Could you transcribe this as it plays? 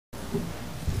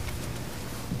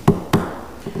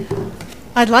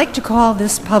I'd like to call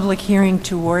this public hearing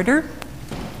to order.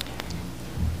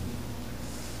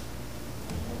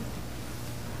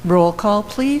 Roll call,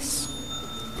 please.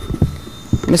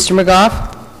 Mr.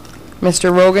 McGough?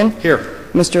 Mr. Rogan? Here.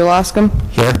 Mr. Loscom?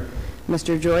 Here.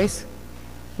 Mr. Joyce?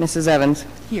 Mrs. Evans?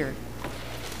 Here.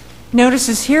 Notice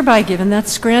is hereby given that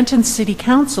Scranton City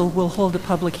Council will hold a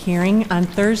public hearing on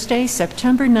Thursday,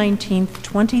 September 19th,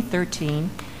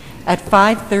 2013 at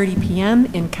 5:30 p.m.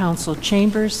 in Council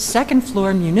Chambers, second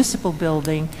floor Municipal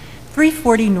Building,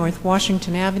 340 North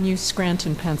Washington Avenue,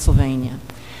 Scranton, Pennsylvania.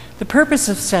 The purpose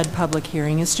of said public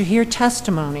hearing is to hear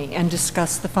testimony and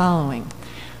discuss the following.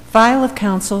 File of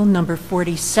Council number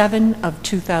 47 of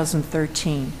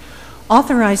 2013,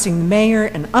 authorizing the mayor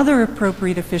and other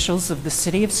appropriate officials of the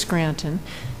City of Scranton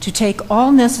to take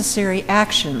all necessary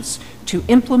actions to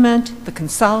implement the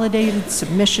consolidated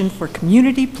submission for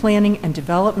community planning and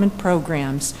development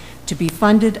programs to be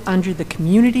funded under the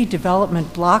Community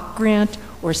Development Block Grant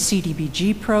or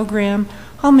CDBG program,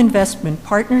 Home Investment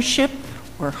Partnership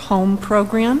or HOME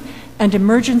program, and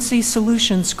Emergency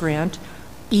Solutions Grant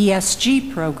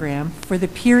ESG program for the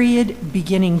period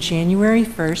beginning January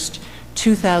 1st,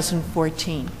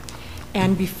 2014.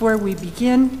 And before we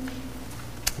begin,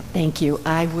 thank you.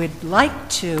 I would like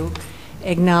to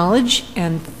acknowledge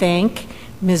and thank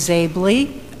Ms.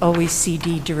 Abley,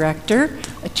 OECD Director,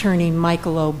 Attorney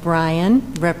Michael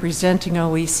O'Brien, representing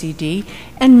OECD,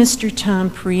 and Mr. Tom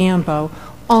Priambo,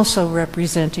 also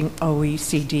representing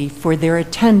OECD, for their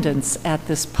attendance at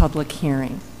this public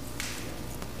hearing.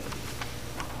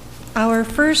 Our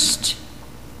first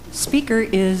speaker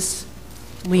is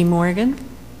Lee Morgan.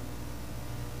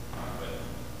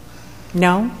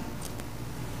 No?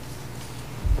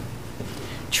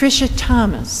 Tricia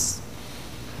Thomas.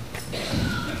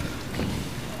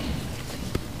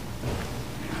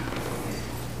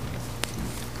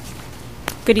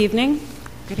 Good evening.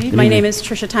 Good evening. My name is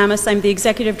Tricia Thomas. I'm the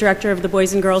Executive Director of the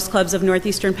Boys and Girls Clubs of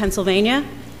Northeastern Pennsylvania.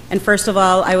 And first of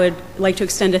all, I would like to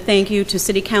extend a thank you to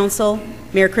City Council,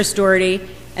 Mayor Chris Doherty,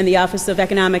 and the Office of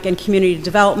Economic and Community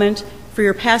Development for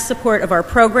your past support of our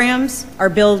programs, our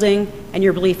building, and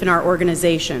your belief in our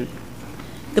organization.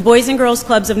 The Boys and Girls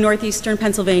Clubs of Northeastern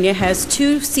Pennsylvania has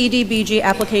 2 CDBG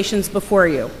applications before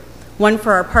you, one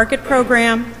for our Park It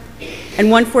program and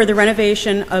one for the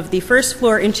renovation of the first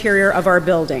floor interior of our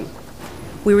building.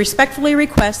 We respectfully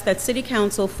request that City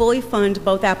Council fully fund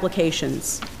both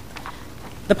applications.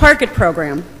 The Park It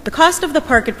program. The cost of the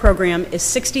Park It program is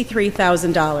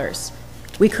 $63,000.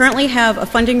 We currently have a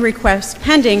funding request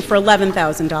pending for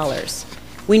 $11,000.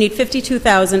 We need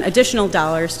 $52,000 additional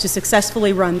dollars to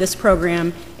successfully run this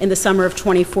program in the summer of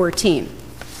 2014.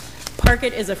 Park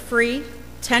It is a free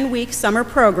 10-week summer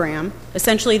program,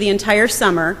 essentially the entire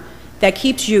summer, that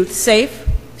keeps youth safe,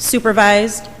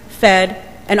 supervised, fed,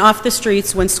 and off the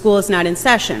streets when school is not in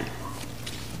session.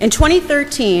 In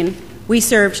 2013, we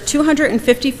served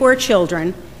 254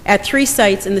 children at 3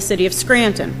 sites in the city of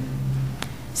Scranton.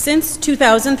 Since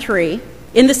 2003,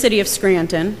 in the city of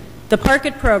Scranton, the Park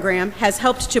It program has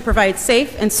helped to provide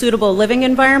safe and suitable living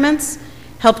environments,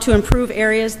 helped to improve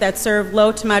areas that serve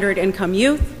low to moderate income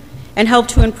youth, and helped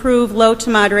to improve low to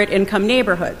moderate income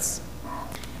neighborhoods.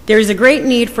 There is a great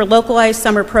need for localized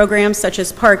summer programs such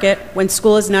as Park It when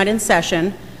school is not in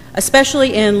session,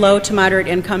 especially in low to moderate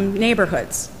income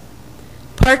neighborhoods.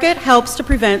 Park It helps to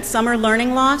prevent summer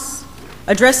learning loss,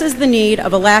 addresses the need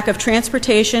of a lack of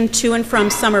transportation to and from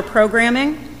summer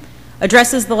programming,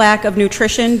 addresses the lack of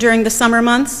nutrition during the summer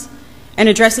months, and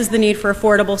addresses the need for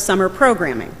affordable summer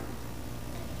programming.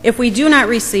 If we do not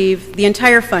receive the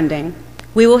entire funding,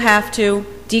 we will have to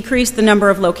decrease the number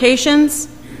of locations,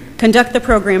 conduct the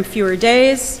program fewer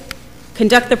days,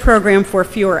 conduct the program for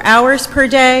fewer hours per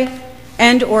day,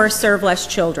 and or serve less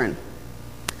children.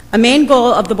 A main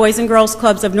goal of the Boys and Girls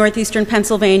Clubs of Northeastern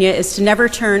Pennsylvania is to never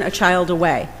turn a child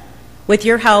away. With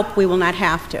your help, we will not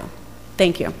have to.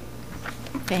 Thank you.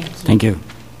 Thank you. Thank you.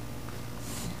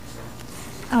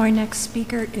 Our next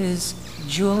speaker is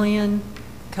Julian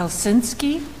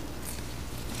Kalsinski.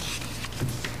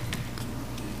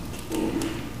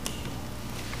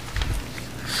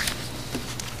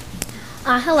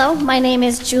 Hello, my name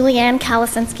is Julianne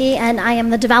Kalasinski, and I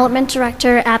am the Development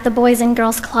Director at the Boys and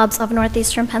Girls Clubs of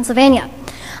Northeastern Pennsylvania.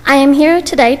 I am here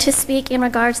today to speak in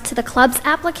regards to the club's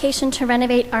application to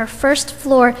renovate our first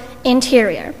floor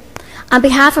interior. On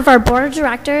behalf of our Board of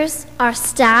Directors, our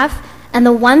staff, and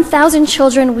the 1,000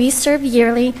 children we serve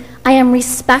yearly, I am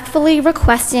respectfully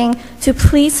requesting to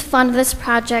please fund this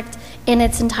project in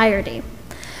its entirety.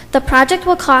 The project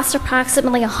will cost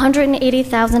approximately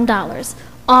 $180,000.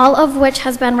 all of which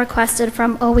has been requested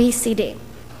from OECD.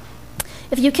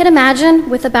 If you can imagine,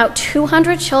 with about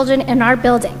 200 children in our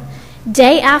building,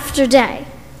 day after day,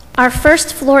 our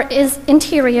first floor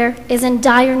interior is in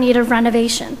dire need of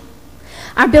renovation.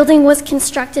 Our building was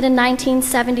constructed in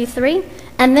 1973,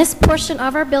 and this portion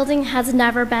of our building has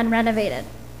never been renovated.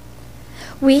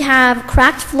 We have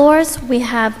cracked floors, we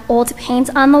have old paint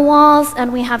on the walls,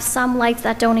 and we have some lights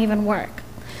that don't even work.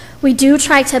 We do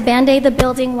try to Band-Aid the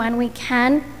building when we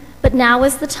can, but now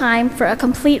is the time for a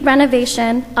complete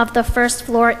renovation of the first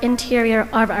floor interior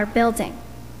of our building.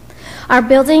 Our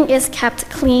building is kept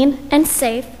clean and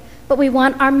safe, but we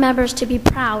want our members to be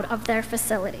proud of their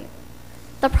facility.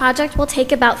 The project will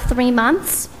take about 3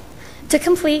 months to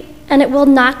complete, and it will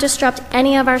not disrupt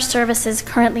any of our services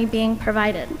currently being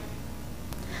provided.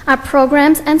 Our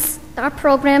programs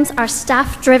are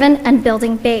staff-driven and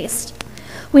building-based.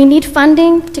 We need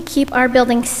funding to keep our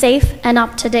building safe and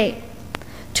up to date.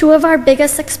 2 of our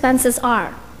biggest expenses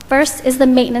are, first is the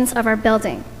maintenance of our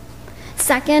building.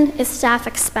 Second is staff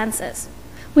expenses.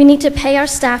 We need to pay our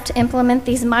staff to implement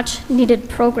these much-needed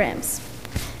programs.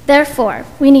 Therefore,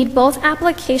 we need both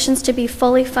applications to be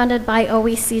fully funded by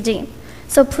OECD.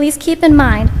 So please keep in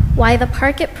mind why the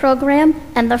Park It program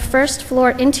and the first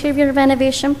floor interior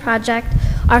renovation project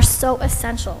are so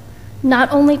essential, not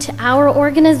only to our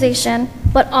organization,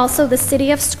 but also the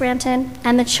city of Scranton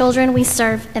and the children we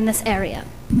serve in this area.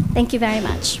 Thank you very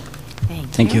much.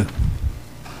 Thank you.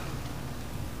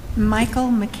 Michael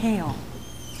McHale.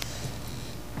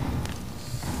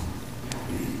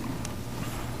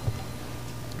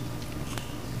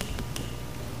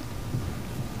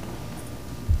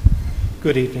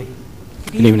 Good evening.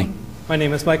 Good evening. My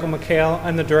name is Michael McHale.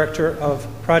 I'm the director of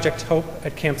Project Hope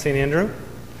at Camp St. Andrew.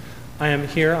 I am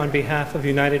here on behalf of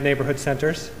United Neighborhood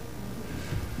Centers.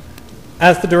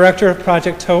 As the director of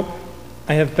Project Hope,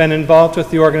 I have been involved with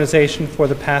the organization for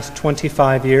the past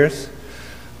 25 years.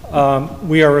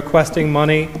 We are requesting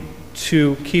money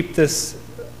to keep this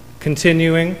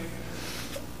continuing.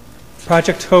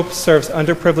 Project Hope serves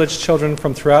underprivileged children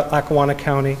from throughout Lackawanna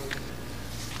County,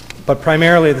 but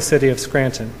primarily the city of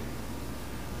Scranton.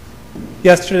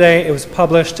 Yesterday, it was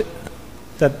published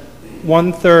that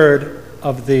 1/3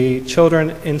 of the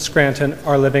children in Scranton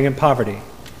are living in poverty,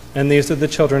 and these are the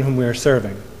children whom we are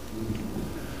serving.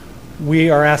 We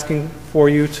are asking for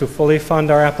you to fully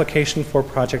fund our application for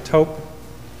Project Hope.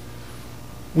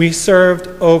 We served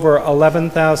over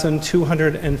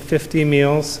 11,250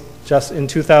 meals just in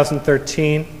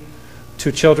 2013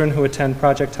 to children who attend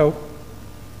Project Hope.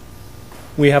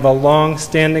 We have a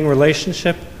long-standing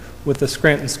relationship with the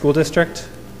Scranton School District.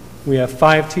 We have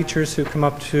 5 teachers who come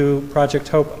up to Project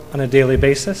Hope on a daily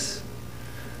basis.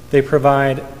 They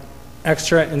provide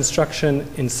extra instruction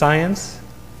in science,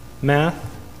 math,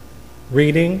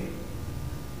 reading,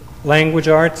 language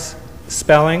arts,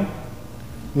 spelling.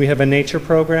 We have a nature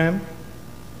program.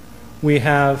 We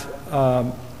have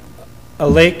a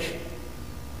lake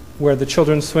where the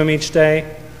children swim each day.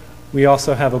 We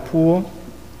also have a pool.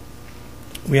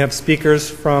 We have speakers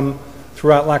from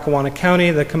throughout Lackawanna County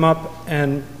that come up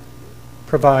and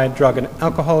provide drug and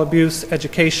alcohol abuse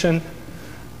education,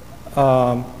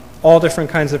 all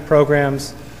different kinds of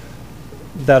programs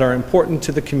that are important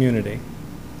to the community.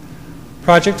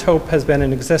 Project Hope has been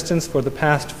in existence for the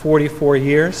past 44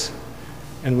 years,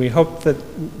 and we hope that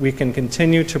we can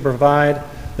continue to provide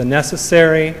the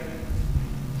necessary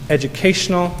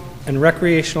educational and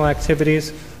recreational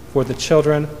activities for the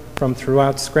children from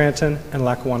throughout Scranton and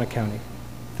Lackawanna County.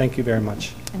 Thank you very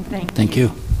much. And thank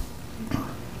you.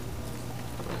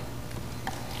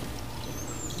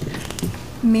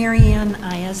 Marianne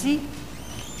Iazzi.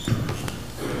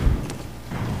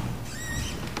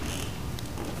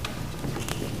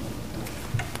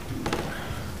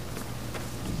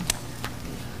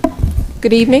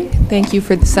 Good evening. Thank you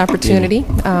for this opportunity.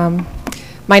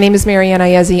 My name is Marianne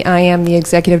Iazzi. I am the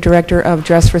Executive Director of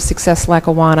Dress for Success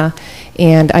Lackawanna,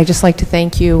 and I'd just like to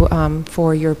thank you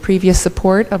for your previous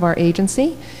support of our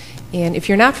agency. And if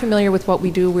you're not familiar with what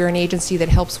we do, we're an agency that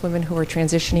helps women who are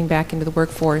transitioning back into the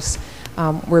workforce.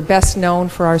 We're best known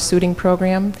for our suiting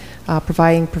program,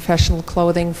 providing professional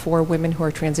clothing for women who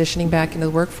are transitioning back into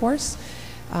the workforce.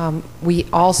 We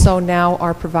also now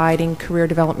are providing career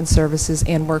development services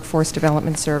and workforce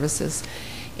development services.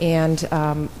 And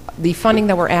the funding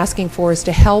that we're asking for is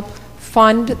to help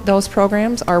fund those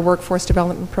programs, our workforce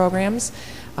development programs.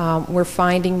 We're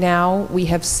finding now, we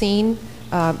have seen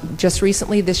just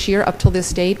recently this year, up till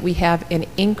this date, we have an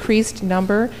increased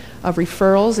number of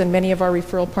referrals, and many of our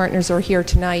referral partners are here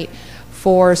tonight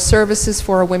for services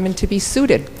for our women to be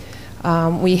suited.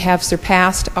 We have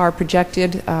surpassed our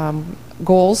projected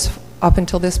goals up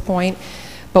until this point.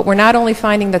 But we're not only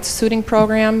finding that the suiting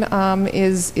program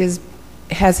has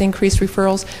increased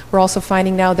referrals, we're also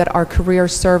finding now that our career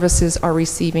services are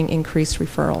receiving increased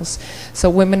referrals. So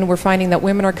we're finding that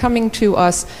women are coming to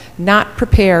us not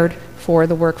prepared for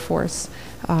the workforce.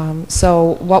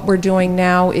 So what we're doing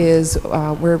now is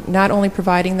we're not only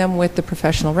providing them with the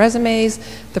professional resumes,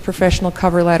 the professional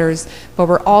cover letters, but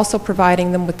we're also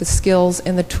providing them with the skills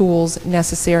and the tools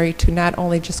necessary to not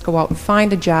only just go out and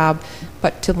find a job,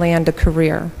 but to land a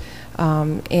career.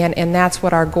 And that's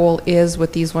what our goal is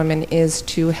with these women, is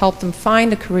to help them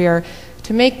find a career,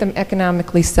 to make them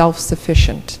economically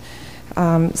self-sufficient.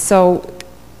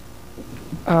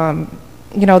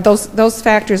 You know, those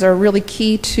factors are really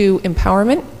key to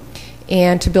empowerment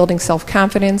and to building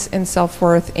self-confidence and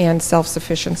self-worth and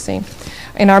self-sufficiency.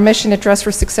 And our mission at Dress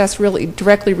for Success really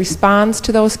directly responds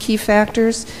to those key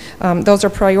factors. Those are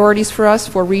priorities for us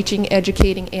for reaching,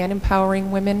 educating, and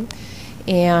empowering women.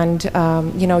 And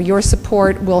you know, your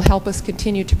support will help us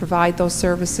continue to provide those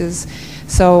services.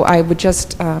 So I would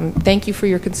just thank you for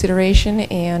your consideration,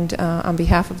 and on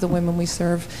behalf of the women we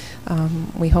serve,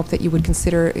 we hope that you would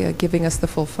consider giving us the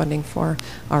full funding for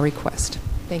our request.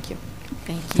 Thank you.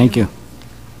 Thank you. Thank you.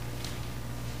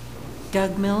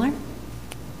 Doug Miller?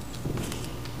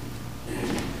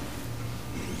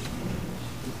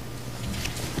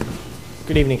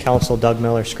 Good evening, Council. Doug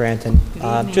Miller, Scranton.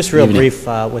 Just real brief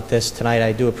with this tonight.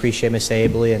 I do appreciate Ms.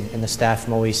 Abley and the staff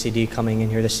from OECD coming in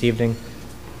here this evening.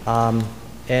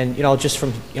 And you know, just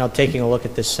from taking a look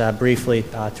at this briefly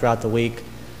throughout the week,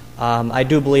 I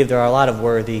do believe there are a lot of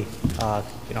worthy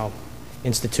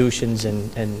institutions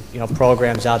and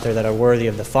programs out there that are worthy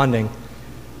of the funding.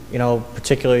 You know,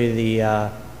 particularly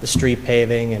the street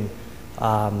paving and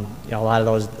a lot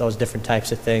of those different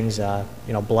types of things.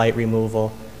 Blight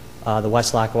removal. The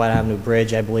West Lackawanna Avenue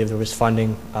Bridge, I believe there was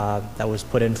funding that was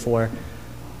put in for.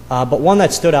 But one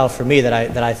that stood out for me that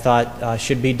I thought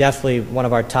should be definitely one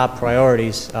of our top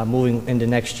priorities moving into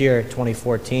next year,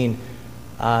 2014,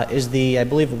 is the, I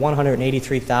believe,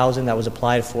 $183,000 that was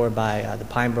applied for by the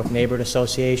Pine Brook Neighborhood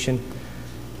Association.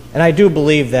 And I do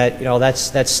believe that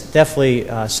that's definitely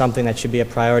something that should be a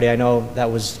priority. I know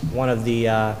that was one of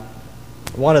the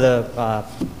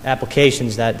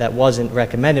applications that wasn't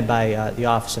recommended by the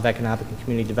Office of Economic and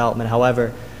Community Development.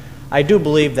 However, I do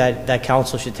believe that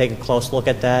Council should take a close look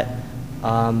at that.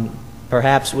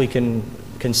 Perhaps we can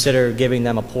consider giving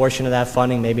them a portion of that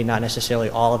funding, maybe not necessarily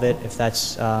all of it, if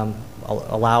that's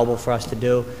allowable for us to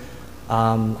do.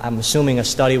 I'm assuming a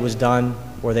study was done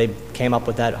where they came up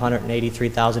with that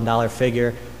 $183,000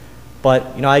 figure.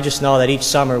 But I just know that each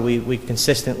summer we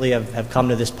consistently have come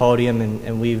to this podium,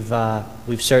 and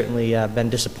we've certainly been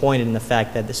disappointed in the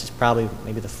fact that this is probably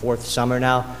maybe the fourth summer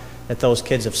now that those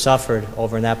kids have suffered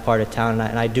over in that part of town.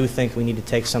 And I do think we need to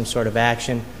take some sort of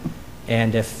action.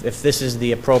 And if this is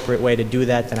the appropriate way to do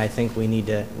that, then I think we need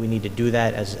to do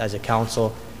that as a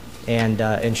council and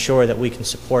ensure that we can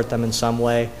support them in some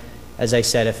way. As I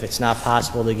said, if it's not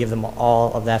possible to give them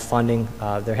all of that funding,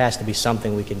 there has to be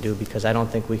something we can do, because I don't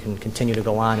think we can continue to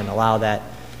go on and allow that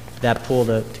pool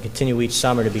to continue each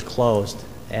summer to be closed.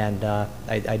 And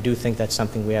I do think that's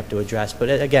something we have to address.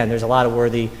 But again, there's a lot of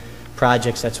worthy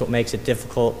projects. That's what makes it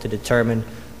difficult to determine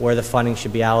where the funding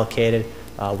should be allocated.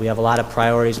 We have a lot of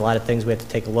priorities, a lot of things we have to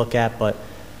take a look at. But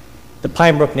the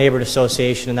Pine Brook Neighborhood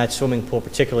Association and that swimming pool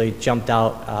particularly jumped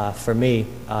out for me,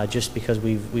 just because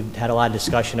we've had a lot of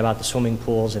discussion about the swimming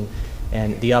pools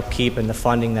and the upkeep and the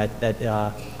funding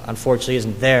that unfortunately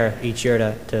isn't there each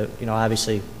year to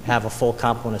obviously have a full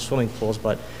complement of swimming pools.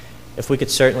 But if we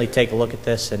could certainly take a look at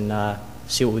this and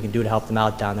see what we can do to help them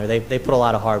out down there. They put a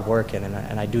lot of hard work in,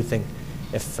 and I do think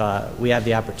if we have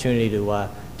the opportunity to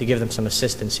give them some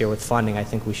assistance here with funding, I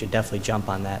think we should definitely jump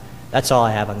on that. That's all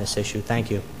I have on this issue. Thank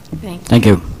you. Thank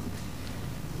you.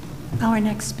 Our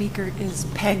next speaker is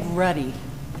Peg Ruddy.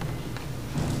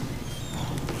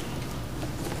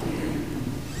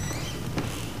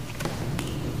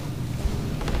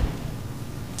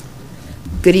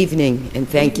 Good evening, and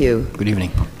thank you. Good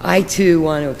evening. I, too,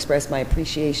 want to express my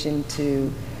appreciation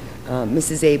to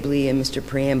Mrs. Abley and Mr.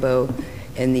 Priambo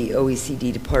and the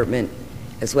OECD department,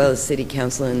 as well as City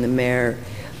Council and the Mayor.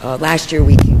 Last year,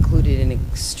 we concluded an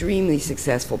extremely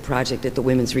successful project at the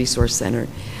Women's Resource Center,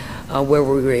 where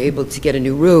we were able to get a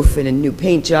new roof and a new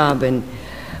paint job, and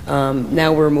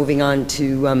now we're moving on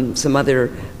to some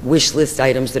other wish list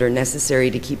items that are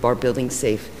necessary to keep our buildings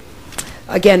safe.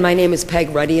 Again, my name is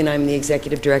Peg Ruddy, and I'm the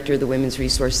Executive Director of the Women's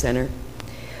Resource Center.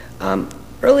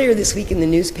 Earlier this week in the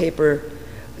newspaper,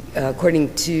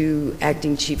 according to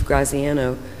Acting Chief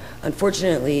Graziano,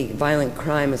 unfortunately, violent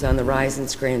crime is on the rise in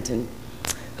Scranton.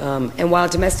 And while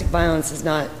domestic violence is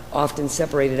not often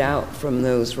separated out from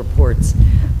those reports,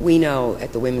 we know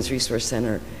at the Women's Resource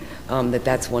Center that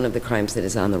that's one of the crimes that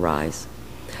is on the rise.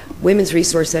 Women's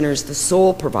Resource Center is the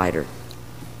sole provider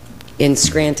in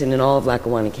Scranton and all of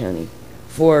Lackawanna County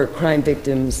for crime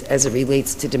victims as it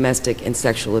relates to domestic and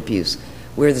sexual abuse.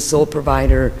 We're the sole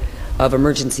provider of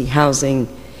emergency housing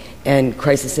and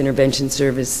crisis intervention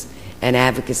service and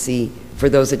advocacy for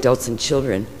those adults and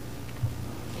children.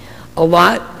 A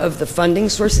lot of the funding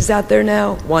sources out there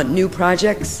now want new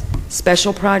projects,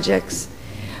 special projects.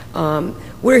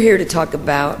 We're here to talk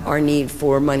about our need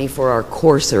for money for our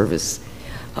core service,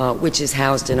 which is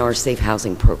housed in our safe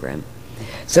housing program.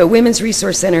 So Women's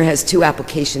Resource Center has 2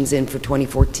 applications in for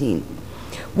 2014.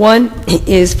 One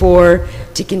is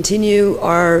to continue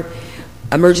our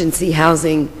emergency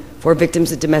housing for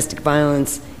victims of domestic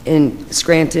violence in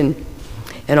Scranton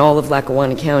and all of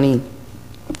Lackawanna County,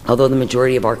 although the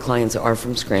majority of our clients are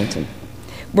from Scranton.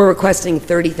 We're requesting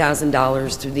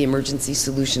 $30,000 through the Emergency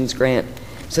Solutions Grant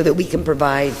so that we can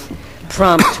provide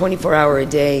prompt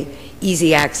 24-hour-a-day,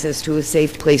 easy access to a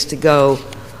safe place to go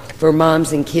for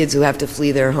moms and kids who have to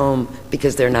flee their home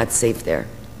because they're not safe there.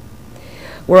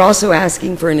 We're also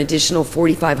asking for an additional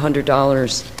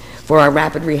 $4,500 for our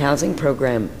rapid rehousing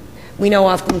program. We know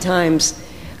oftentimes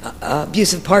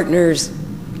abusive partners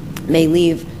may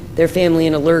leave their family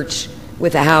in a lurch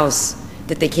with a house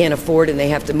that they can't afford and they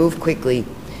have to move quickly.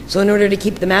 So in order to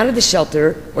keep them out of the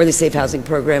shelter or the safe housing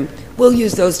program, we'll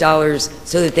use those dollars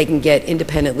so that they can get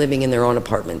independent living in their own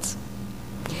apartments.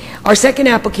 Our second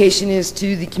application is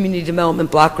to the Community Development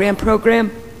Block Grant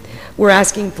Program. We're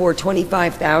asking for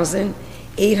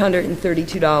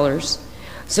 $25,832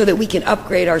 so that we can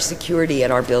upgrade our security at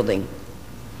our building.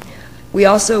 We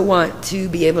also want to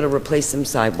be able to replace some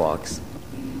sidewalks.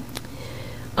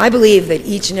 I believe that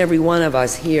each and every one of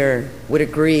us here would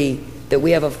agree that we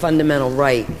have a fundamental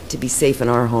right to be safe in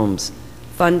our homes.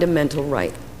 Fundamental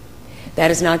right.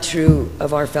 That is not true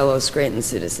of our fellow Scranton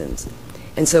citizens.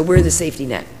 And so we're the safety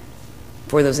net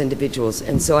for those individuals.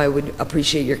 And so I would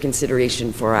appreciate your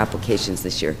consideration for our applications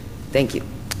this year. Thank you.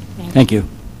 Thank you.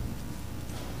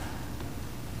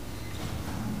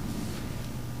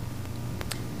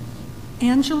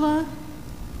 Angela,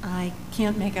 I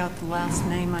can't make out the last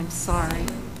name, I'm sorry.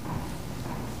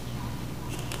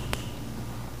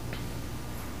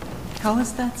 How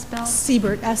is that spelled?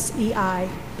 Siebert,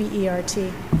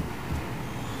 S-E-I-B-E-R-T.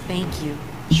 Thank you.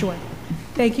 Sure.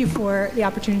 Thank you for the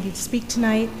opportunity to speak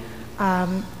tonight.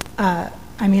 I'm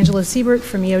Angela Siebert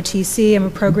from EOTC. I'm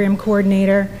a program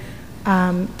coordinator.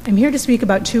 I'm here to speak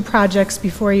about 2 projects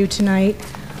before you tonight.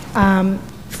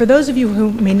 For those of you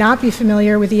who may not be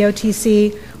familiar with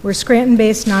EOTC, we're a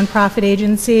Scranton-based nonprofit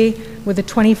agency with a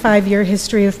 25-year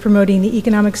history of promoting the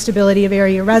economic stability of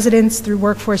area residents through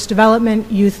workforce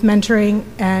development, youth mentoring,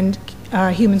 and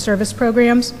human service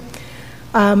programs.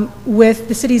 With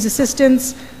the city's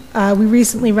assistance, we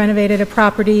recently renovated a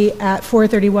property at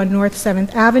 431 North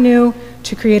 7th Avenue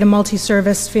to create a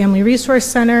multi-service family resource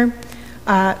center.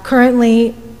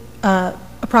 Currently,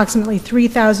 approximately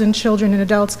 3,000 children and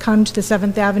adults come to the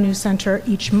 7th Avenue Center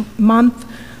each month,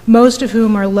 most of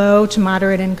whom are low to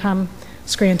moderate income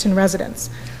Scranton residents.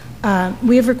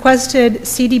 We have requested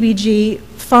CDBG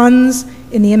funds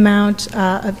in the amount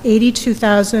of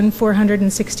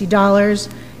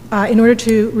 $82,460 in order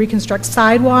to reconstruct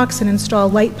sidewalks and install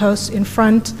light posts in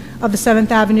front of the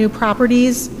 7th Avenue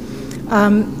properties.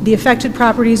 The affected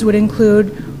properties would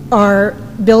include our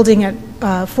building at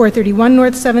 431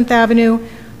 North 7th Avenue,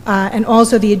 and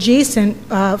also the adjacent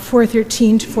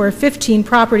 413 to 415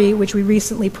 property, which we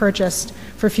recently purchased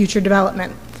for future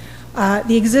development.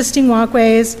 The existing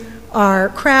walkways are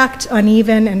cracked,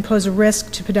 uneven, and pose a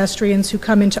risk to pedestrians who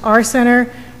come into our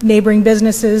center, neighboring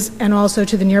businesses, and also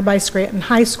to the nearby Scranton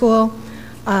High School.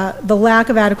 The lack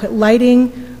of adequate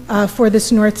lighting for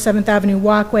this North 7th Avenue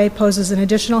walkway poses an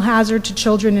additional hazard to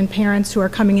children and parents who are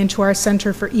coming into our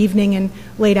center for evening and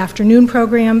late afternoon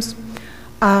programs.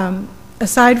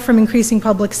 Aside from increasing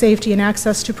public safety and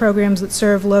access to programs that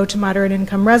serve low to moderate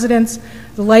income residents,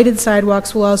 the lighted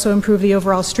sidewalks will also improve the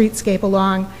overall streetscape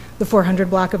along the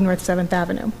 400 block of North 7th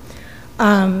Avenue.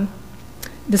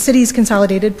 The city's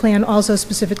consolidated plan also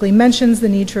specifically mentions the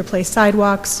need to replace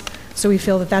sidewalks, so we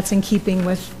feel that that's in keeping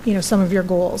with some of your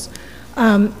goals.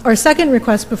 Our second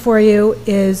request before you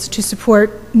is to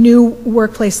support new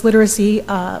workplace literacy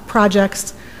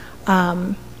projects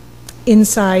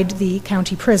inside the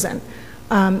county prison.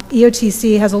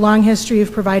 EOTC has a long history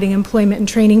of providing employment and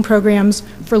training programs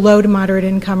for low to moderate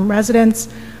income residents,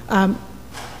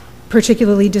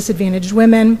 particularly disadvantaged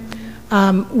women.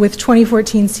 With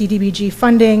 2014 CDBG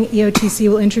funding, EOTC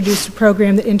will introduce a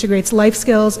program that integrates life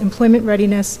skills, employment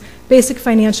readiness, basic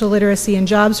financial literacy, and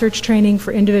job search training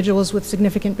for individuals with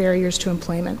significant barriers to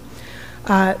employment.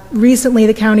 Recently,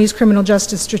 the county's Criminal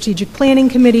Justice Strategic Planning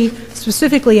Committee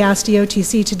specifically asked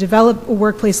EOTC to develop a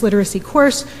workplace literacy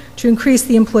course to increase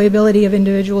the employability of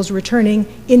individuals returning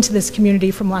into this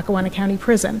community from Lackawanna County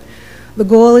Prison. The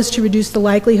goal is to reduce the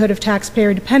likelihood of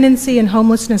taxpayer dependency and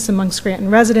homelessness among Scranton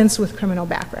residents with criminal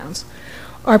backgrounds.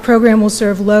 Our program will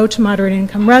serve low to moderate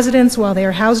income residents while they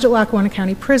are housed at Lackawanna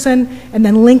County Prison, and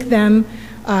then link them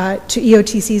to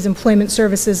EOTC's employment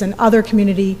services and other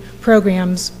community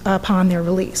programs upon their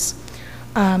release.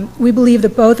 We believe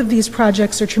that both of these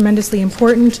projects are tremendously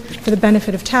important for the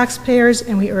benefit of taxpayers,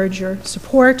 and we urge your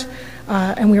support.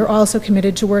 And we are also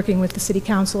committed to working with the City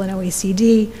Council and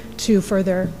OECD to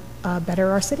further better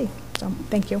our city. So,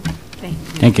 thank you. Thank you.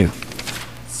 Thank you.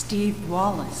 Steve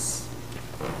Wallace.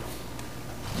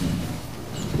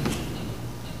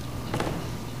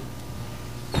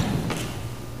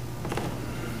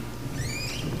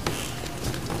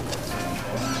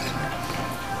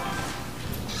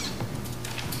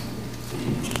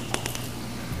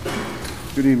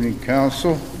 Good evening,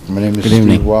 Council. My name is Good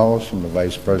evening. Steve Wallace. I'm the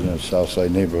Vice President of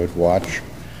Southside Neighborhood Watch,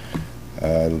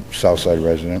 Southside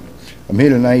resident. I'm here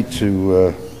tonight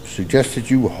to suggest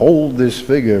that you hold this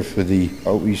figure for the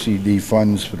OECD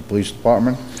funds for the police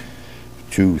department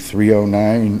to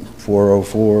 309,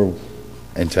 404,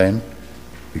 and 10,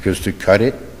 because to cut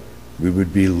it, we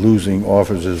would be losing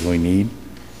officers we need.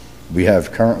 We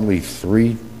have currently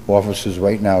 3 officers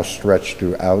right now stretched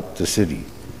throughout the city.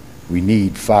 We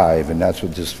need 5, and that's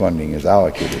what this funding is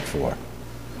allocated for.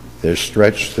 They're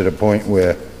stretched to the point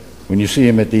where when you see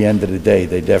them at the end of the day,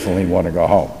 they definitely want to go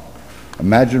home.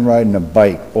 Imagine riding a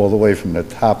bike all the way from the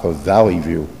top of Valley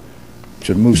View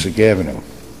to Moosic Avenue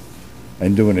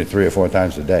and doing it 3 or 4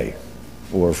 times a day,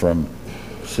 or from,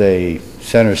 say,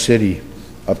 Center City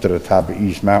up to the top of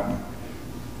East Mountain.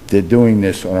 They're doing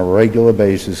this on a regular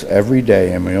basis every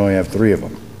day, and we only have 3 of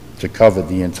them to cover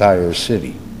the entire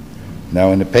city.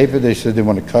 Now, in the paper, they said they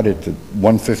want to cut it to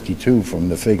 152 from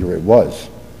the figure it was.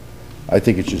 I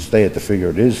think it should stay at the figure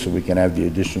it is so we can have the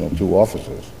additional 2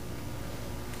 officers.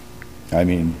 I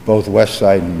mean, both West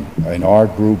Side and our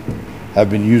group have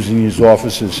been using these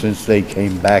officers since they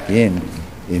came back in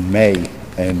May,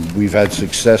 and we've had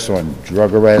success on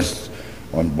drug arrests,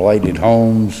 on blighted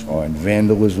homes, on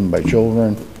vandalism by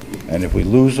children, and if we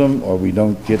lose them or we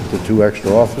don't get the 2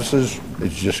 extra officers,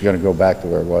 it's just going to go back to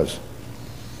where it was.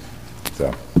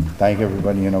 So, thank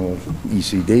everybody, with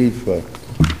ECD for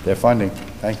their funding.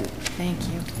 Thank you. Thank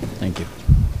you. Thank you.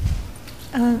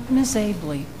 Ms.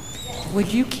 Abley,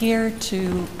 would you care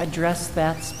to address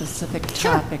that specific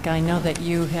topic? Sure. I know that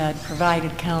you had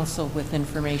provided council with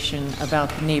information about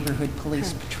the neighborhood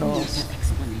police patrols.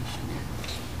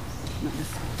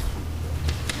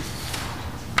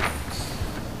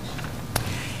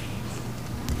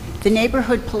 The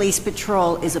neighborhood police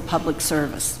patrol is a public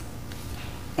service,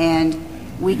 and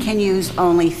we can use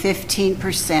only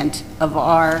 15% of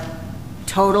our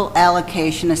total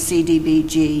allocation of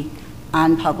CDBG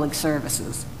on public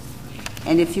services.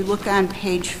 And if you look on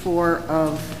page 4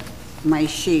 of my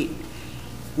sheet,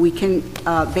 we can,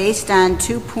 based on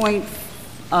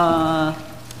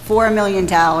 $2.4 million,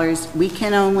 we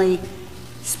can only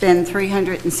spend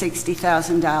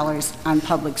 $360,000 on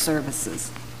public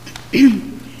services.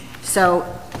 So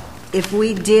if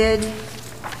we did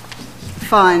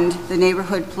fund the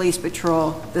neighborhood police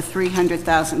patrol, the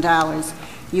 $300,000,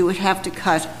 you would have to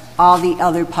cut all the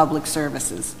other public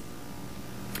services.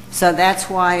 So that's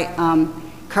why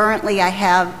currently I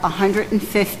have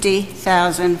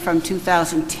 $150,000 from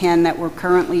 2010 that we're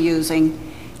currently using.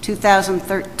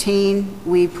 2013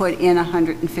 we put in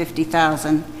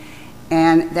 $150,000,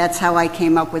 and that's how I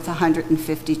came up with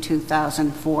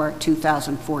 $152,000 for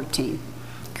 2014.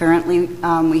 Currently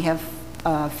we have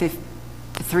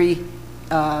 3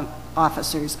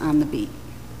 officers on the beat.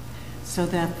 So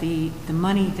that the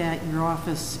money that your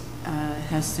office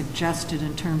has suggested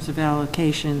in terms of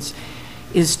allocations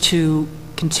is to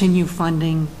continue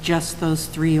funding just those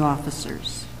 3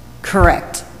 officers?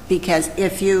 Correct, because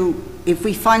if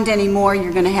we fund any more,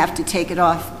 you're going to have to take it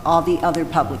off all the other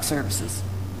public services.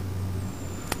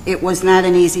 It was not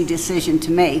an easy decision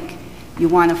to make. You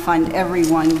want to fund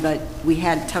everyone, but we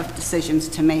had tough decisions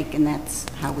to make, and that's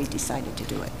how we decided to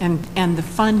do it. And the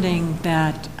funding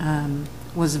that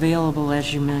was available,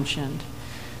 as you mentioned,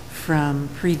 from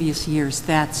previous years,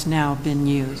 that's now been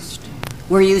used?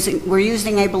 We're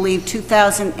using, I believe,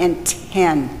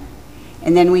 2010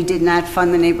 And then we did not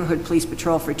fund the Neighborhood Police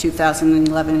Patrol for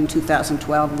 2011 and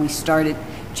 2012. We started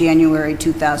January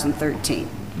 2013.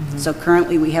 So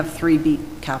currently we have 3 beat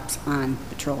cops on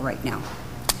patrol right now.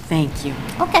 Thank you.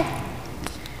 Okay.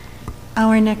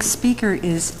 Our next speaker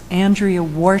is Andrea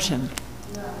Wharton.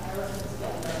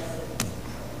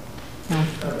 No.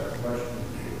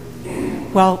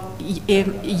 Well, if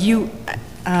you,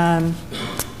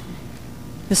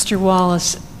 Mr.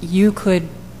 Wallace, you could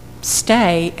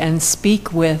stay and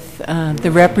speak with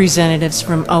the representatives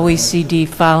from OECD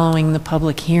following the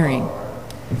public hearing.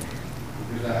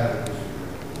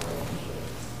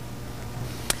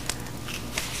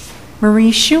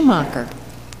 Marie Schumacher.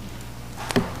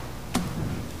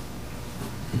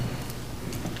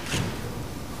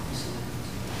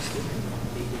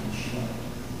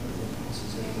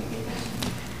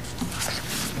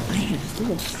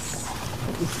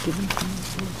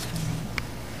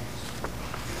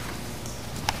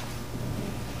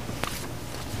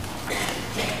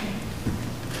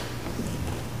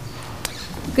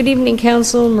 Good evening,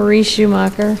 Council. Marie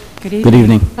Schumacher. Good evening. Good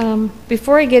evening.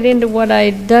 Before I get into what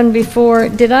I'd done before,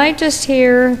 did I just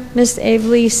hear Ms.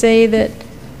 Avely say that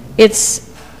it's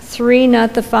 3,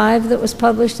 not the 5 that was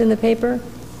published in the paper?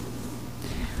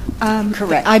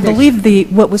 Correct. I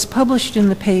believe what was published in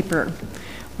the paper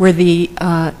were the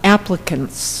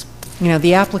applicants,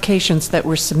 the applications that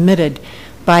were submitted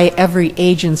by every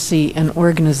agency and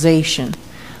organization.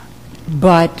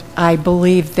 But I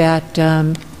believe that,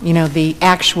 the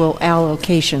actual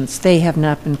allocations, they have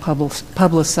not been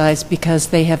publicized because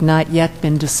they have not yet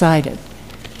been decided.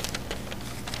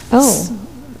 Oh.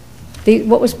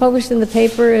 What was published in the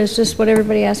paper is just what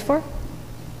everybody asked for?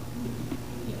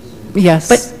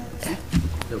 Yes.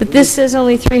 But this says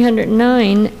only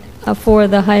 309 for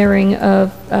the hiring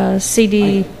of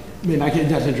CD. I mean, I can,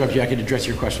 not to interrupt you, I can address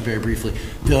your question very briefly.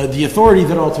 The authority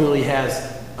that ultimately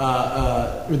has,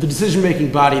 or the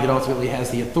decision-making body that ultimately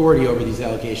has the authority over these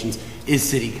allocations is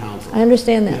City Council. I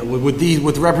understand that. What the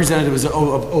representatives of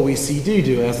OECD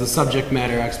do as the subject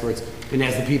matter experts and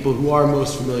as the people who are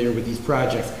most familiar with these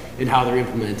projects and how they're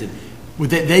implemented,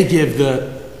 they give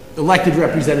the elected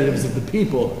representatives of the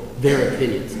people their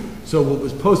opinions. So what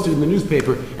was posted in the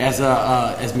newspaper, as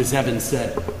Ms. Evans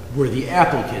said, were the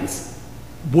applicants.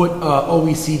 What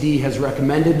OECD has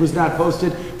recommended was not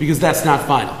posted because that's not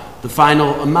final. The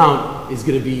final amount is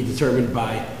going to be determined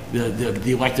by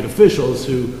the elected officials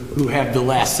who have the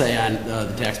last say on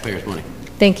the taxpayers' money.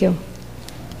 Thank you.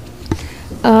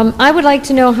 I would like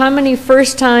to know how many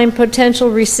first-time potential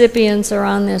recipients are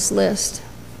on this list,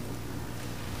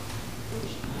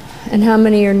 and how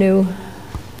many are new.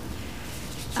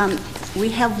 We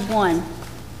have one.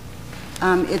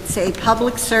 It's a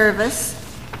public service,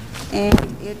 and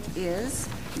it is,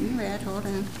 hold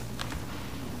on.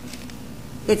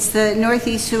 It's the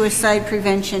Northeast Suicide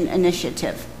Prevention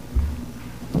Initiative.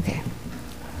 Okay.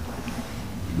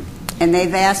 And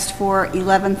they've asked for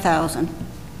 $11,000.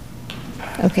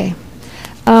 Okay.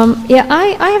 Yeah,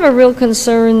 I have a real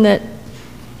concern that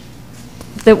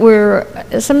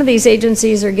some of these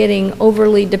agencies are getting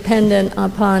overly dependent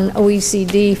upon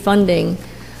OECD funding,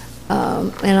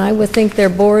 and I would think their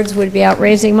boards would be out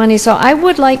raising money. So I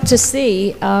would like to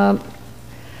see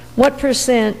what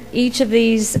percent each of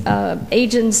these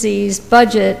agencies'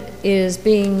 budget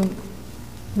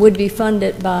would be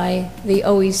funded by the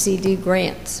OECD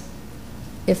grants,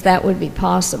 if that would be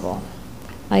possible.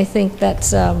 I think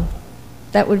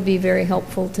that would be very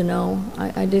helpful to know.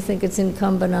 I do think it's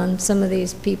incumbent on some of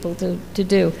these people to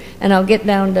do. And I'll get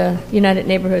down to United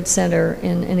Neighborhood Center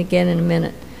and again in a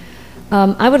minute.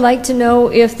 I would like to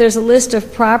know if there's a list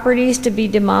of properties to be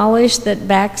demolished that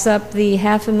backs up the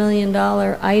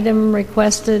 $500,000 item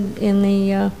requested in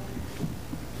the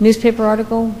newspaper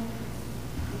article.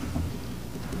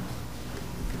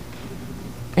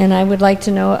 And I would like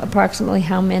to know approximately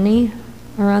how many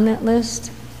are on that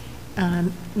list.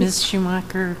 Ms.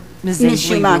 Schumacher, Ms.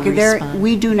 Schumacher,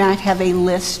 we do not have a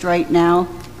list right now.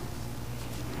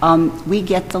 We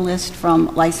get the list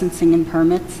from licensing and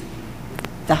permits.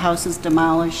 The house is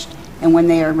demolished, and when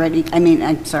they are ready,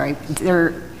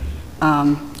 they're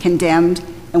condemned,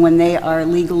 and when they are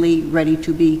legally ready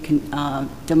to be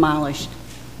demolished,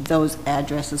 those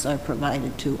addresses are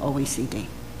provided to OECD.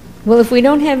 Well, if we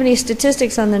don't have any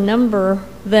statistics on the number,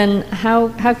 then how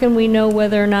can we know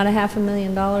whether or not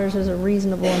 $500,000 is a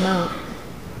reasonable amount?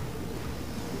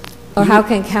 Or how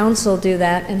can council do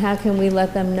that, and how can we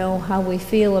let them know how we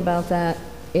feel about that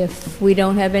if we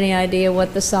don't have any idea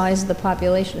what the size of the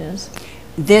population is?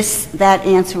 That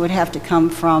answer would have to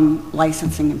come from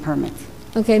licensing and permits.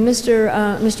 Okay,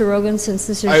 Mr. Rogan, since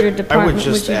this is your department, I would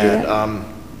just add,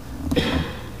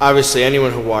 obviously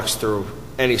anyone who walks through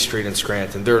any street in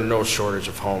Scranton, there are no shortage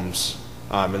of homes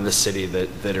in the city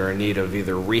that are in need of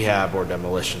either rehab or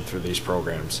demolition through these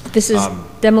programs. This is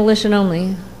demolition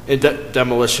only?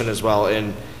 Demolition as well,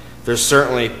 and there's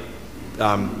certainly,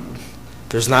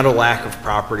 there's not a lack of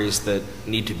properties that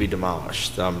need to be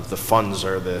demolished. The funds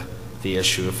are the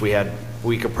issue. If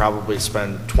we could probably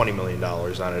spend $20 million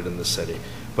on it in the city.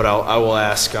 But I will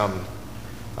ask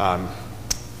the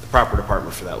proper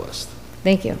department for that list.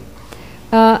 Thank you.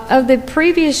 Of the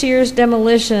previous year's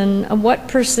demolition, what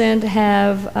percent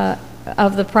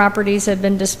of the properties have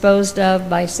been disposed of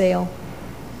by sale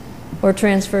or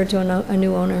transferred to a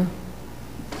new owner?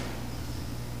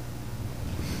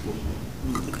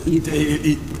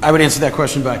 I would answer that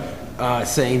question by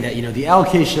saying that, the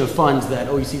allocation of funds that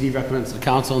OECD recommends to the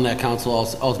council and that council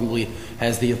ultimately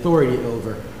has the authority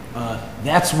over,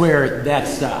 that's where that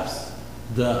stops.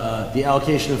 The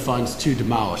allocation of funds to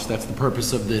demolish. That's the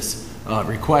purpose of this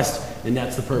request, and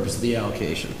that's the purpose of the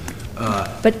allocation.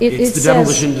 But it's the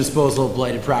demolition and disposal of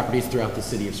blighted properties throughout the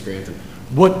city of Scranton.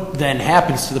 What then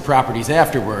happens to the properties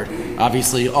afterward?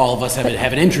 Obviously, all of us have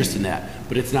an interest in that,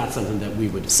 but it's not something that we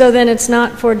would. So then it's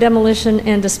not for demolition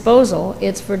and disposal,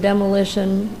 it's for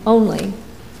demolition only.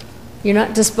 You're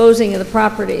not disposing of the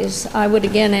properties. I would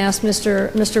again ask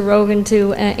Mr. Rogan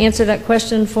to answer that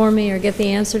question for me or get the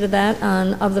answer to that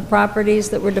of the properties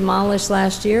that were demolished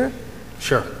last year.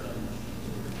 Sure.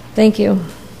 Thank you.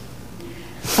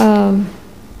 And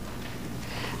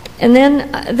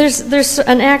then there's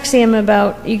an axiom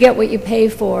about you get what you pay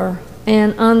for,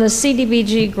 and on the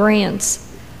CDBG grants,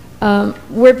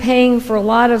 we're paying for a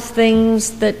lot of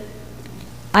things that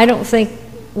I don't think,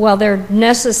 while they're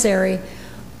necessary,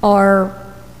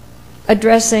 are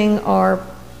addressing our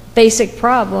basic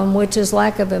problem, which is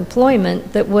lack of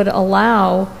employment, that would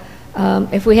allow,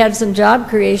 if we had some job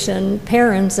creation,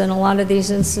 parents in a lot of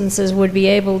these instances would be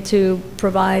able to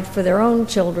provide for their own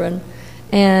children.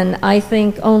 And I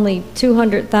think only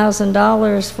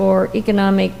 $200,000 for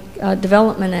economic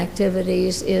development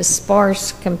activities is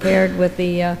sparse compared with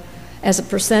the, as a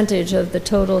percentage of the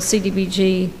total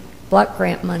CDBG block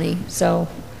grant money. So,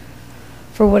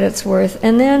 for what it's worth.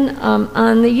 And then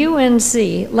on the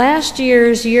UNC, last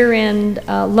year's year-end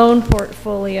loan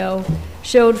portfolio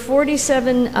showed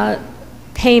 47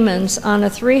 payments on a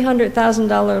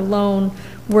 $300,000 loan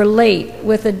were late,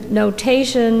 with a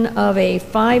notation of a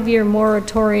 5-year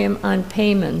moratorium on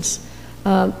payments.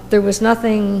 There was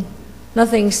nothing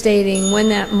stating when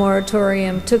that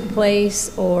moratorium took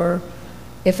place or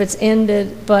if it's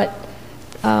ended, but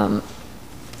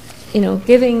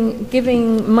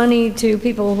giving money to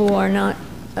people who are not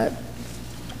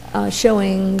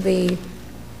showing the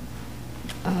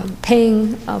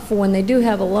paying for when they do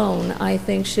have a loan, I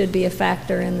think should be a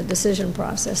factor in the decision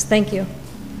process. Thank you.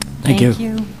 Thank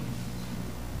you.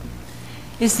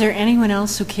 Is there anyone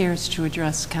else who cares to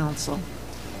address council?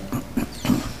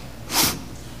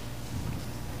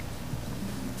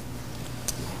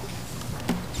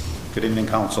 Good evening,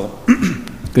 council.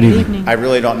 Good evening. I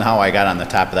really don't know how I got on the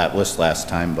top of that list last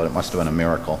time, but it must have been a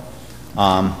miracle.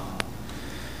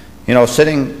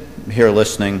 Sitting here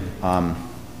listening,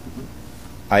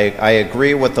 I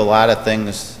agree with a lot of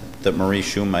things that Marie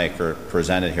Shoemaker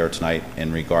presented here tonight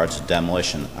in regards to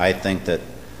demolition. I think that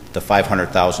the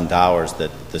 $500,000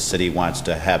 that the city wants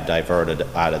to have diverted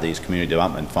out of these community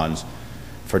development funds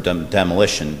for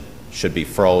demolition should be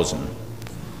frozen.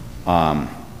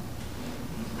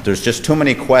 There's just too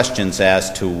many questions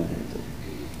as to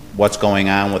what's going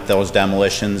on with those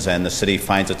demolitions, and the city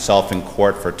finds itself in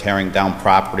court for tearing down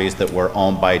properties that were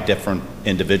owned by different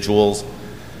individuals.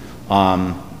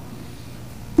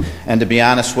 And to be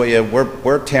honest with you,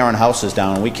 we're tearing houses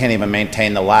down, and we can't even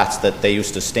maintain the lots that they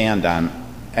used to stand on.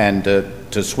 And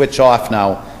to switch off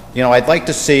now, I'd like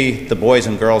to see the Boys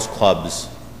and Girls Clubs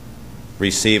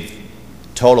receive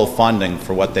total funding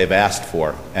for what they've asked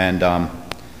for. And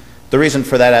the reason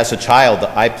for that, as a child,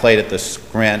 I played at the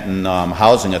Scranton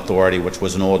Housing Authority, which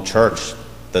was an old church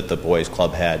that the Boys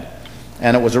Club had.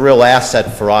 And it was a real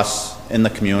asset for us in the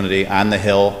community, on the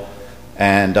hill.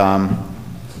 And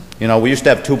we used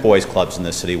to have 2 boys clubs in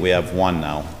this city. We have 1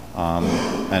 now.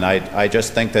 And I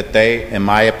just think that they, in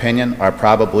my opinion, are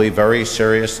probably very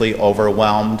seriously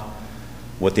overwhelmed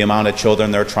with the amount of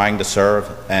children they're trying to serve.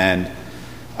 And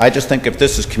I just think if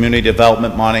this is community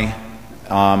development money,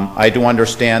 I do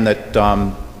understand that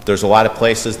there's a lot of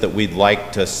places that we'd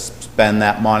like to spend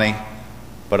that money.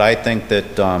 But I think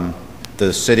that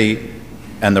the city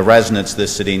and the residents of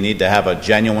this city need to have a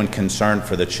genuine concern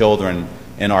for the children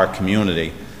in our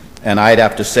community. And I'd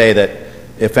have to say that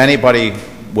if anybody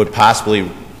would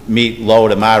possibly meet low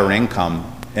to moderate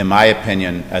income, in my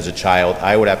opinion, as a child,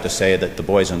 I would have to say that the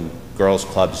Boys and Girls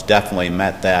Clubs definitely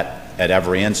met that at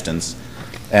every instance,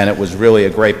 and it was really a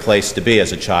great place to be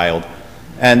as a child.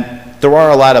 And there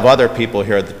are a lot of other people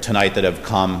here tonight that have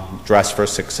come, Dress for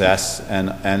Success,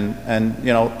 and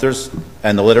you know,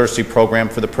 and the literacy program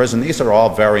for the prison. These are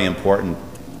all very important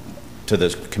to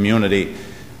this community,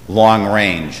 long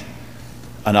range.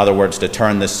 In other words, to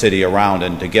turn this city around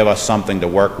and to give us something to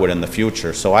work with in the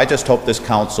future. So I just hope this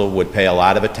council would pay a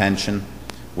lot of attention,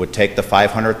 would take the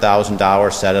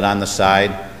 $500,000, set it on the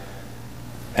side,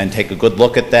 and take a good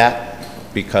look at that,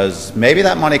 because maybe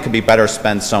that money could be better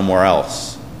spent somewhere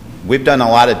else. We've done a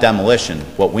lot of demolition.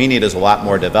 What we need is a lot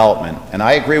more development. And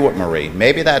I agree with Marie.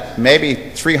 Maybe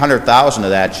 $300,000 of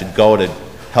that should go to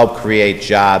help create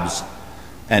jobs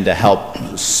and to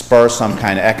help spur some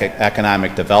kind of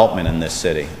economic development in this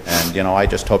city. And, you know, I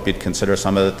just hope you'd consider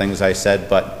some of the things I said,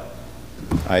 but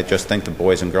I just think the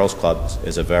Boys and Girls Clubs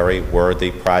is a very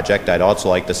worthy project. I'd also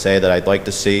like to say that I'd like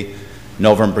to see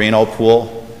Novembrino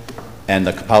Pool and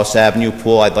the Capaus Avenue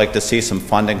Pool, I'd like to see some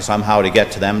funding somehow to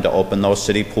get to them to open those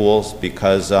city pools,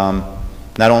 because not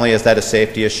only is that a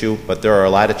safety issue, but there are a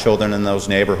lot of children in those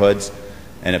neighborhoods.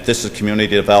 And if this is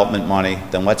community development money,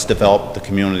 then let's develop the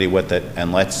community with it,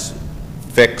 and let's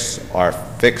fix our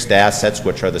fixed assets,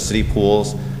 which are the city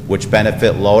pools, which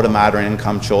benefit low to moderate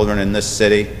income children in this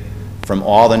city from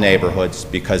all the neighborhoods,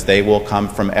 because they will come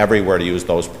from everywhere to use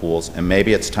those pools. And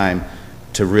maybe it's time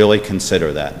to really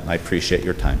consider that. I appreciate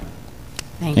your time.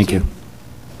 Thank you.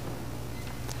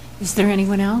 Is there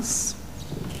anyone else?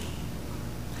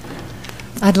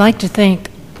 I'd like to thank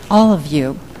all of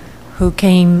you who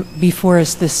came before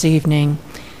us this evening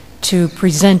to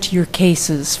present your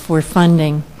cases for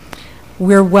funding.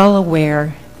 We're well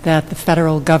aware that the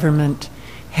federal government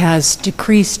has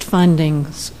decreased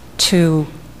fundings to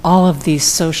all of these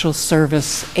social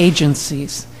service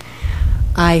agencies.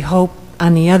 I hope,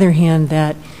 on the other hand,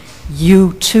 that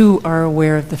you too are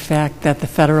aware of the fact that the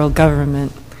federal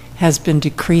government has been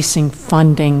decreasing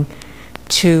funding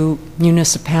to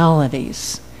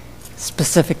municipalities,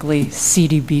 specifically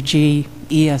CDBG,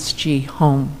 ESG,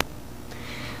 home.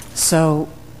 So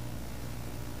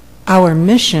our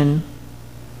mission,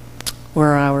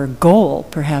 or our goal,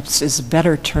 perhaps is a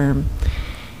better term,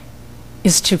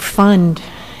 is to fund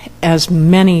as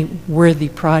many worthy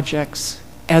projects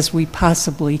as we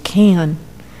possibly can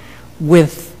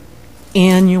with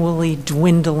annually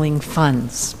dwindling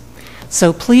funds.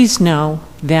 So please know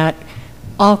that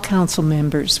all council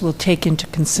members will take into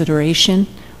consideration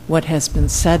what has been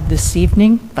said this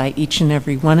evening by each and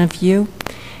every one of you.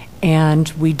 And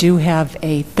we do have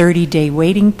a 30-day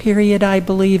waiting period, I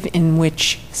believe, in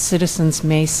which citizens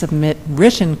may submit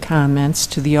written comments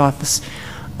to the Office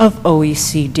of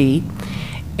OECD.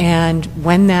 And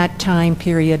when that time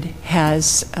period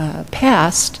has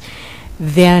passed,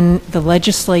 then the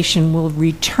legislation will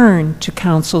return to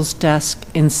Council's desk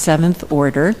in 7th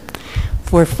order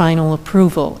for final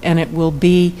approval. And it will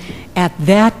be at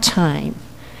that time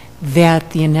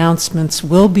that the announcements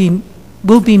will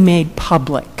be made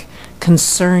public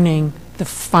concerning the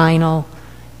final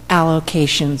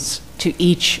allocations to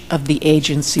each of the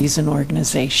agencies and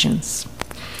organizations.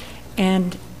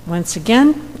 And once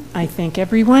again, I thank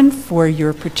everyone for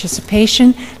your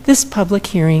participation. This public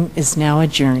hearing is now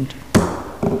adjourned.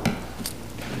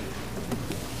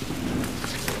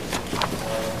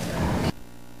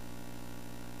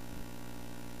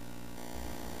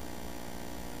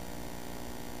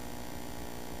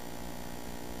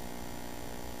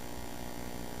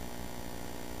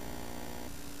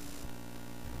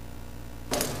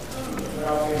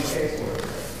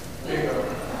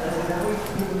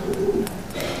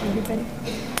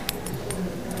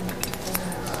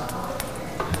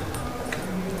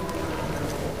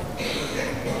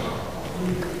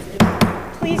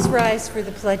 Please rise for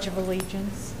the Pledge of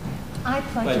Allegiance. I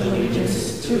pledge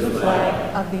allegiance to the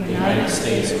flag of the United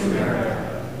States of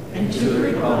America and to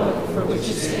the republic for which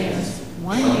it stands,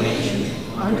 one nation,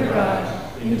 under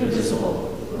God,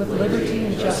 indivisible, with liberty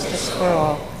and justice for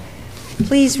all.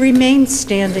 Please remain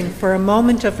standing for a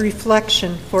moment of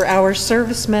reflection for our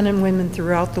servicemen and women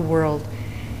throughout the world,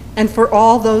 and for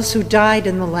all those who died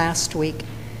in the last week,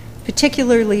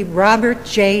 particularly Robert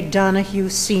J. Donahue,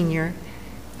 Sr.,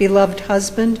 beloved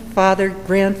husband, father,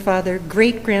 grandfather,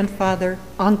 great-grandfather,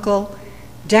 uncle,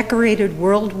 decorated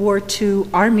World War II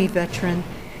Army veteran,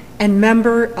 and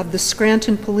member of the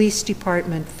Scranton Police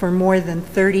Department for more than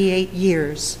 38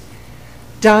 years.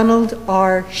 Donald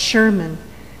R. Sherman,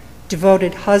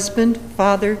 devoted husband,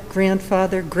 father,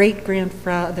 grandfather,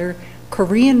 great-grandfather,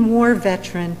 Korean War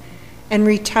veteran, and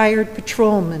retired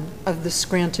patrolman of the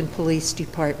Scranton Police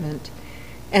Department.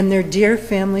 and their dear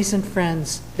families and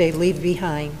friends they leave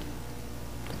behind.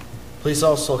 Please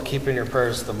also keep in your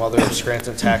prayers the mother of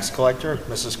Scranton tax collector,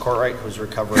 Mrs. Courtwright, who is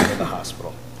recovering in the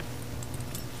hospital.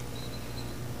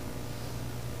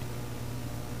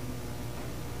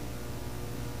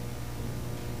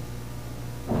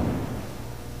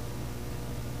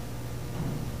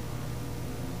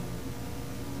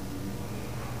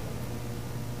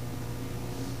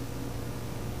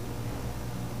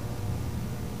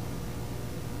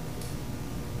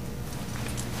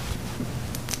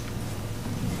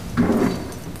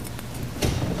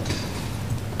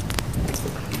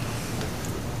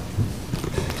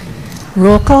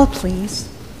 Roll call, please.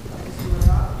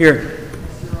 Here.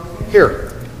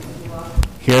 Here.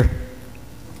 Here.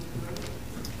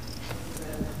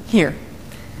 Here.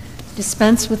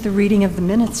 Dispense with the reading of the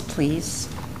minutes, please.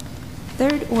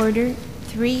 Third order,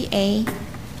 3A,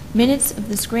 minutes of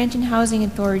the Scranton Housing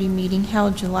Authority meeting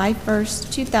held July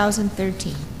 1st,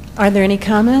 2013. Are there any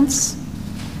comments?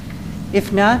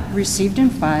 If not, received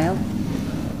and filed.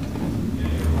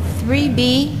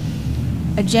 3B,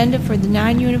 agenda for the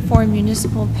non-uniform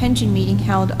municipal pension meeting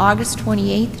held August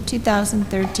 28th,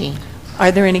 2013.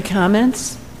 Are there any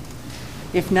comments?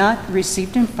 If not,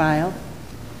 received and filed.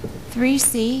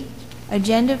 3C,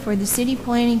 agenda for the City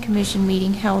Planning Commission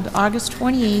meeting held August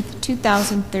 28th,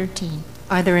 2013.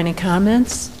 Are there any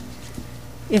comments?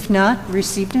 If not,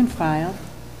 received and filed.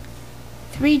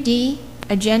 3D,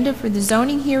 agenda for the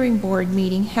Zoning Hearing Board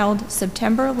meeting held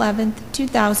September 11th,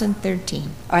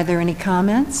 2013. Are there any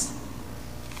comments?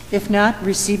 If not,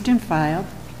 received and filed.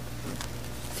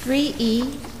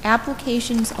 3E,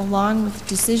 applications along with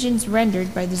decisions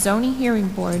rendered by the Zoning Hearing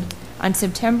Board on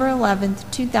September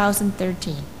 11th,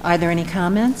 2013. Are there any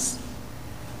comments?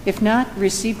 If not,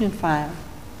 received and filed.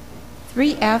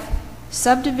 3F,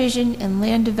 subdivision and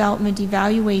land development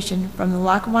evaluation from the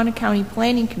Lackawanna County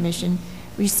Planning Commission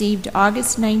received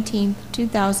August 19th,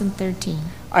 2013.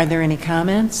 Are there any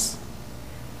comments?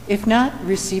 If not,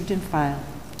 received and filed.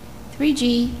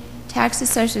 3G, tax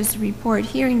assessors report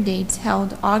hearing dates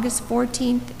held August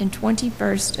 14th and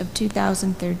 21st of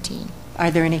 2013. Are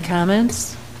there any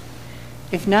comments?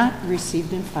 If not,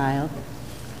 received and filed.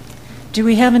 Do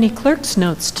we have any clerk's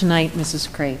notes tonight,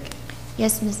 Mrs. Craig?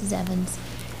 Yes, Mrs. Evans.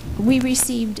 We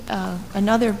received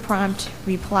another prompt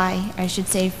reply, I should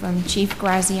say, from Chief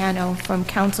Graziano from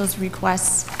Council's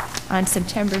requests on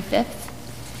September 5th.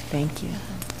 Thank you.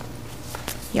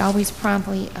 He always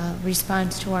promptly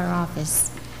responds to our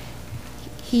office.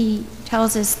 He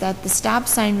tells us that the stop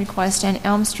sign request on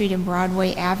Elm Street and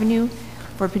Broadway Avenue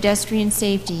for pedestrian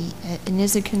safety and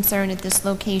is a concern at this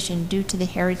location due to the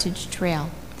Heritage Trail.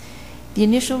 The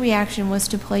initial reaction was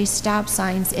to place stop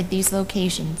signs at these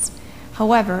locations.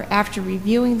 However, after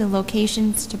reviewing the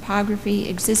location's topography,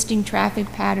 existing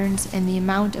traffic patterns, and the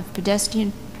amount of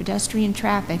pedestrian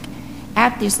traffic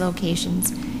at these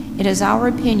locations, it is our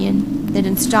opinion that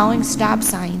installing stop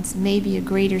signs may be a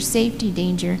greater safety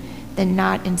danger than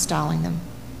not installing them.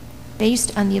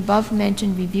 Based on the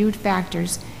above-mentioned reviewed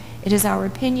factors, it is our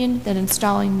opinion that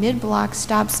installing mid-block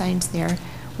stop signs there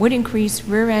would increase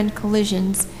rear-end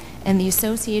collisions and the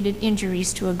associated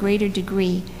injuries to a greater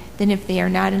degree than if they are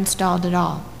not installed at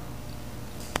all.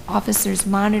 Officers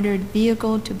monitored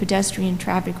vehicle-to-pedestrian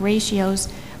traffic ratios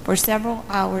for several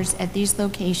hours at these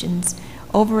locations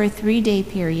over a 3-day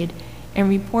period and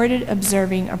reported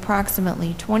observing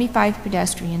approximately 25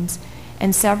 pedestrians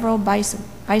and several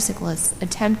bicyclists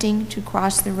attempting to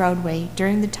cross the roadway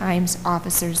during the times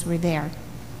officers were there.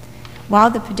 While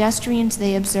the pedestrians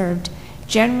they observed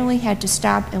generally had to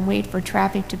stop and wait for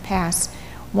traffic to pass,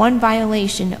 one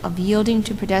violation of yielding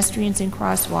to pedestrians in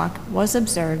crosswalk was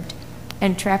observed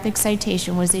and traffic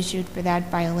citation was issued for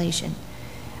that violation.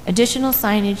 Additional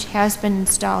signage has been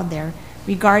installed there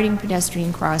regarding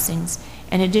pedestrian crossings,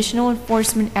 and additional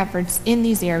enforcement efforts in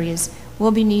these areas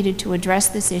will be needed to address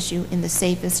this issue in the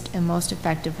safest and most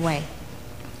effective way.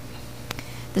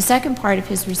 The second part of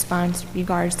his response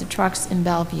regards the trucks in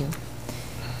Bellevue.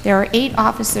 There are 8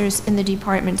 officers in the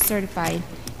department certified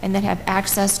and that have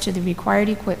access to the required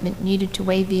equipment needed to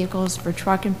weigh vehicles for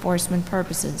truck enforcement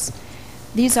purposes.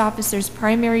 These officers'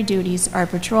 primary duties are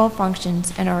patrol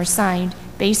functions and are assigned,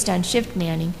 based on shift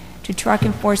manning, to truck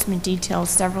enforcement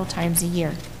details several times a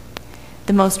year.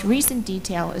 The most recent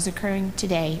detail is occurring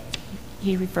today.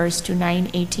 He refers to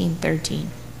 9/18/13.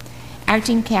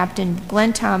 Acting Captain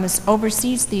Glenn Thomas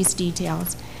oversees these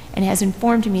details and has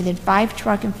informed me that 5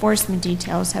 truck enforcement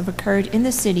details have occurred in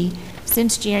the city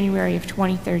since January of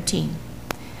 2013.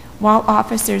 While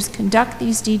officers conduct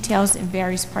these details in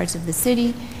various parts of the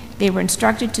city, they were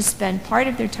instructed to spend part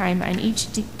of their time on each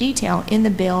detail in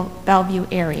the Bellevue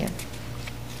area.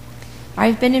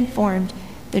 I've been informed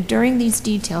that during these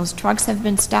details, trucks have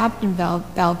been stopped in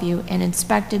Bellevue and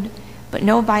inspected, but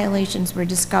no violations were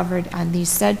discovered on these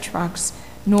said trucks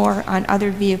nor on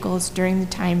other vehicles during the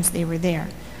times they were there.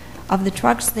 Of the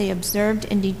trucks they observed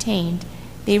and detained,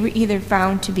 they were either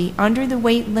found to be under the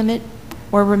weight limit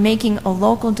or were making a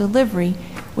local delivery,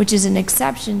 which is an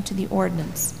exception to the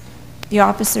ordinance. The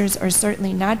officers are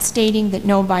certainly not stating that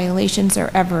no violations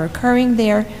are ever occurring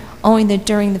there, owing that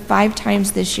during the 5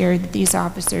 times this year that these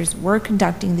officers were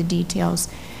conducting the details,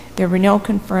 there were no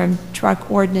confirmed truck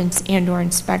ordinance and/or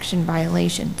inspection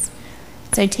violations.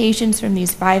 Citations from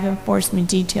these 5 enforcement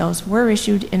details were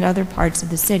issued in other parts of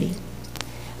the city.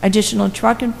 Additional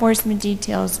truck enforcement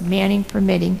details, manning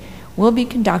permitting, will be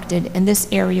conducted, and this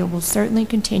area will certainly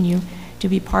continue to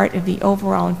be part of the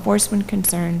overall enforcement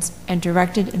concerns and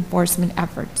directed enforcement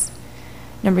efforts.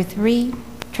 Number 3,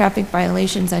 traffic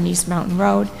violations on East Mountain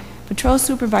Road. Patrol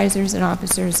supervisors and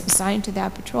officers assigned to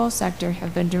that patrol sector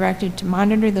have been directed to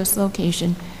monitor this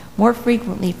location more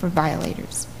frequently for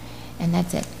violators. And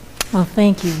that's it. Well,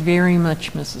 thank you very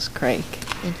much, Mrs. Craig.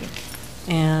 Thank you.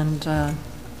 And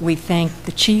we thank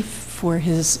the chief for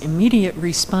his immediate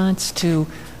response to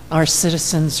our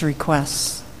citizens'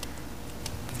 requests.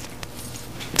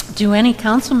 Do any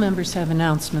council members have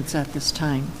announcements at this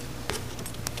time?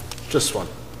 Just one.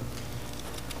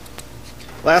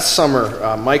 Last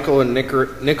summer, Michael and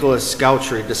Nicholas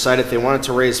Goutry decided they wanted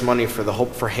to raise money for the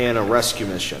Hope for Hannah rescue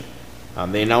mission.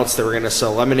 They announced they were going to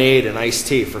sell lemonade and iced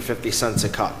tea for 50 cents a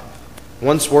cup.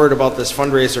 Once word about this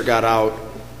fundraiser got out,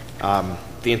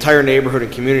 the entire neighborhood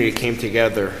and community came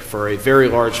together for a very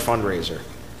large fundraiser.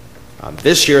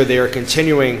 This year, they are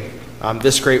continuing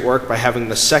this great work by having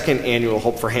the 2nd annual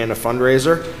Hope for Hannah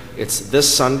fundraiser. It's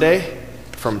this Sunday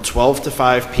from 12 to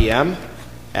 5 p.m.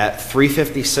 at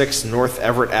 356 North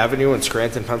Everett Avenue in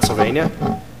Scranton, Pennsylvania.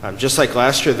 Just like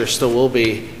last year, there still will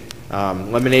be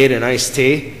lemonade and iced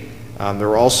tea. There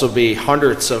will also be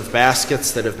hundreds of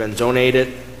baskets that have been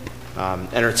donated,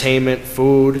 entertainment,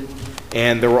 food,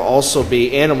 and there will also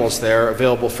be animals there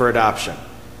available for adoption.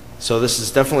 So this is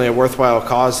definitely a worthwhile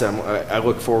cause. I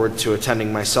look forward to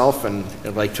attending myself, and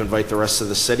I'd like to invite the rest of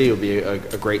the city. It will be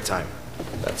a great time.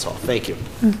 That's all. Thank you.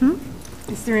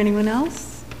 Is there anyone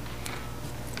else?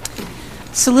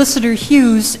 Solicitor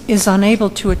Hughes is unable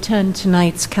to attend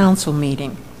tonight's council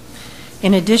meeting.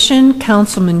 In addition,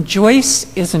 Councilman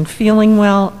Joyce isn't feeling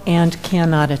well and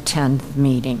cannot attend the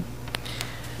meeting.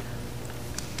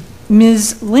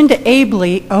 Ms. Linda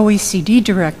Abley, OECD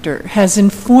Director, has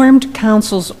informed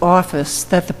Council's office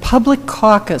that the public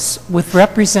caucus with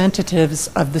representatives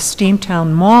of the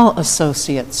Steamtown Mall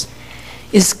Associates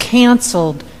is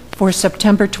canceled for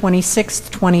September 26,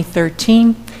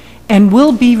 2013, and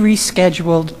will be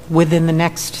rescheduled within the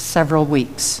next several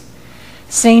weeks.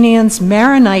 St. Anne's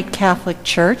Maronite Catholic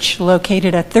Church,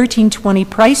 located at 1320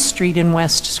 Price Street in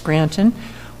West Scranton,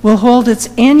 will hold its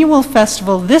annual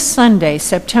festival this Sunday,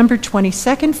 September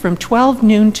 22nd, from 12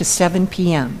 noon to 7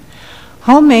 p.m.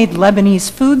 Homemade Lebanese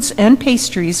foods and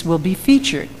pastries will be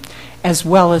featured, as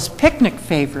well as picnic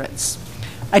favorites.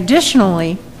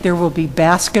 Additionally, there will be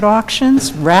basket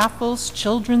auctions, raffles,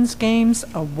 children's games,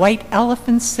 a white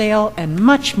elephant sale, and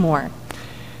much more.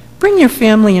 Bring your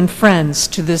family and friends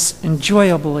to this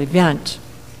enjoyable event.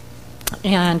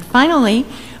 And finally,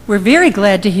 we're very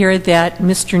glad to hear that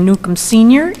Mr. Newcomb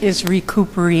Sr. is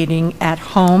recuperating at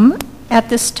home at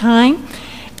this time,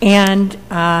 and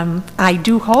I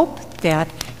do hope that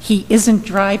he isn't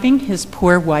driving his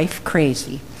poor wife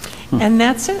crazy. And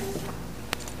that's it.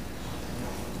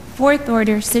 Fourth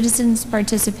order, citizens'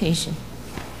 participation.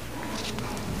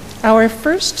 Our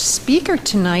first speaker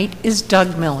tonight is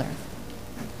Doug Miller.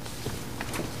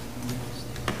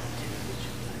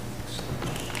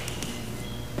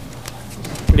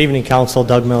 Good evening, Council.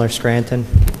 Doug Miller, Scranton.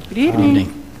 Good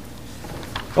evening.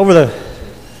 Over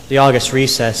the August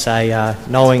recess,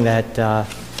 knowing that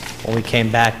when we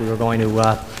came back we were going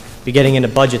to be getting into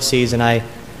budget season, I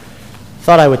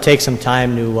thought I would take some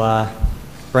time to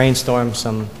brainstorm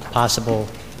some possible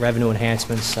revenue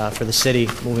enhancements for the city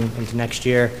moving into next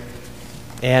year.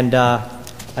 And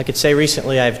I could say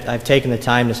recently I've taken the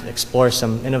time to explore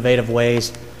some innovative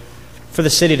ways for the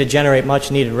city to generate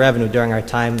much needed revenue during our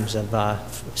times of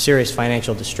serious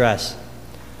financial distress.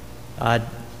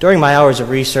 During my hours of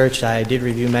research, I did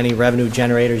review many revenue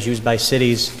generators used by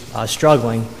cities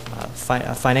struggling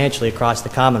financially across the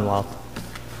Commonwealth.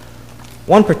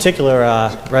 One particular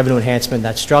revenue enhancement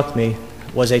that struck me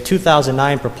was a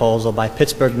 2009 proposal by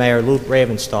Pittsburgh Mayor Luke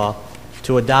Ravenstahl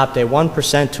to adopt a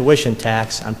 1% tuition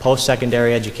tax on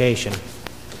post-secondary education.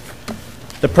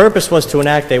 The purpose was to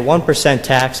enact a 1%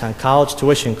 tax on college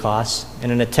tuition costs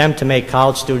in an attempt to make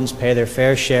college students pay their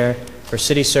fair share for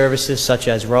city services such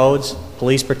as roads,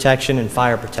 police protection, and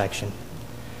fire protection.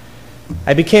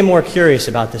 I became more curious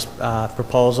about this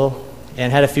proposal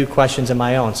and had a few questions of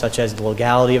my own, such as the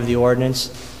legality of the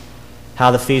ordinance, how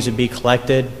the fees would be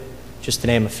collected, just to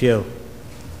name a few.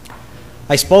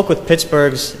 I spoke with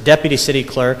Pittsburgh's Deputy City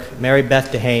Clerk, Mary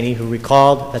Beth Dehaney, who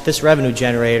recalled that this revenue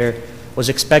generator was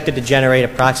expected to generate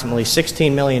approximately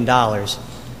 $16 million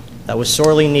that was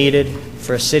sorely needed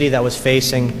for a city that was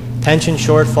facing pension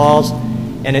shortfalls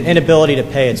and an inability to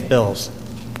pay its bills,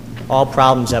 all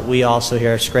problems that we also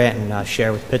here at Scranton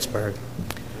share with Pittsburgh.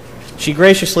 She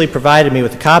graciously provided me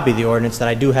with a copy of the ordinance that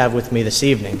I do have with me this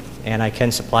evening, and I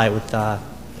can supply it with the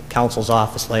Council's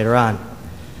office later on.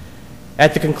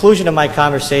 At the conclusion of my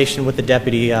conversation with the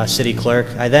Deputy City Clerk,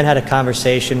 I then had a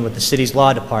conversation with the city's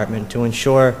law department to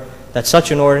ensure that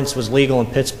such an ordinance was legal in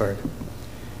Pittsburgh.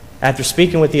 After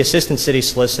speaking with the Assistant City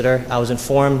Solicitor, I was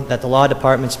informed that the law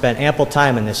department spent ample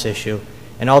time on this issue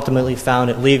and ultimately found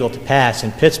it legal to pass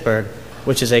in Pittsburgh,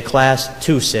 which is a Class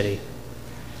 2 city.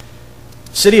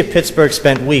 The City of Pittsburgh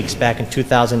spent weeks back in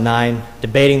 2009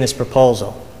 debating this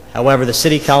proposal. However, the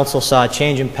City Council saw a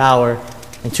change in power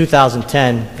in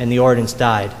 2010 and the ordinance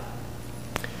died.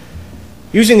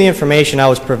 Using the information I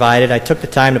was provided, I took the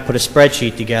time to put a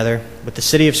spreadsheet together with the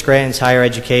City of Scranton's higher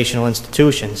educational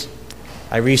institutions.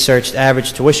 I researched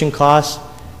average tuition costs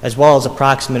as well as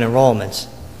approximate enrollments.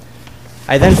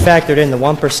 I then factored in the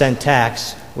 1%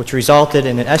 tax, which resulted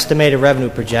in an estimated revenue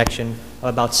projection of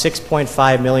about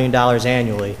 $6.5 million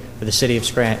annually for the City of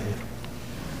Scranton.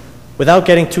 Without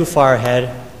getting too far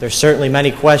ahead, there's certainly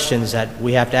many questions that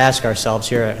we have to ask ourselves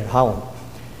here at home.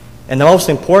 And the most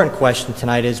important question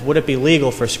tonight is, would it be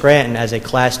legal for Scranton as a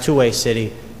Class 2A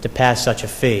city to pass such a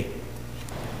fee?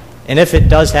 And if it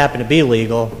does happen to be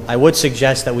legal, I would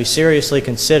suggest that we seriously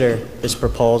consider this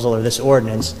proposal or this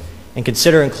ordinance and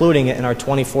consider including it in our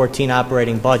 2014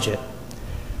 operating budget.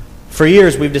 For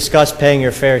years, we've discussed paying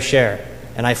your fair share,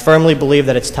 and I firmly believe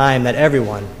that it's time that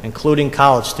everyone, including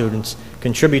college students,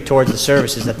 contribute towards the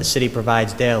services that the city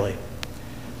provides daily.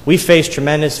 We face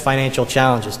tremendous financial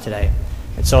challenges today,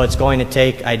 and so it's going to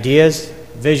take ideas,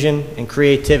 vision, and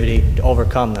creativity to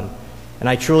overcome them. And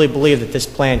I truly believe that this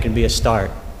plan can be a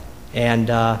start. And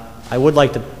I would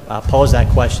like to pose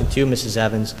that question to you, Mrs.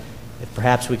 Evans, if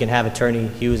perhaps we can have Attorney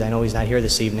Hughes, I know he's not here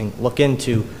this evening, look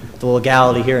into the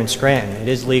legality here in Scranton. It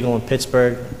is legal in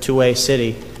Pittsburgh, 2A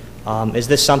city. Is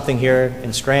this something here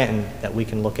in Scranton that we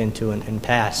can look into and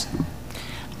pass?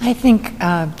 I think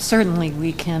certainly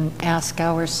we can ask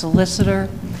our solicitor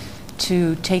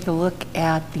to take a look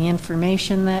at the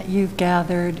information that you've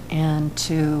gathered and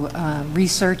to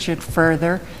research it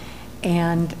further.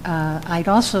 And I'd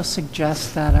also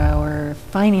suggest that our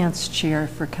finance chair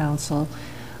for council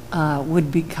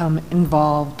would become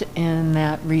involved in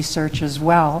that research as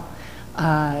well.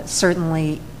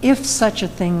 Certainly, if such a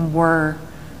thing were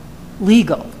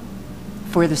legal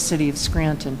for the city of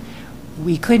Scranton,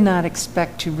 we could not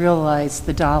expect to realize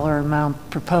the dollar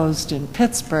amount proposed in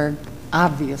Pittsburgh,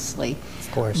 obviously.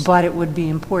 Of course. But it would be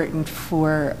important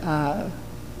for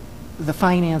the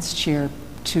finance chair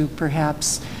to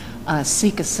perhaps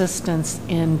seek assistance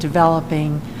in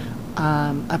developing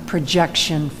a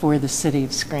projection for the city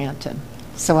of Scranton.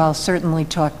 So I'll certainly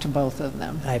talk to both of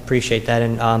them. I appreciate that.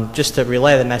 And just to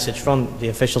relay the message from the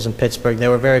officials in Pittsburgh, they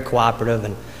were very cooperative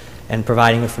and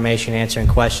providing information, answering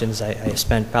questions. I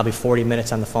spent probably 40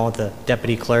 minutes on the phone with the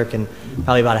deputy clerk and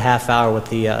probably about a half hour with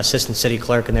the assistant city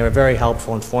clerk, and they were very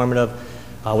helpful, informative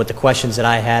with the questions that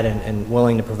I had and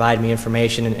willing to provide me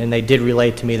information. And they did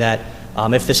relate to me that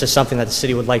if this is something that the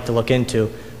city would like to look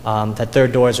into, that their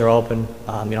doors are open.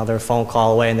 They're a phone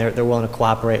call away, and they're willing to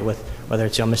cooperate with whether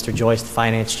it's Mr. Joyce, the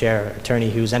finance chair, or Attorney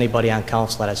Hughes, anybody on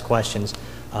council that has questions.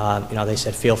 They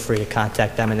said feel free to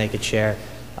contact them, and they could share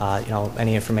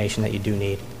any information that you do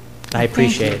need. I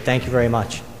appreciate it. Thank you very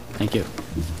much. Thank you.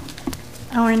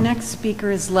 Our next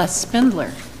speaker is Les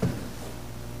Spindler.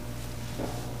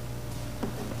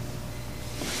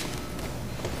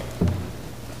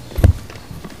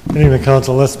 Good evening,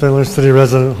 Council. Les Spindler, city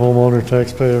resident, homeowner,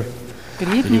 taxpayer. Good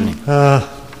evening.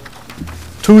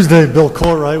 Tuesday, Bill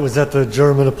Courtwright was at the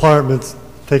German Apartments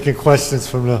taking questions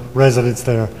from the residents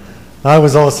there. I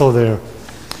was also there.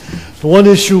 The one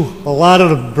issue a lot of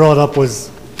them brought up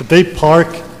was that they park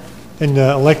in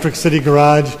the Electric City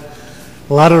garage.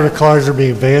 A lot of the cars are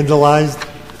being vandalized.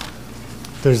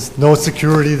 There's no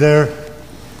security there.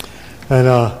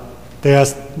 And they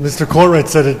asked, Mr. Courtwright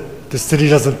said that the city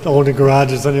doesn't own the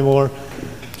garages anymore.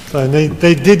 And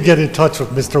they did get in touch with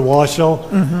Mr. Washoe.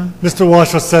 Mr.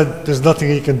 Washoe said there's nothing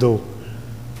he can do.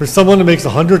 For someone who makes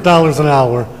 $100 an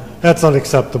hour, that's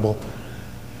unacceptable.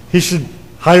 He should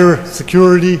hire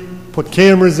security, put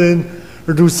cameras in,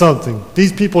 or do something.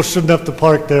 These people shouldn't have to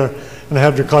park there and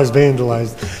have their cars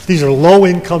vandalized. These are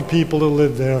low-income people who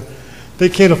live there. They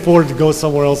can't afford to go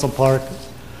somewhere else and park.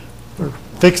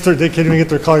 They can't even get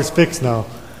their cars fixed now.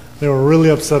 They were really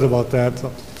upset about that. So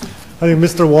I think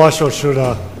Mr. Washoe should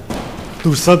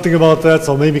do something about that,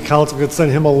 so maybe council could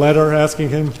send him a letter asking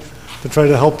him to try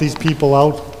to help these people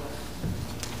out.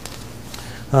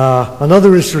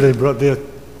 Another issue they brought,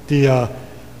 the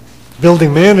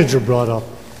building manager brought up,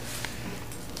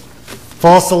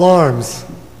 false alarms.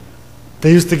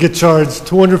 They used to get charged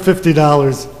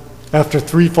 $250 after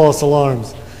 3 false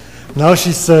alarms. Now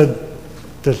she said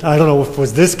that, I don't know if it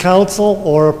was this council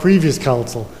or a previous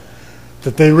council,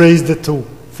 that they raised it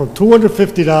from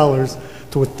 $250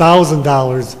 to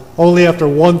 $1,000 only after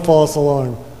 1 false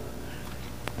alarm.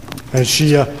 And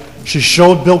she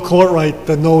showed Bill Courtright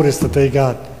the notice that they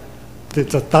got.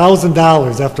 It's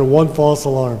 $1,000 after 1 false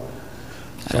alarm.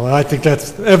 So I think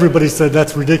everybody said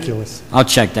that's ridiculous. I'll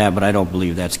check that, but I don't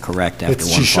believe that's correct after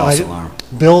 1 false alarm.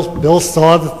 Bill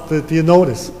saw the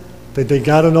notice. They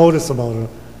got a notice about it.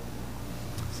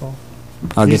 So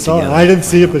I'll get together. I didn't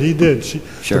see it, but he did.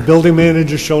 Sure. The building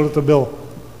manager showed it to Bill.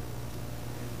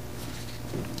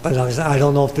 I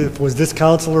don't know if it was this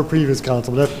council or previous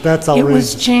council, but that's outrageous. It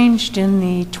was changed in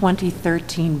the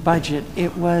 2013 budget.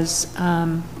 It was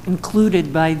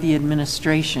included by the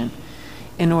administration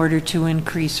in order to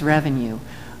increase revenue.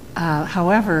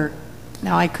 However,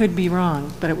 now I could be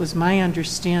wrong, but it was my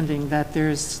understanding that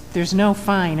there's no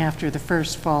fine after the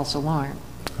first false alarm.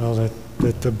 Well,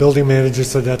 that the building manager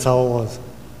said that's how it was.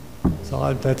 So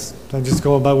I'm just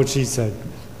going by what she said.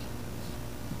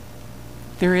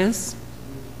 There is?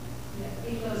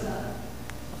 It goes up.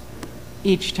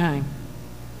 Each time.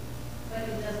 But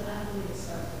it doesn't have to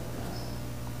start with us.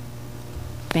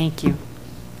 Thank you.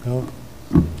 Well,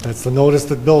 that's the notice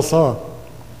that Bill saw.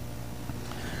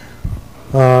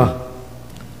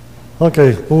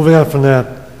 Okay, moving on from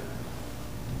that.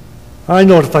 I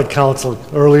notified council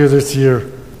earlier this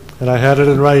year, and I had it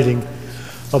in writing,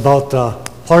 about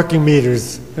parking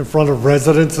meters in front of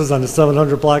residences on the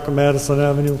 700 block of Madison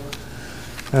Avenue.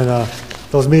 And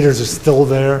those meters are still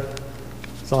there.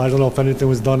 So I don't know if anything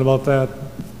was done about that.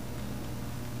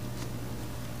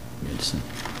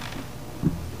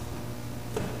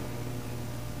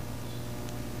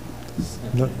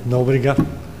 Nobody got,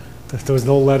 there was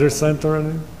no letter sent or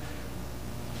anything?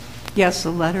 Yes, a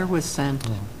letter was sent.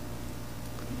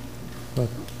 But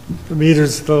the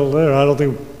meter's still there. I don't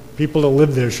think people that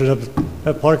live there should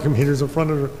have parking meters in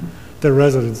front of their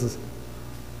residences.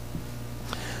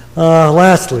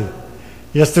 Lastly,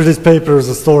 yesterday's paper was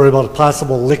a story about a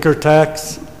possible liquor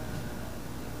tax.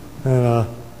 And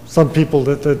some people,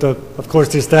 of course,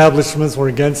 the establishments were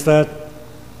against that.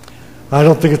 I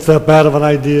don't think it's that bad of an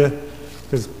idea,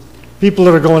 because people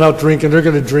that are going out drinking, they're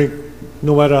going to drink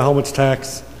no matter how much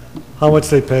tax, how much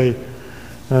they pay.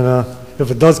 And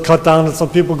if it does cut down on some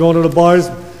people going to the bars,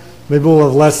 maybe we'll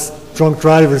have less drunk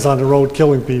drivers on the road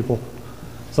killing people.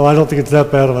 So I don't think it's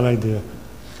that bad of an idea.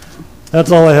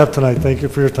 That's all I have tonight. Thank you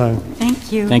for your time.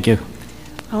 Thank you. Thank you.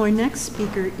 Our next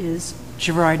speaker is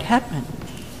Gerard Hetman.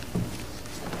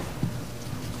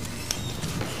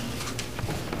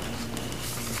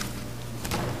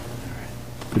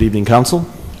 Good evening, Council.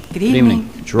 Good evening.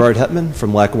 Gerard Hetman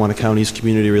from Lackawanna County's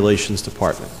Community Relations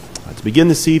Department. To begin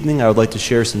this evening, I would like to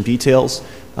share some details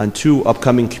on 2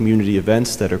 upcoming community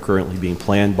events that are currently being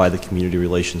planned by the Community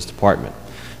Relations Department.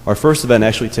 Our first event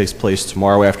actually takes place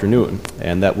tomorrow afternoon,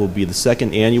 and that will be the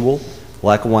 2nd annual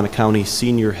Lackawanna County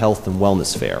Senior Health and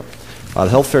Wellness Fair. The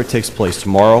health fair takes place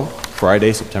tomorrow,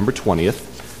 Friday, September 20th,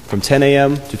 from 10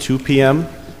 a.m. to 2 p.m.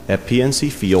 at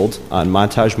PNC Field on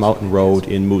Montage Mountain Road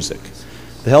in Moosic.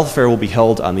 The health fair will be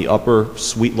held on the upper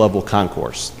suite level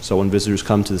concourse. So when visitors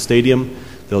come to the stadium,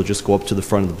 they'll just go up to the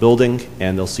front of the building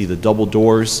and they'll see the double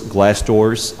doors, glass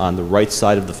doors on the right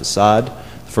side of the facade,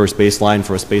 the first baseline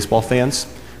for us baseball fans.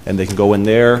 And they can go in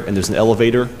there, and there's an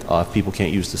elevator if people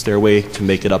can't use the stairway to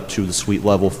make it up to the suite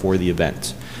level for the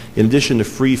event. In addition to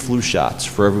free flu shots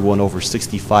for everyone over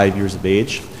 65 years of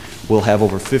age, we'll have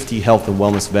over 50 health and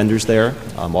wellness vendors there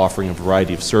offering a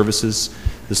variety of services.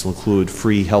 This will include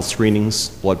free health screenings,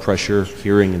 blood pressure,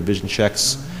 hearing and vision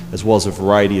checks, as well as a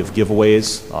variety of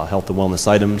giveaways, health and wellness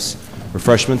items,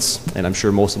 refreshments, and I'm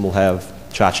sure most of them will have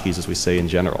tchotchkes, as we say in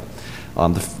general.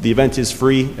 The event is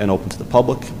free and open to the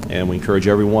public, and we encourage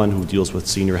everyone who deals with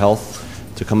senior health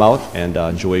to come out and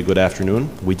enjoy a good afternoon.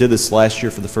 We did this last year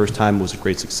for the first time. It was a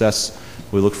great success.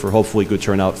 We look for hopefully good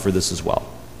turnout for this as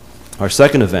well. Our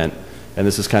second event, and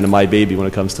this is kind of my baby when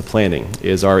it comes to planning,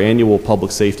 is our annual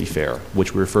Public Safety Fair,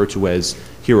 which we refer to as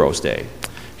Heroes Day.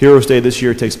 Heroes Day this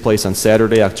year takes place on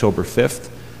Saturday, October 5th,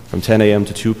 from 10 a.m.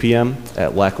 to 2 p.m.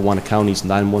 at Lackawanna County's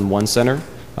 911 Center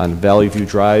on Valley View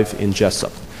Drive in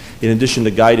Jessup. In addition to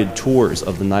guided tours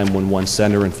of the 911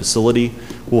 Center and facility,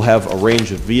 we'll have a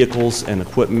range of vehicles and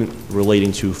equipment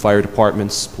relating to fire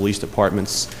departments, police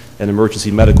departments, and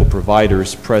emergency medical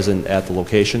providers present at the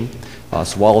location.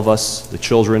 So all of us, the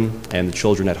children and the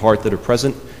children at heart that are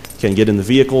present, can get in the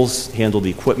vehicles, handle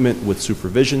the equipment with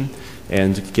supervision,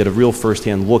 and get a real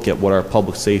first-hand look at what our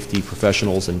public safety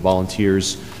professionals and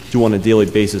volunteers do on a daily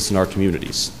basis in our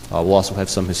communities. We'll also have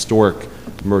some historic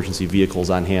emergency vehicles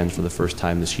on hand for the first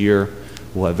time this year.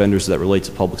 We'll have vendors that relate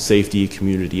to public safety,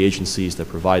 community agencies that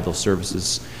provide those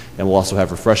services, and we'll also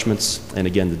have refreshments. And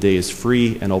again, the day is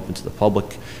free and open to the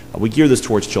public. We gear this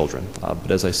towards children, but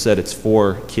as I said, it's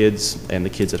for kids and the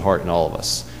kids at heart in all of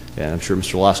us. And I'm sure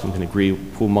Mr. Loscombe can agree,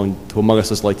 who among us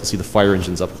does like to see the fire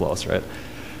engines up close, right?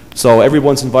 So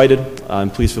everyone's invited,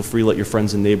 and please feel free to let your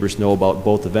friends and neighbors know about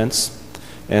both events.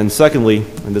 And secondly,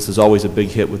 and this is always a big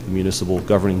hit with the municipal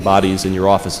governing bodies in your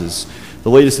offices, the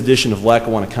latest edition of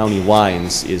Lackawanna County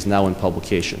Lines is now in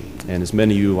publication. And as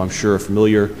many of you, I'm sure, are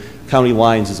familiar, County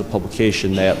Lines is a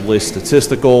publication that lists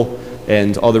statistical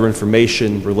and other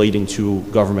information relating to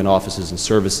government offices and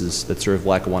services that serve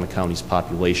Lackawanna County's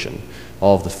population.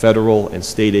 All of the federal and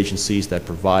state agencies that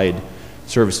provide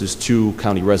services to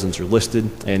county residents are listed,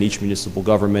 and each municipal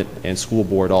government and school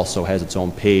board also has its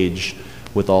own page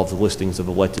with all of the listings of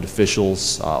elected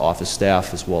officials, office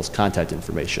staff, as well as contact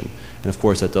information. And of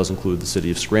course, that does include the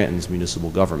City of Scranton's municipal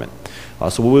government.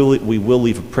 So we will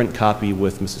leave a print copy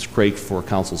with Mrs. Craik for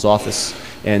Council's office,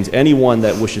 and anyone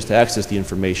that wishes to access the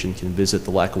information can visit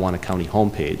the Lackawanna County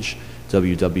homepage,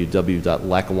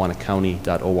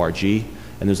 www.lackawannacounty.org,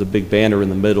 and there's a big banner in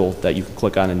the middle that you can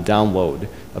click on and download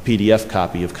a PDF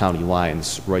copy of County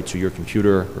Lines right to your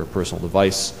computer or a personal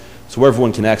device, so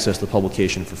everyone can access the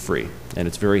publication for free. And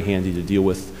it's very handy to deal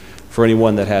with for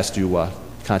anyone that has to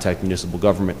contact municipal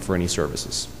government for any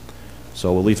services.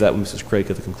 So we'll leave that with Mrs. Craik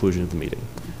at the conclusion of the meeting.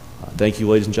 Thank you,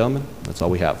 ladies and gentlemen. That's all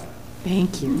we have.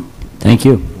 Thank you. Thank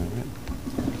you.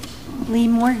 Lee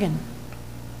Morgan.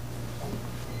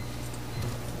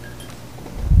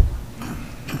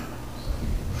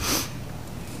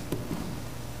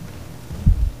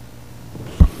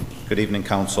 Good evening,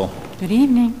 Council. Good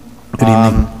evening. Good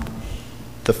evening.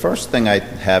 The first thing I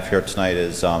have here tonight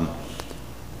is,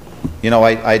 you know,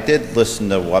 I did listen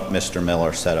to what Mr.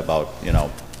 Miller said about, you know,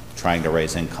 trying to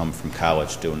raise income from college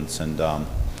students, and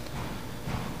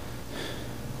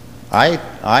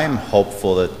I'm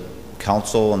hopeful that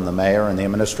Council and the Mayor and the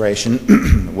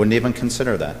administration wouldn't even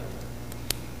consider that.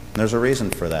 And there's a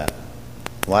reason for that.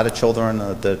 A lot of children,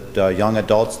 the young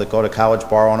adults that go to college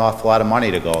borrow an awful lot of money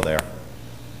to go there.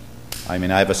 I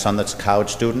mean, I have a son that's a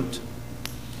college student.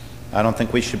 I don't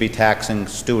think we should be taxing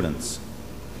students.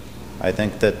 I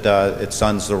think that it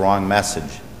sends the wrong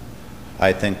message.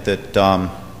 I think that a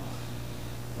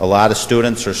lot of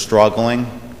students are struggling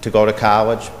to go to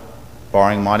college,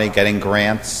 borrowing money, getting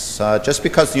grants, just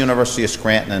because the University of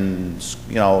Scranton and,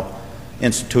 you know,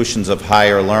 institutions of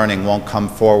higher learning won't come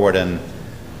forward and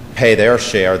pay their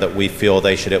share that we feel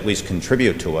they should at least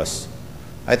contribute to us.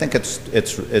 I think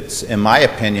it's in my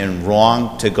opinion,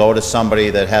 wrong to go to somebody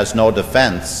that has no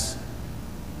defense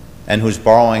and who's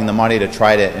borrowing the money to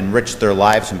try to enrich their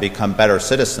lives and become better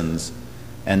citizens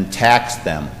and tax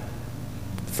them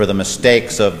for the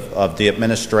mistakes of the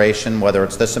administration, whether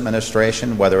it's this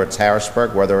administration, whether it's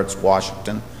Harrisburg, whether it's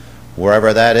Washington,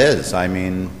 wherever that is. I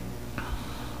mean,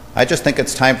 I just think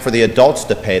it's time for the adults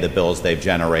to pay the bills they've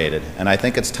generated. And I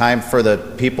think it's time for the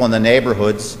people in the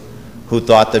neighborhoods who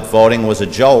thought that voting was a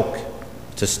joke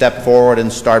to step forward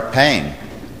and start paying.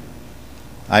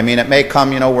 I mean, it may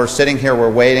come, you know, we're sitting here,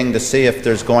 we're waiting to see if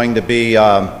there's going to be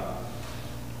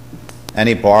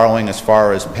any borrowing as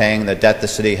far as paying the debt the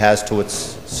city has to its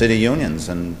city unions.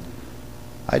 And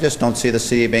I just don't see the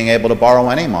city being able to borrow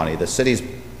any money. The city's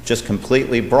just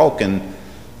completely broke. And,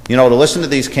 you know, to listen to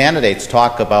these candidates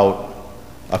talk about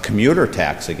a commuter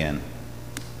tax again,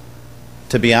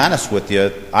 to be honest with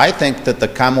you, I think that the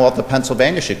Commonwealth of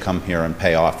Pennsylvania should come here and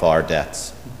pay off our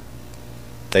debts.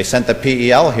 They sent the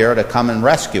PEL here to come and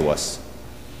rescue us.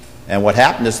 And what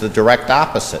happened is the direct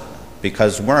opposite,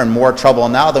 because we're in more trouble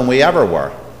now than we ever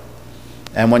were.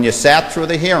 And when you sat through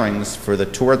the hearings for the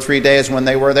 2 or 3 days when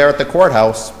they were there at the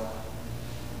courthouse,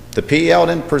 The PEL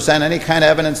didn't present any kind of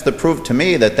evidence that proved to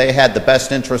me that they had the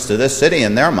best interest of this city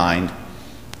in their mind.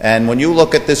 And when you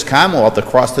look at this Commonwealth,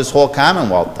 across this whole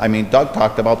Commonwealth, I mean, Doug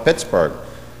talked about Pittsburgh,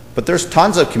 but there's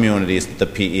tons of communities that the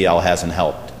PEL hasn't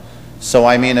helped. So,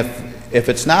 I mean, if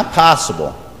it's not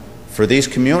possible for these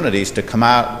communities to come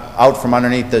out from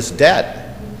underneath this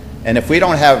debt, and if we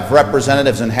don't have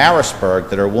representatives in Harrisburg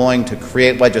that are willing to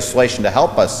create legislation to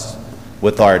help us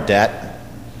with our debt,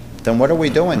 then what are we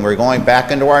doing? We're going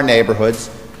back into our neighborhoods,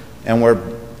 and we're,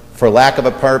 for lack of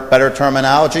a better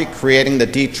terminology, creating the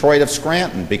Detroit of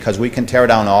Scranton, because we can tear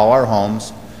down all our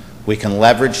homes, we can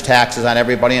leverage taxes on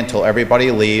everybody until everybody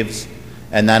leaves,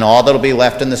 and then all that'll be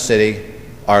left in the city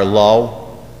are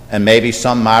low and maybe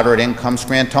some moderate income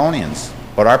Scrantonians.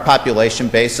 But our population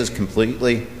base is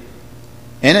completely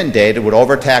inundated with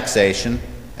overtaxation,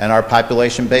 and our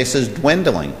population base is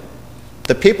dwindling.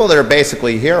 The people that are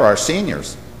basically here are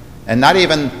seniors, and not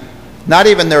even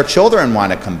their children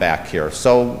want to come back here.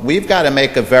 So we've got to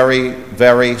make a very,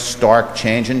 very stark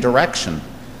change in direction.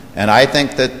 And I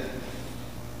think that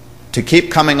to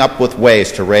keep coming up with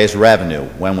ways to raise revenue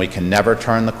when we can never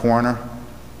turn the corner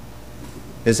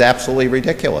is absolutely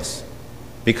ridiculous,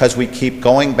 because we keep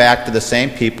going back to the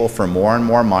same people for more and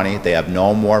more money. They have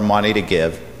no more money to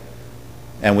give,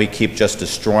 and we keep just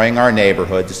destroying our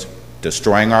neighborhoods,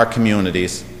 destroying our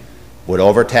communities with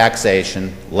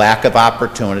overtaxation, lack of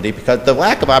opportunity. Because the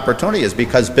lack of opportunity is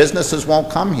because businesses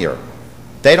won't come here.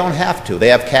 They don't have to. They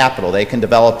have capital. They can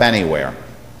develop anywhere.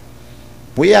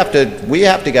 We have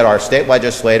to get our state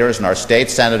legislators and our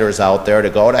state senators out there to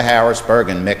go to Harrisburg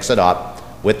and mix it up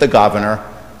with the governor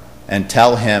and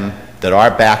tell him that our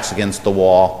back's against the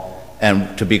wall.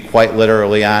 And to be quite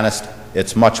literally honest,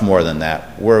 it's much more than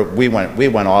that. We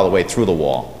went all the way through the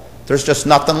wall. There's just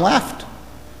nothing left.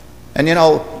 And you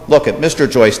know, look, Mr.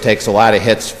 Joyce takes a lot of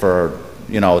hits for,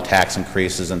 you know, tax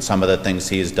increases and some of the things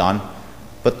he's done.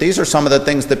 But these are some of the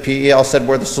things that PEL said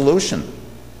were the solution.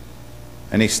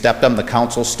 And he stepped up, the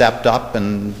council stepped up,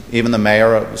 and even the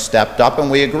mayor stepped up,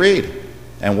 and we agreed.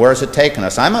 And where's it taken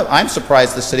us? I'm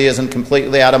surprised the city isn't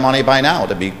completely out of money by now,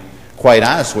 to be quite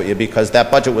honest with you, because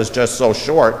that budget was just so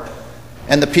short.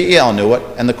 And the PEL knew it,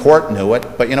 and the court knew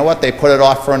it, but you know what? They put it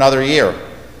off for another year.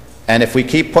 And if we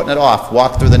keep putting it off,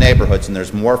 walk through the neighborhoods, and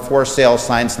there's more for sale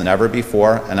signs than ever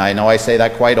before, and I know I say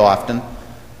that quite often,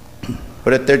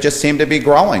 but they just seem to be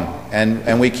growing.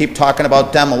 And we keep talking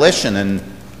about demolition, and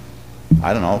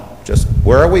I don't know, just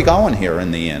where are we going here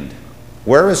in the end?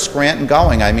 Where is Scranton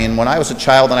going? I mean, when I was a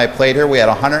child and I played here, we had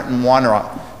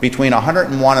between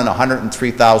 101 and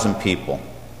 103,000 people.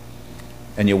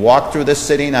 And you walk through this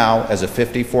city now as a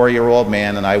 54-year-old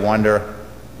man, and I wonder,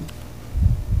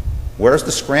 where's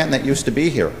the Scranton that used to be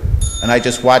here? And I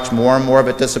just watch more and more of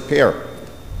it disappear.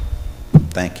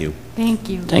 Thank you. Thank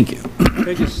you. Thank you. Could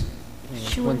I just,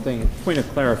 one thing, point of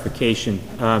clarification.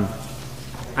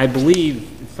 I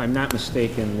believe, if I'm not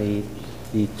mistaken,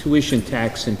 the tuition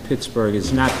tax in Pittsburgh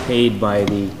is not paid by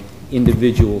the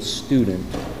individual student.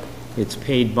 It's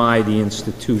paid by the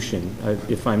institution,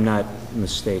 if I'm not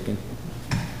mistaken.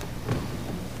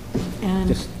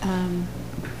 And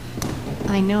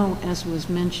I know, as was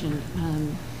mentioned,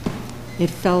 it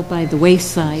fell by the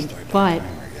wayside, but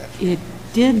it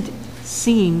did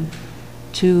seem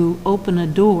to open a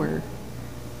door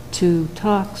to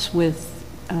talks with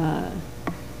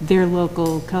their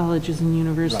local colleges and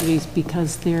universities,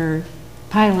 because their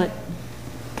pilot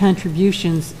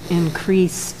contributions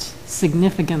increased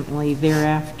significantly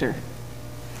thereafter.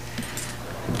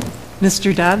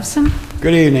 Mr. Dobson?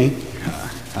 Good evening.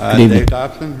 Good evening. Dave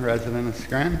Dobson, resident of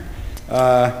Scranton.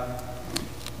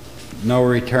 No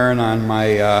return on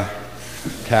my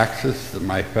taxes,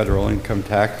 my federal income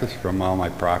taxes from all my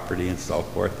property and so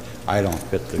forth. I don't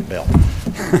fit the bill.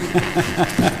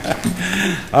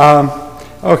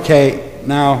 Okay,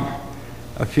 now,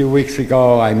 a few weeks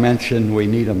ago I mentioned we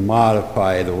need to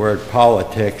modify the word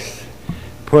politics,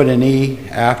 put an E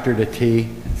after the T,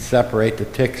 separate the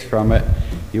ticks from it.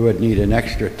 You would need an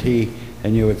extra T,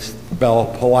 and you would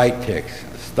spell politics.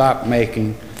 Stop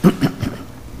making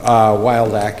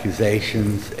wild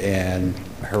accusations and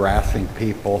harassing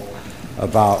people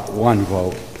about one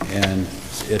vote. And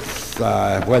it's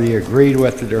whether you agreed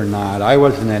with it or not. I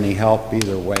wasn't any help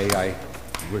either way. I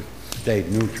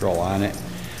stayed neutral on it.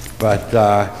 But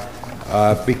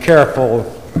be careful,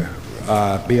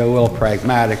 be a little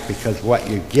pragmatic, because what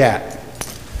you get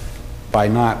by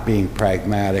not being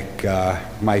pragmatic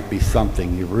might be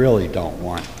something you really don't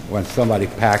want. When somebody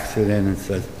packs it in and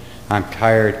says, I'm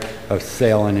tired of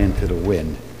sailing into the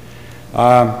wind.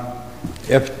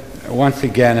 Once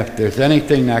again, if there's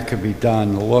anything that could be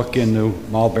done, look into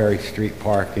Mulberry Street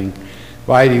parking.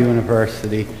 by the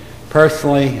university.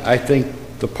 Personally, I think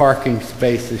the parking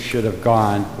spaces should have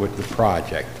gone with the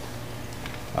project.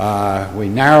 We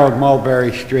narrowed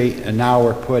Mulberry Street, and now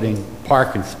we're putting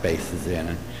parking spaces in.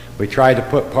 And we tried to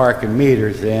put parking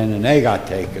meters in, and they got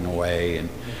taken away. And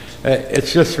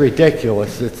it's just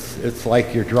ridiculous. It's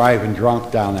like you're driving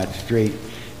drunk down that street.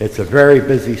 It's a very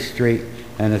busy street,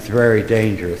 and it's very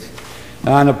dangerous.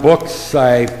 Now, on the books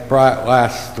I brought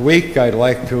last week, I'd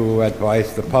like to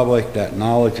advise the public that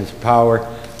knowledge is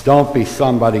power. Don't be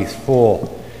somebody's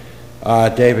fool.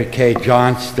 David K.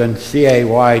 Johnston,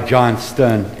 C-A-Y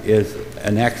Johnston, is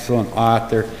an excellent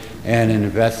author and an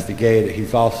investigator.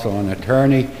 He's also an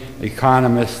attorney,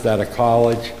 economist at a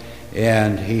college,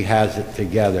 and he has it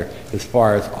together as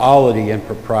far as all of the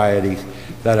improprieties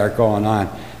that are going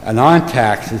on. And on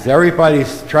taxes,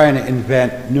 everybody's trying to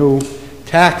invent new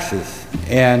taxes.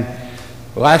 And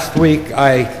last week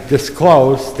I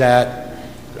disclosed that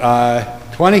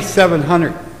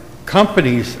 2,700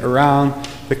 companies around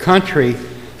the country,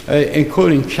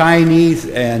 including Chinese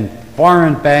and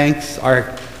foreign banks,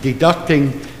 are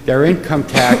deducting their income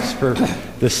tax for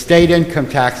the state income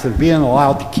tax and being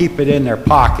allowed to keep it in their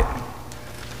pocket.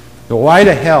 So why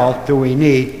the hell do we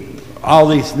need all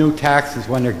these new taxes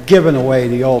when they're giving away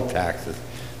the old taxes?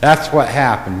 That's what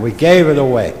happened. We gave it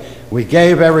away. We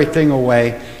gave everything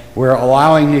away. We're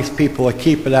allowing these people to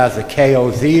keep it as a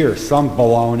KOZ or some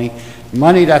baloney,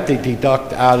 money that they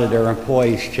deduct out of their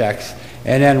employees' checks,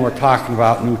 and then we're talking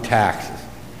about new taxes.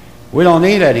 We don't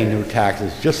need any new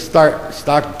taxes. Just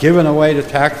start giving away the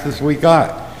taxes we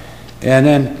got, and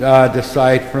then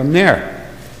decide from there.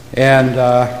 And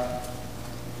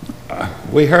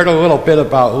we heard a little bit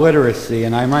about literacy,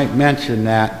 and I might mention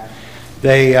that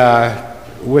they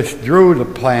withdrew the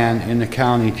plan in the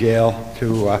county jail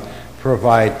to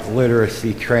provide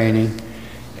literacy training,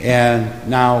 and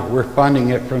now we're funding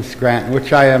it from Scranton,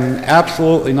 which I am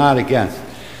absolutely not against.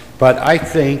 But I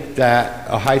think that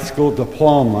a high school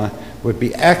diploma would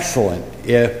be excellent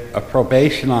if a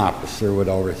probation officer would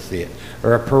oversee it,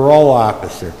 or a parole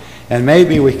officer. And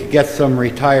maybe we could get some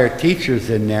retired teachers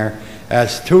in there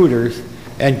as tutors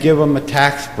and give them a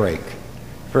tax break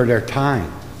for their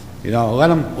time. You know, let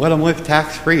them live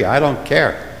tax-free. I don't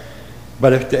care.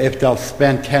 But if they'll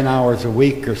spend 10 hours a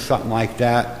week or something like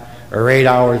that, or 8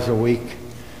 hours a week,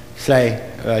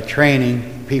 say,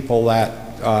 training people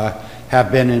that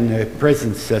have been in the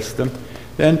prison system,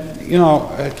 then, you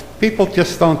know, people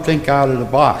just don't think out of the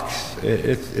box.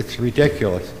 It's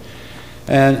ridiculous.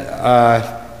 And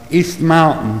East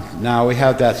Mountain, now we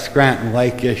have that Scranton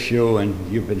Lake issue,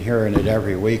 and you've been hearing it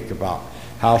every week about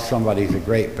how somebody's a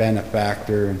great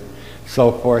benefactor and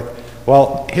so forth.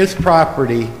 Well, his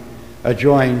property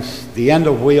adjoins the end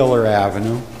of Wheeler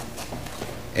Avenue,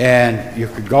 and you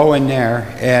could go in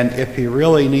there, and if he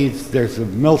really needs, there's a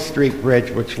Mill Street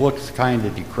Bridge, which looks kind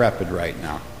of decrepit right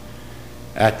now,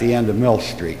 at the end of Mill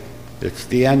Street. It's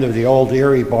the end of the old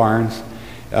Erie barns,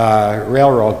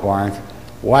 railroad barns.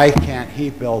 Why can't he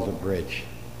build a bridge?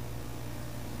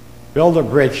 Build a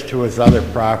bridge to his other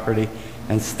property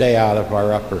and stay out of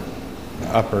our upper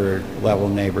level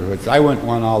neighborhoods. I wouldn't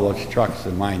want all those trucks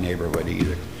in my neighborhood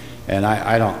either. And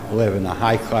I don't live in a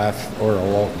high class or a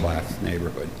low class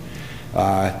neighborhood.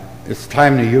 It's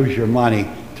time to use your money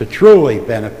to truly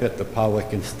benefit the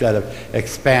public instead of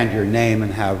expand your name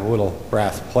and have little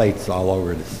brass plates all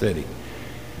over the city.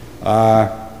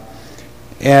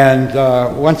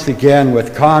 Once again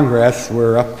with Congress,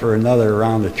 we're up for another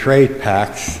round of trade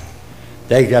pacts.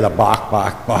 They get a bok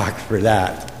for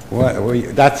that.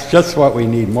 That's just what we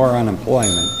need, more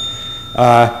unemployment.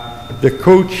 The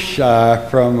Cooch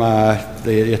from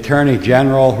the Attorney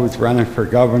General, who's running for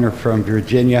governor from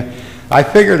Virginia, I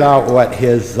figured out what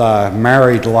his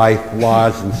married life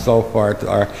laws and so forth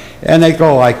are, and they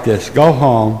go like this. Go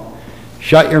home,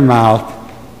 shut your mouth,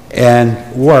 and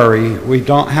worry. We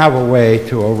don't have a way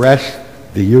to arrest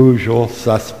the usual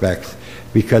suspects,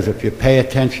 because if you pay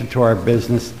attention to our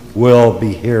business, you'll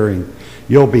be hearing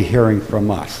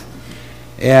from us.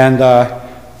 And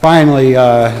finally,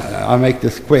 I'll make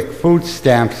this quick. Food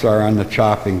stamps are on the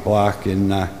chopping block,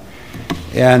 and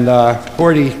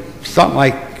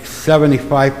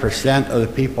 75% of the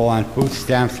people on food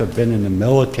stamps have been in the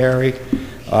military.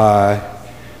 A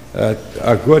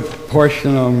good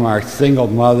portion of them are single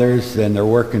mothers, and they're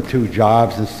working 2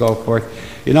 jobs and so forth.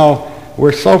 You know,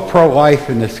 we're so pro-life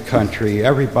in this country.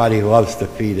 Everybody loves the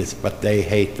fetus, but they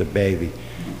hate the baby.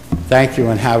 Thank you,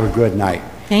 and have a good night.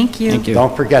 Thank you. Thank you.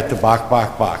 Don't forget the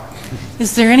bok.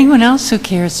 Is there anyone else who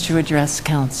cares to address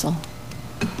council?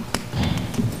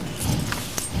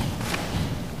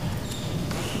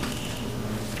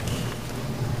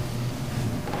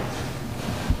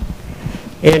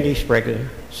 Andy Sprague,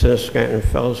 Citizen Scranton,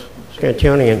 fellow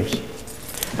Scrantonians.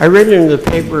 I read in the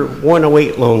paper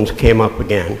 108 loans came up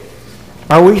again.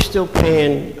 Are we still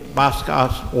paying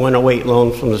Boscov's 108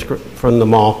 loans from the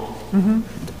mall? Mm-hmm.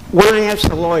 When I asked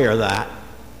the lawyer that,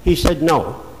 he said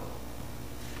no.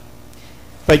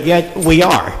 But yet we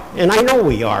are, and I know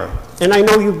we are. And I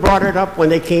know you brought it up when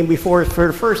they came before us for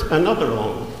the first, another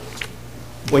loan,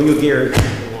 when you guaranteed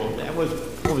the loan. That was,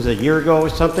 what was it, a year ago or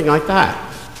something like that?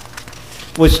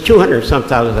 It was 200-some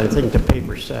thousand, I think the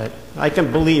paper said. I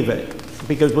can believe it,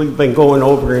 because we've been going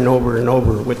over and over and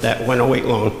over with that 108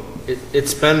 loan.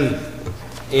 It's been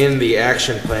in the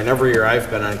action plan every year I've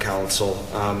been on council,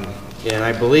 and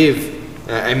I believe,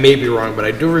 I may be wrong, but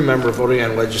I do remember voting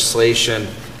on legislation.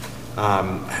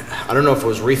 I don't know if it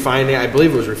was I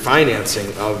believe it was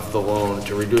refinancing of the loan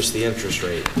to reduce the interest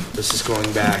rate. This is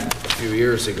going back a few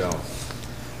years ago,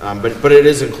 but it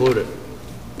is included.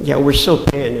 Yeah, we're still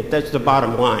paying it. That's the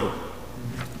bottom line.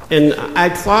 And I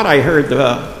thought I heard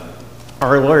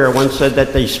our lawyer once said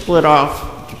that they split off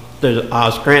the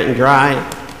Scranton Dry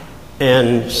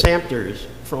and Samters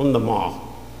from the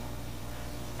mall.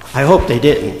 I hope they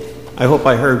didn't. I hope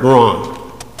I heard wrong.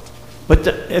 But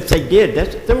if they did,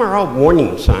 them are all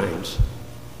warning signs.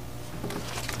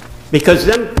 Because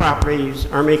them properties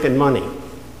are making money.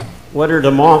 Whether the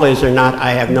mall is or not,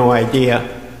 I have no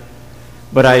idea.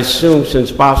 But I assume since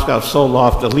Boscov sold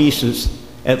off the leases,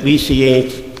 at least he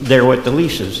ain't there with the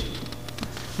leases.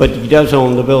 But he does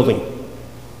own the building.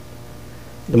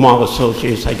 The mall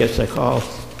associates, I guess they call.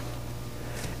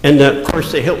 And of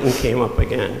course the Hilton came up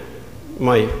again.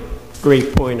 My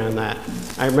great point on that.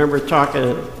 I remember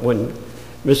talking when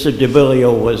Mr.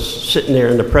 DeBillio was sitting there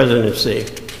in the presidency.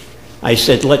 I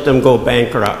said, let them go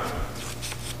bankrupt.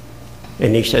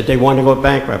 And he said, they want to go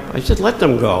bankrupt. I said, let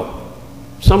them go.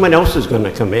 Someone else is going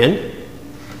to come in.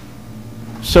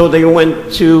 So they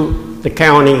went to the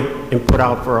county and put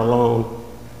out for a loan.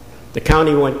 The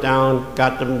county went down,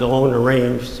 got them the loan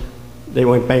arranged. They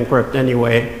went bankrupt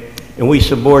anyway, and we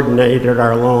subordinated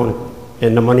our loan,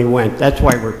 and the money went. That's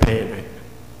why we're paying it.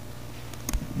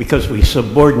 Because we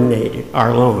subordinated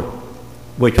our loan,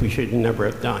 which we should never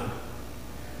have done.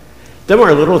 Them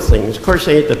are little things. Of course,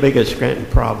 they ain't the biggest Scranton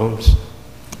problems.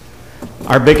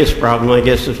 Our biggest problem, I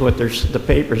guess, is what the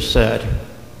paper said.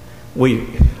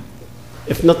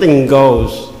 If nothing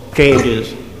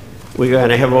changes, we're going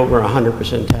to have over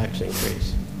 100% tax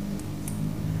increase.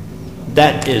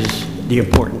 That is the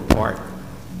important part.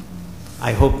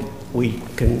 I hope we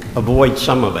can avoid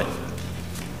some of it.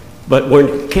 But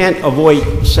we can't avoid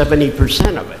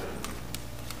 70% of it.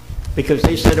 Because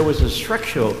they said it was a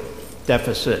structural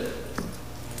deficit.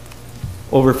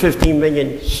 Over 15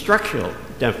 million structural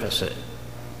deficit.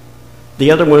 The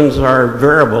other ones are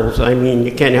variables. I mean,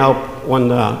 you can't help when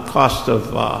the cost of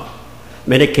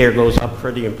Medicare goes up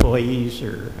for the employees,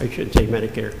 or I should say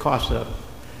Medicare cost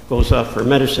goes up for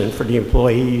medicine for the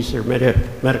employees or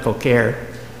medical care.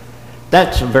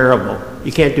 That's a variable.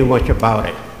 You can't do much about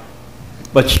it.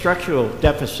 But structural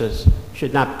deficits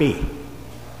should not be.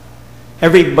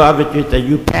 Every budget that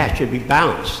you pass should be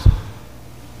balanced.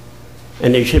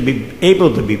 And they should be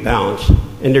able to be balanced.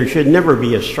 And there should never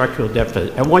be a structural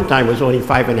deficit. At one time, it was only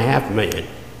 $5.5 million.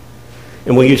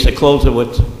 And we used to close it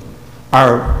with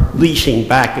our leasing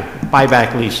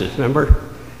buyback leases. Remember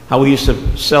how we used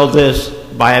to sell this,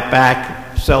 buy it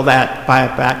back, sell that, buy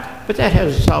it back? But that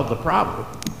hasn't solved the problem.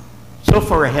 So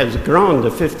far, it has grown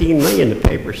to 15 million, the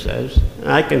paper says.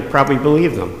 And I can probably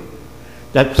believe them.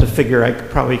 That's a figure I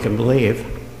probably can believe.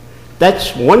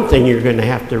 That's one thing you're going to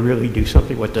have to really do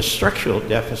something with, the structural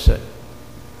deficit.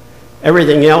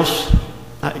 Everything else,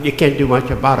 you can't do much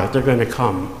about it. They're going to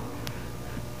come.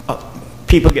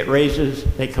 People get raises,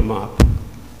 they come up.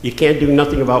 You can't do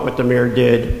nothing about what the mayor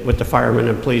did with the firemen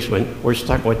and policemen. We're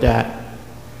stuck with that.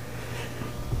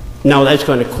 Now that's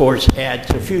going to, of course, add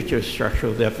to future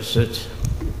structural deficits,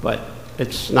 but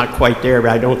it's not quite there,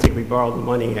 but I don't think we borrowed the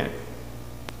money yet.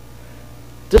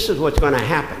 This is what's going to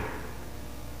happen.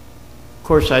 Of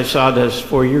course, I saw this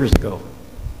 4 years ago.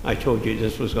 I told you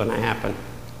this was going to happen.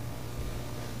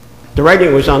 The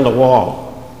writing was on the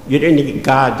wall. You didn't need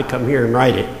God to come here and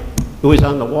write it. It was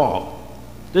on the wall.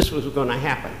 This was going to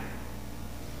happen.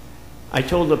 I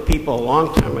told the people a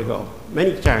long time ago,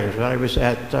 many times when I was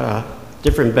at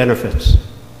different benefits.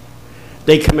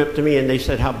 They come up to me and they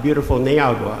said how beautiful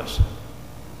Neog was.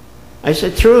 I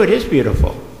said, true, it is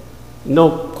beautiful.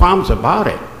 No qualms about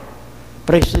it.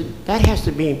 But I said, that has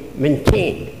to be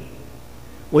maintained.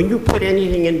 When you put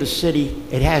anything in the city,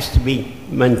 it has to be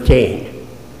maintained.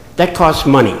 That costs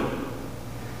money.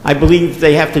 I believe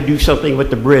they have to do something with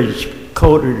the bridge,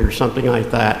 code it or something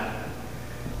like that.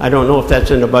 I don't know if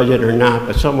that's in the budget or not,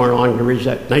 but somewhere along the bridge,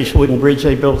 that nice wooden bridge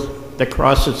they built that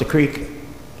crosses the creek,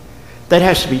 that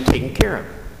has to be taken care of.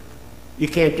 You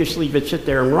can't just leave it sit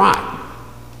there and rot.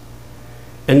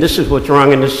 And this is what's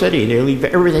wrong in the city. They leave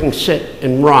everything sit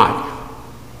and rot.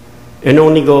 And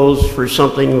only goes for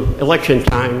something, election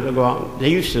time, to go out. They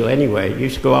used to anyway.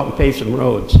 Used to go out and pave some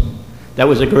roads. That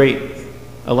was a great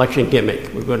election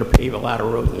gimmick. We're going to pave a lot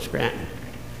of roads in Scranton.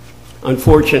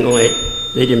 Unfortunately,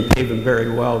 they didn't pave them very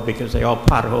well because they all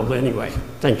potholed anyway.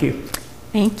 Thank you.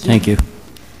 Thank you. Thank you.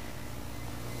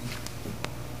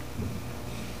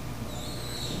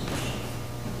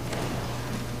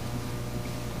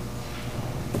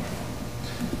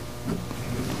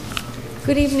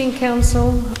 Good evening,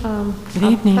 Council. Good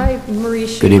evening. Hi, Marie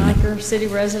Good evening. Schumacher, city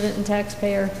resident and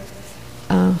taxpayer.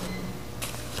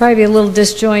 Probably a little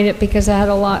disjointed because I had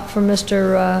a lot from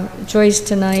Mr. Joyce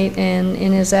tonight, and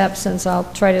in his absence,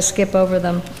 I'll try to skip over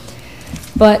them.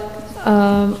 But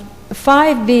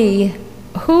 5B,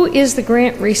 who is the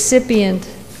grant recipient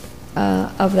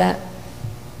of that?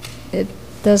 It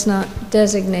does not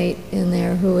designate in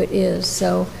there who it is,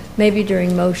 so maybe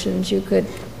during motions you could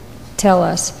tell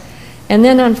us. And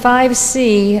then on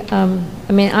 5C,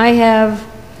 I mean, I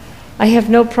have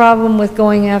no problem with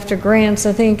going after grants.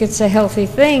 I think it's a healthy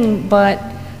thing, but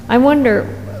I wonder,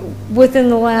 within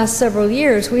the last several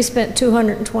years, we spent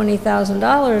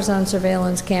 $220,000 on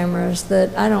surveillance cameras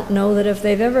that I don't know that if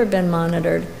they've ever been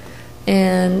monitored.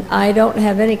 And I don't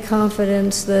have any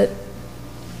confidence that,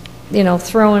 you know,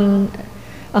 throwing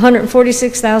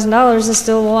 $146,000 is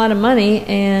still a lot of money,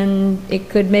 and it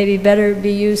could maybe better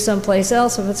be used someplace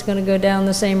else if it's going to go down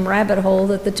the same rabbit hole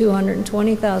that the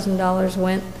 $220,000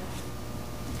 went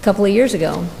a couple of years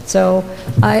ago. So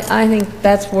I think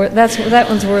that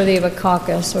one's worthy of a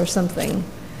caucus or something.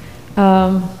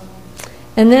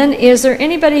 And then, is there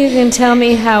anybody who can tell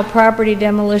me how property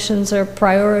demolitions are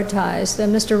prioritized?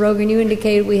 Mr. Rogan, you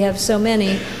indicated we have so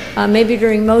many. Maybe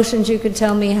during motions you could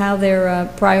tell me how they're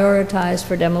prioritized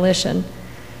for demolition.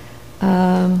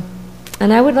 And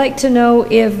I would like to know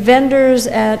if vendors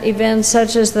at events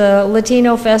such as the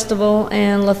Latino Festival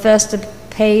and La Festa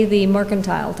pay the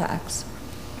mercantile tax.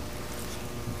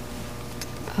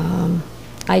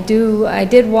 I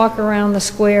did walk around the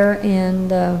square and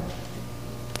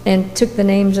took the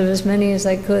names of as many as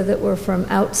I could that were from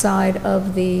outside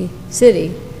of the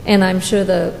city. And I'm sure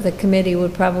the committee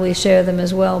would probably share them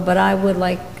as well, but I would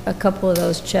like a couple of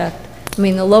those checked. I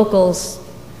mean, the locals,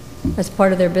 that's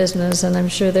part of their business, and I'm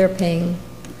sure they're paying.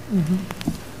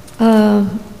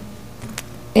 Mm-hmm.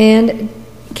 And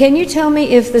can you tell me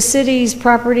if the city's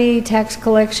property tax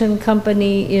collection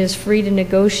company is free to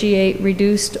negotiate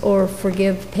reduced or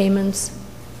forgive payments?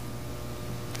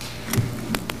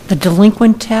 The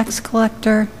delinquent tax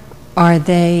collector, are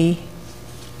they?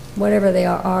 Whatever they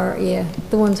are, yeah.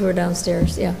 The ones who are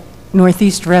downstairs, yeah.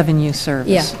 Northeast Revenue Service.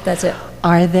 Yeah, that's it.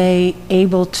 Are they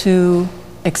able to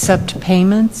accept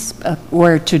payments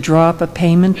or to draw up a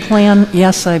payment plan?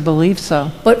 Yes, I believe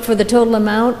so. But for the total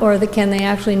amount, or can they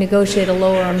actually negotiate a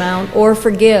lower amount or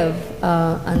forgive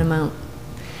an amount?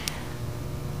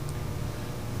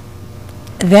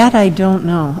 That I don't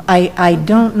know. I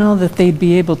don't know that they'd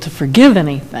be able to forgive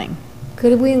anything.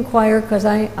 Could we inquire? Because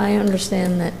I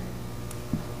understand that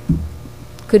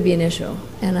could be an issue,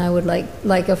 and I would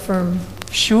like a firm.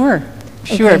 Sure,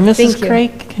 sure. Okay, Mrs.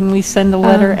 Craig, can we send a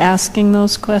letter asking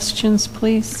those questions,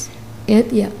 please?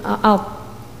 Yeah, I'll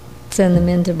send them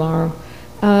in tomorrow.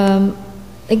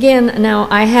 Again, now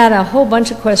I had a whole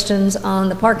bunch of questions on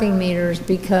the parking meters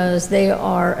because they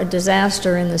are a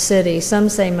disaster in the city. Some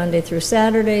say Monday through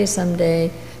Saturday, some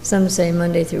say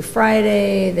Monday through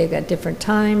Friday. They've got different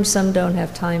times. Some don't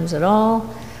have times at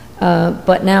all.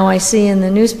 But now I see in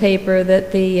the newspaper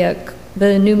that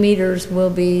the new meters will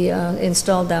be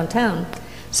installed downtown.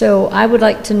 So I would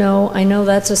like to know, I know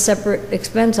that's a separate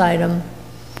expense item,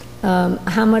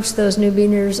 how much those new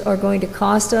meters are going to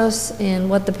cost us and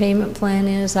what the payment plan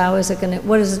is. How is it going to,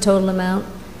 what is the total amount?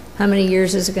 How many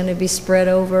years is it going to be spread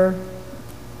over?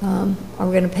 Are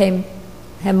we going to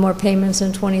have more payments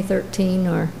in 2013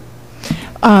 or?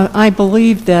 I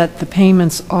believe that the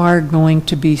payments are going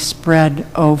to be spread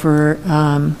over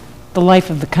the life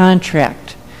of the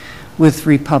contract with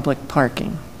Republic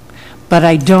Parking. But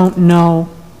I don't know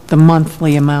the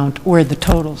monthly amount or the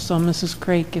total. So, Mrs.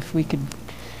 Craik, if we could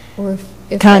or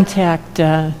if contact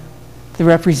the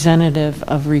representative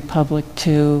of Republic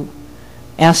to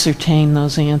ascertain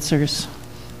those answers.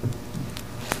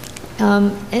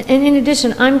 And in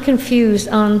addition, I'm confused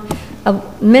on,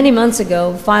 many months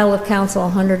ago, file of council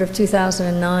 100 of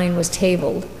 2009 was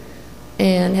tabled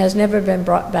and has never been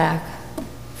brought back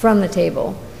from the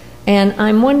table. And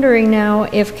I'm wondering now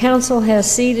if council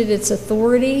has ceded its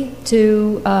authority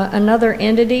to another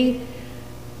entity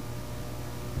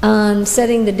on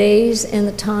setting the days and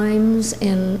the times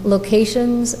and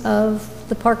locations of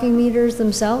the parking meters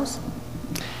themselves?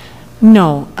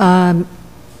 No.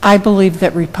 I believe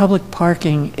that Republic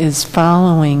Parking is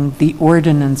following the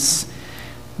ordinance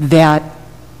that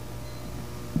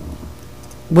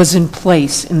was in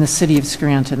place in the city of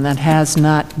Scranton that has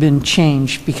not been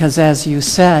changed, because as you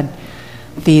said,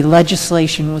 the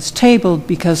legislation was tabled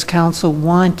because council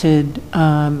wanted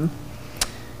the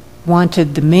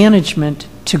management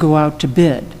to go out to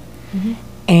bid. Mm-hmm.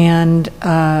 And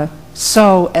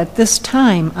so at this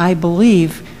time, I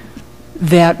believe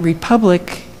that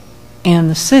Republic and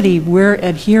the city, we're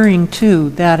adhering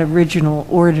to that original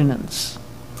ordinance.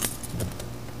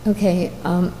 Okay,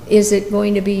 is it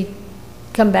going to be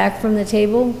come back from the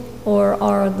table, or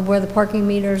are where the parking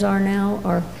meters are now?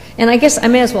 Or, and I guess I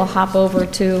may as well hop over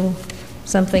to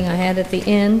something I had at the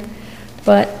end,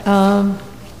 but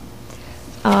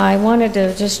I wanted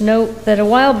to just note that a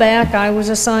while back I was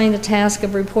assigned the task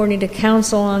of reporting to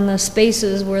council on the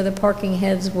spaces where the parking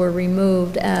heads were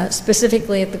removed,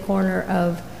 specifically at the corner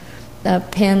of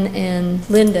Penn and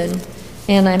Linden.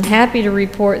 And I'm happy to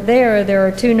report there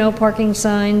are 2 no parking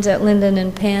signs at Linden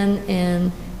and Penn,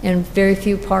 and very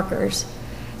few parkers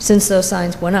since those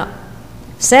signs went up.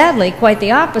 Sadly, quite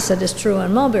the opposite is true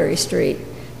on Mulberry Street.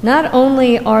 Not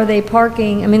only are they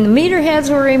parking, I mean, the meter heads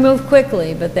were removed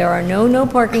quickly, but there are no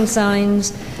parking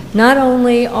signs. Not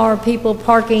only are people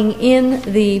parking in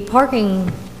the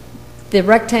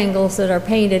rectangles that are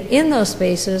painted in those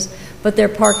spaces, but they're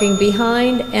parking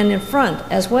behind and in front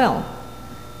as well.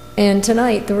 And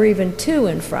tonight there were even 2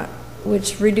 in front,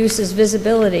 which reduces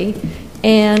visibility.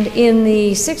 And in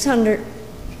the 600,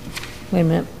 wait a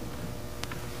minute.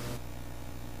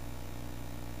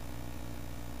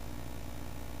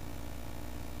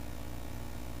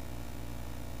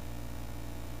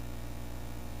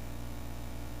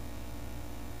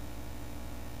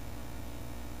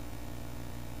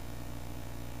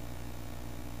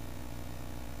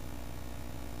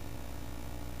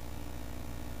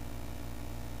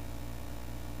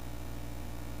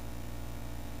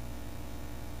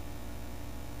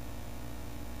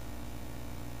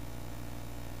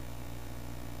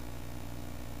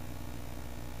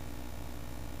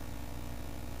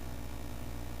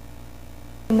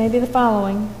 Maybe the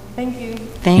following. Thank you.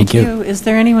 Thank you. Is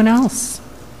there anyone else?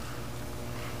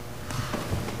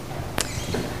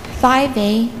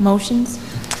 5A, motions.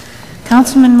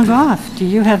 Councilman McGough, do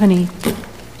you have any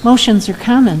motions or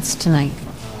comments tonight?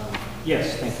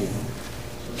 Yes, thank you.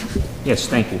 Yes,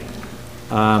 thank you.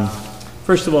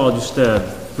 First of all, just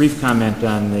a brief comment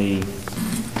on the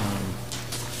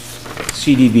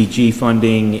CDBG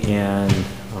funding and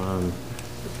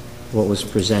what was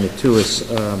presented to us.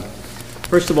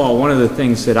 First of all, one of the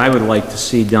things that I would like to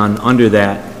see done under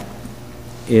that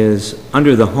is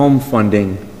under the home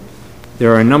funding,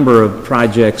 there are a number of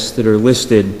projects that are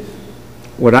listed.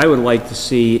 What I would like to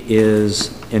see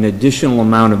is an additional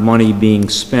amount of money being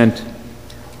spent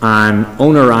on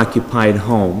owner-occupied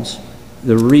homes,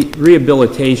 the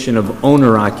rehabilitation of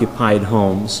owner-occupied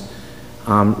homes,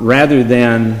 rather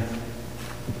than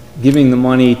giving the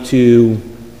money to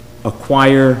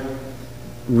acquire,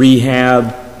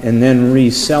 rehab, and then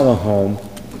resell a home.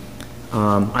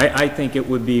 I think it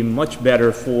would be much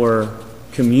better for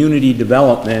community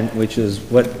development, which is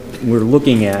what we're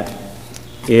looking at,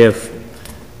 if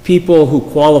people who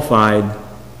qualified,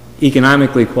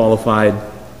 economically qualified,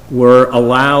 were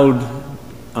allowed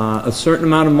a certain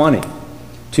amount of money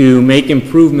to make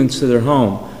improvements to their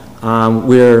home.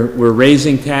 We're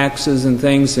raising taxes and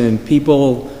things, and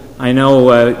people, I know,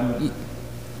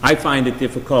 I find it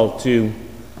difficult to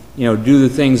do the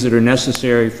things that are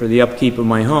necessary for the upkeep of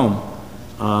my home.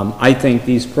 I think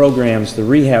these programs, the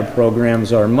rehab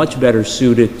programs, are much better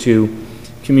suited to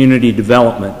community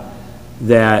development,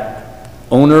 that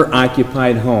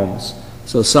owner-occupied homes.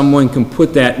 So someone can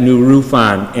put that new roof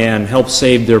on and help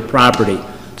save their property.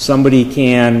 Somebody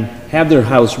can have their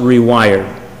house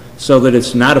rewired so that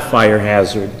it's not a fire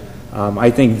hazard.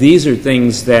 I think these are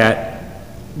things that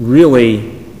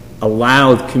really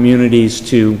allow communities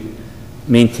to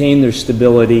maintain their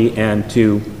stability and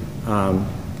to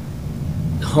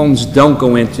homes don't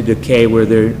go into decay where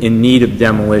they're in need of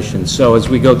demolition. So as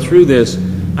we go through this,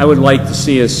 I would like to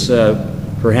see us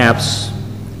perhaps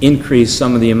increase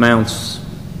some of the amounts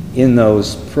in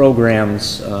those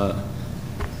programs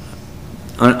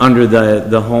under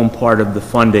the home part of the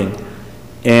funding.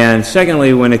 And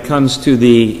secondly, when it comes to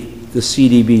the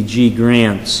CDBG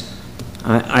grants,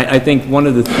 I think one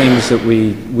of the things that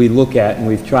we look at, and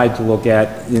we've tried to look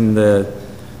at in the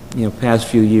past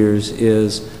few years,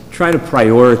 is try to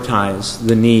prioritize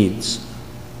the needs.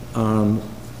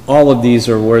 All of these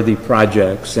are worthy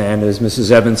projects, and as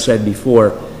Mrs. Evans said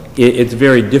before, it's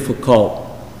very difficult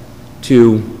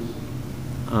to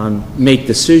make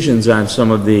decisions on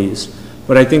some of these.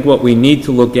 But I think what we need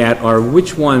to look at are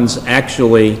which ones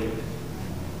actually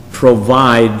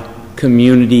provide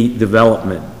community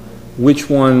development. Which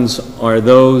ones are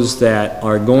those that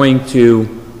are going to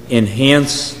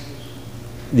enhance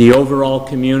the overall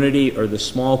community or the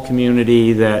small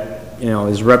community that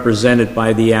is represented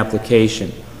by the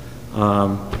application.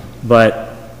 But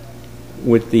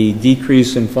with the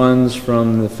decrease in funds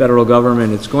from the federal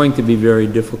government, it's going to be very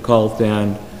difficult,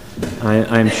 and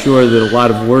I'm sure that a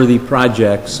lot of worthy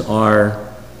projects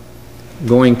are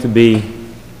going to be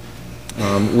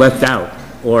left out,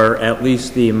 or at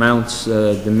least the amounts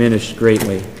diminished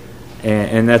greatly,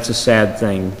 and that's a sad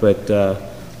thing. But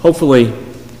hopefully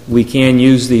we can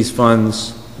use these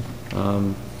funds.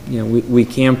 We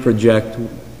can project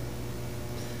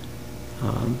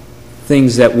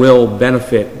things that will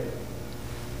benefit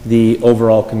the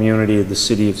overall community of the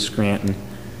city of Scranton.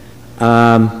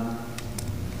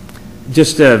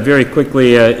 Just very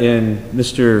quickly, in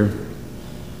Mr.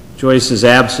 Joyce's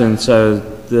absence,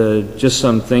 just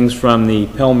some things from the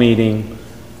Pell meeting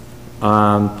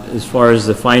as far as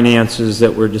the finances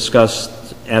that were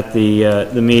discussed at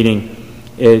the meeting.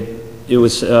 It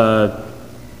was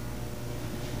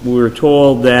we were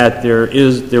told that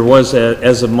there was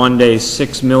as of Monday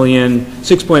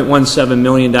 $6.17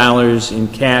 million in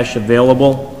cash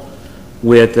available,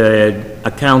 with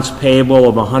accounts payable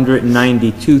of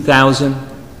 $192,000.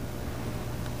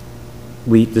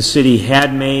 The city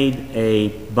had made a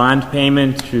bond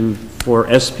payment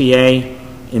for SPA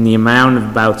in the amount of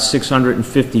about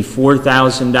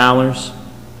 $654,000,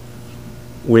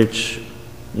 which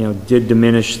did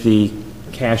diminish the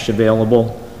cash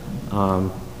available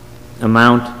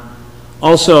amount.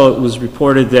 Also, it was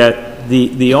reported that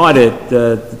the audit,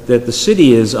 that the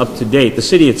city is up to date. The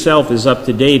city itself is up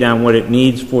to date on what it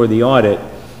needs for the audit.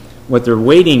 What they're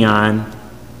waiting on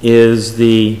is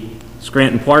the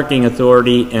Scranton Parking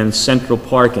Authority and Central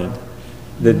Parking.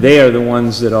 That they are the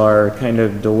ones that are kind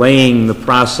of delaying the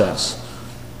process.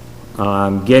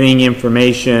 Getting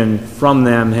information from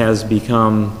them has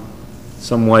become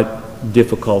somewhat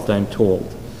difficult, I'm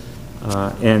told.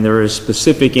 And there is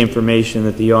specific information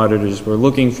that the auditors were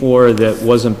looking for that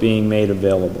wasn't being made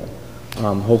available.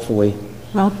 Hopefully.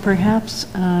 Well, perhaps,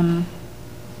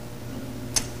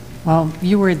 well,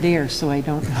 you were there, so I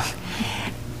don't know.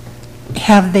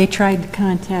 Have they tried to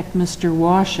contact Mr.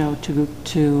 Washoe to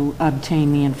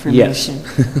obtain the information?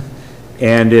 Yes.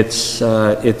 And it's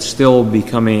still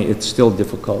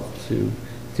difficult to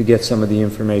get some of the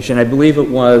information. I believe it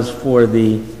was for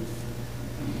the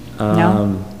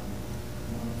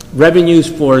revenues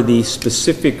for the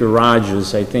specific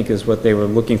garages, I think is what they were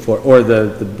looking for, or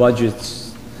the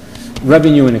budgets,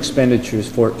 revenue and expenditures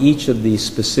for each of these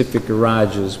specific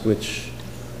garages, which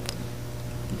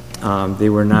they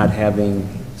were not having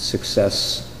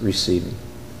success receiving.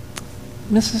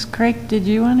 Mrs. Craig, did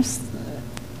you want to?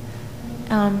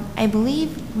 I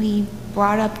believe we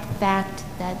brought up the fact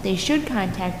that they should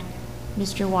contact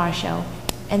Mr. Washoe,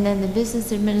 and then the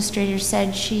business administrator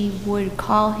said she would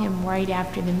call him right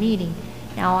after the meeting.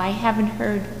 Now, I haven't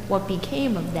heard what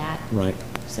became of that. Right.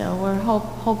 So we're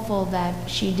hopeful that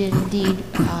she did indeed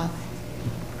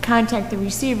contact the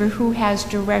receiver, who has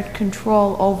direct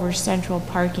control over central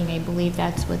parking. I believe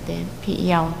that's what the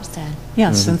PEL said.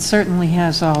 Yes, and certainly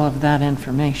has all of that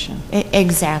information.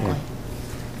 Exactly. Yeah.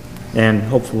 And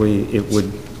hopefully it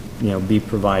would, be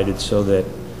provided so that,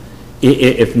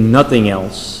 if nothing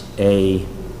else, a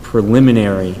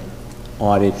preliminary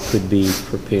audit could be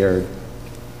prepared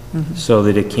so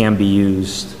that it can be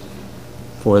used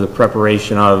for the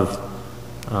preparation of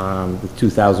the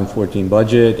 2014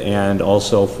 budget, and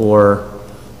also for,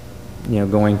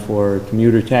 going for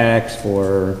commuter tax,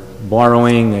 for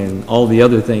borrowing, and all the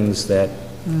other things that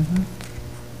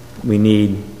we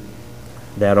need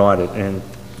that audit and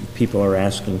people are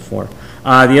asking for.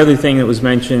 The other thing that was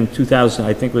mentioned,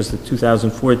 I think was the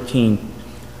 2014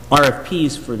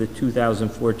 RFPs for the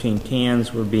 2014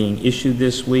 cans were being issued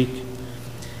this week.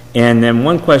 And then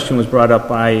one question was brought up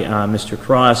by Mr.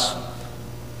 Cross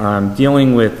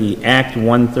dealing with the Act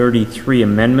 133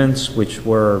 amendments, which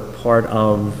were part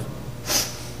of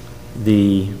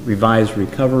the revised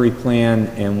recovery plan,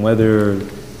 and whether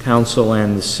council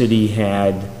and the city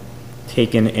had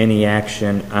taken any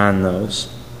action on those.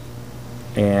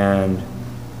 And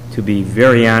To be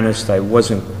very honest, I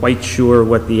wasn't quite sure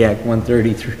what the Act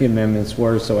 133 amendments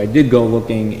were, so I did go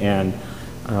looking, and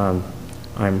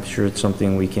I'm sure it's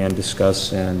something we can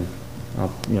discuss, and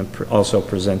I'll also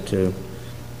present to,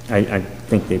 I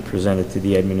think they presented to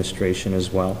the administration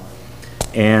as well.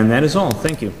 And that is all.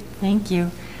 Thank you. Thank you.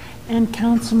 And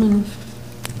Councilman,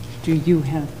 do you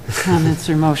have comments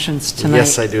or motions tonight?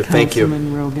 Yes, I do. Thank you.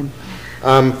 Councilman Rogan.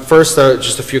 First,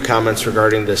 just a few comments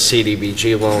regarding the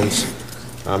CDBG loans.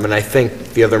 And I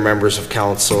think the other members of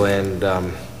council and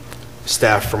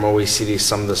staff from OECD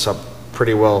summed this up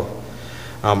pretty well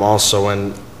also.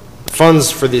 And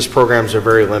funds for these programs are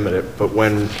very limited, but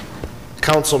when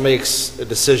council makes a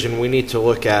decision, we need to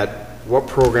look at what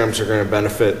programs are going to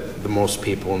benefit the most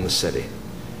people in the city.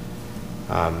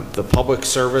 The public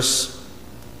service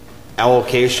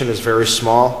allocation is very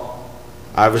small.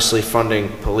 Obviously, funding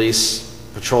police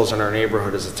patrols in our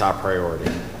neighborhood is a top priority.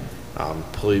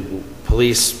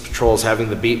 Police patrols, having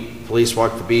the beat, police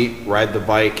walk the beat, ride the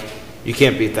bike, you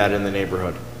can't beat that in the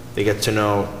neighborhood. They get to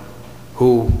know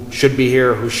who should be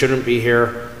here, who shouldn't be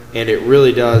here, and it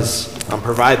really does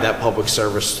provide that public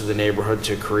service to the neighborhood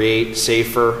to create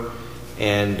safer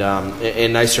and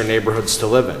nicer neighborhoods to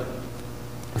live in.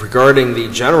 Regarding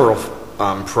the general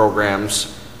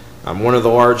programs, one of the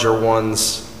larger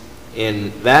ones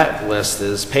in that list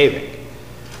is paving.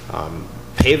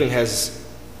 Paving has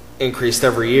increased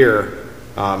every year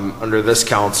under this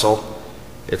council.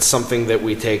 It's something that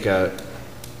we take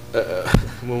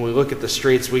when we look at the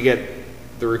streets, we get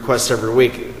the requests every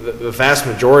week. The vast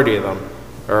majority of them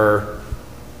are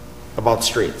about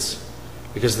streets,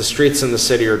 because the streets in the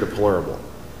city are deplorable.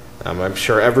 I'm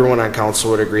sure everyone on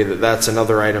council would agree that that's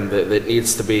another item that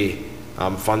needs to be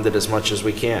funded as much as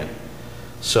we can.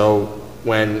 So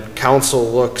when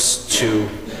council looks to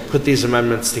put these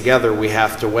amendments together, we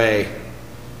have to weigh,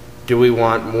 do we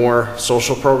want more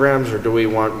social programs or do we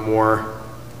want more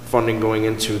funding going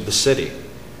into the city,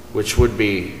 which would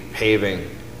be paving,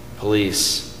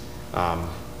 police,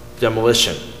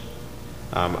 demolition.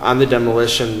 On the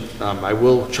demolition, I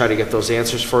will try to get those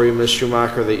answers for you, Ms.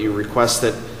 Schumacher, that you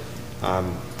requested.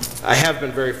 I have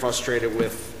been very frustrated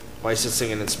with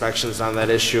licensing and inspections on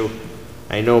that issue.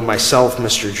 I know myself,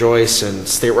 Mr. Joyce, and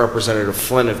State Representative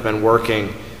Flynn have been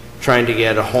working trying to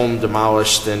get a home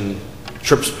demolished in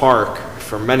Trips Park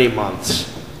for many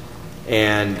months.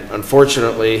 And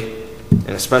unfortunately, and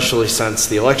especially since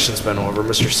the election's been over,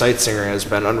 Mr. Seitzinger has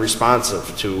been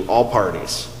unresponsive to all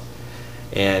parties.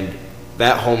 And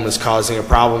that home is causing a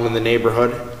problem in the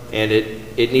neighborhood, and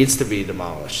it needs to be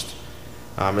demolished.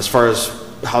 As far as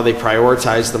how they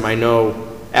prioritize them, I know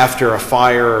after a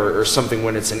fire or something,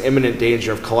 when it's in imminent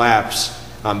danger of collapse,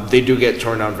 they do get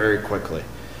torn down very quickly.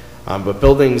 But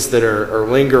buildings that are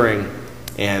lingering,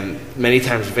 and many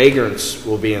times vagrants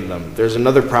will be in them. There's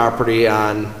another property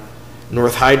on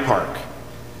North Hyde Park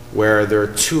where there are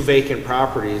two vacant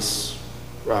properties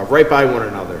right by one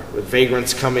another, with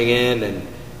vagrants coming in,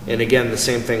 and again, the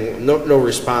same thing, no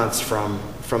response from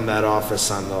that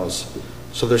office on those.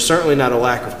 So there's certainly not a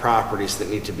lack of properties that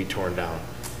need to be torn down.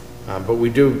 But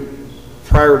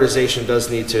prioritization does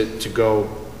need to go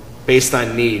based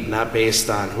on need, not based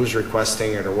on who's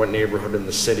requesting it or what neighborhood in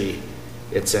the city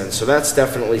it's in. So that's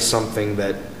definitely something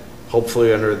that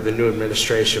hopefully under the new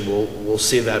administration we'll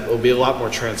see that it'll be a lot more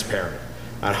transparent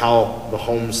on how the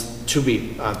homes to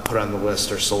be put on the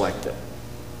list are selected.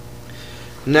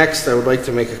 Next, I would like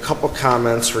to make a couple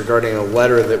comments regarding a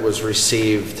letter that was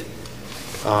received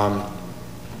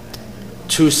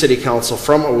to City Council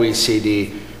from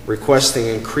OECD requesting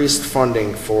increased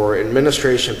funding for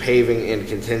administration, paving, and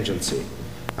contingency.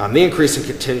 The increase in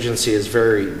contingency is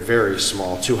very, very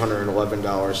small,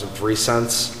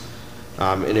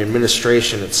 $211.03. In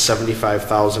administration, it's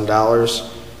 $75,000,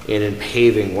 and in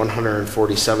paving,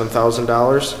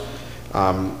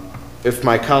 $147,000. If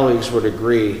my colleagues would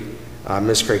agree,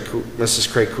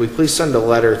 Mrs. Craig, could we please send a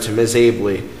letter to Ms.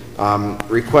 Abley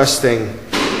requesting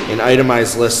an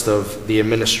itemized list of the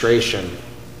administration,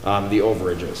 the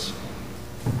overages,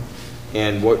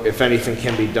 and what, if anything,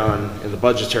 can be done in the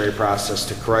budgetary process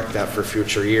to correct that for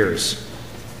future years.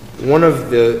 One of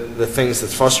the things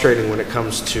that's frustrating when it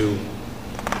comes to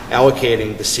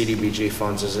allocating the CDBG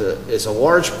funds is a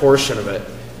large portion of it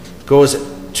goes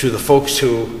to the folks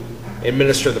who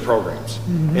administer the programs.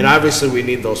 Mm-hmm. And obviously we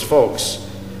need those folks,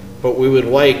 but we would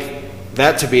like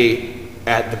that to be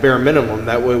at the bare minimum.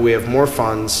 That way we have more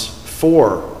funds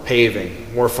for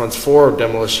paving, more funds for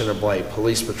demolition of blight,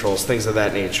 police patrols, things of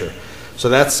that nature. So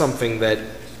that's something that,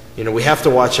 we have to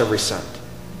watch every cent.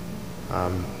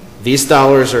 These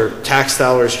dollars are tax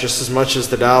dollars just as much as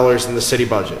the dollars in the city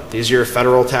budget. These are your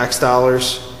federal tax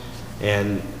dollars,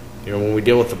 and You know, when we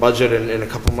deal with the budget in a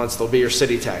couple months, there'll be your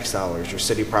city tax dollars, your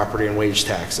city property and wage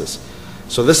taxes.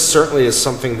 So this certainly is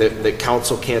something that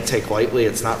council can't take lightly.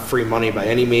 It's not free money by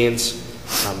any means.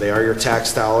 They are your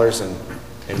tax dollars, and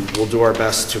we'll do our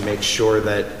best to make sure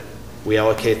that we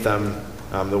allocate them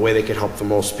the way they could help the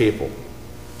most people.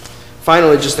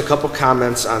 Finally, just a couple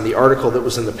comments on the article that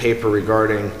was in the paper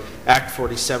regarding Act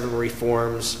 47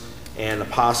 reforms and a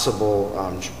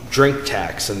possible drink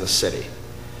tax in the city.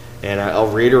 And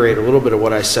I'll reiterate a little bit of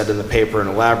what I said in the paper and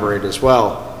elaborate as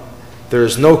well. There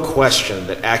is no question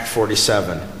that Act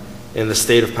 47 in the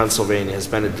state of Pennsylvania has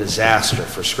been a disaster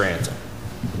for Scranton.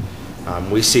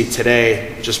 We see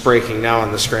today, just breaking now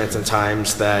in the Scranton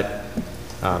Times, that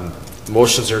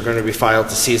motions are going to be filed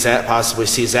to possibly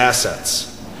seize assets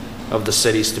of the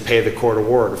cities to pay the court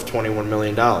award of $21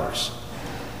 million.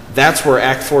 That's where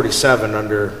Act 47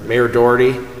 under Mayor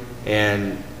Doherty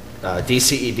and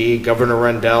DCED, Governor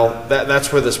Rendell,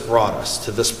 that's where this brought us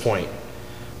to this point,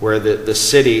 where the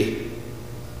city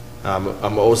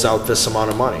owes out this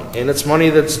amount of money. And it's money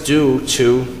that's due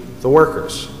to the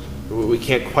workers. We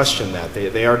can't question that.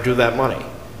 They are due that money.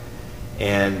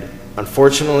 And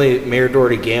unfortunately, Mayor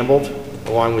Doherty gambled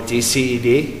along with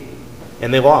DCED,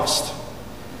 and they lost.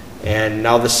 And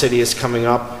now the city is coming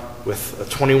up with a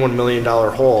 $21 million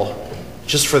hole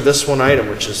just for this one item,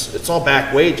 which is, it's all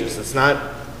back wages. It's not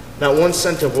 1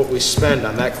 cent of what we spend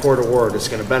on that court award is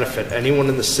going to benefit anyone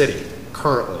in the city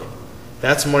currently.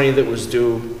 That's money that was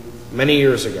due many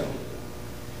years ago.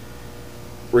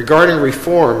 Regarding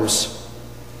reforms,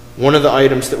 one of the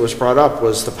items that was brought up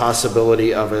was the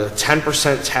possibility of a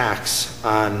 10% tax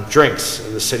on drinks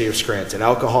in the city of Scranton,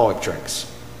 alcoholic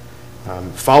drinks.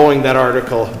 Following that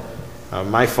article,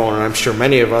 my phone, and I'm sure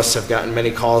many of us have gotten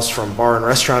many calls from bar and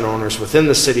restaurant owners within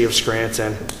the city of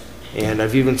Scranton, and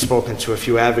I've even spoken to a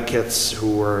few advocates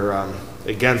who were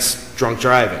against drunk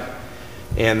driving.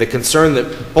 And the concern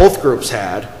that both groups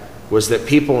had was that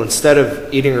people, instead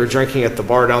of eating or drinking at the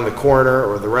bar down the corner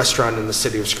or the restaurant in the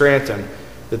city of Scranton,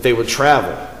 that they would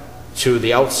travel to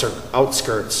the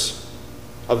outskirts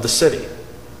of the city,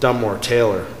 Dunmore,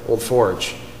 Taylor, Old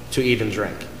Forge, to eat and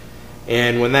drink.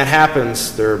 And when that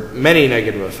happens, there are many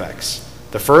negative effects.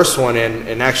 The first one,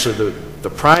 and actually the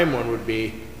prime one, would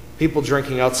be people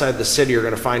drinking outside the city are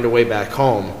going to find a way back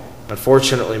home.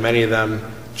 Unfortunately, many of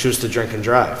them choose to drink and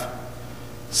drive.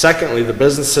 Secondly, the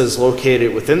businesses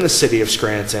located within the city of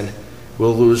Scranton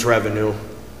will lose revenue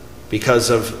because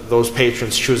of those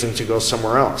patrons choosing to go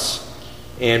somewhere else.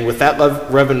 And with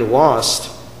that revenue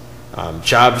lost,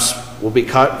 jobs will be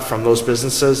cut from those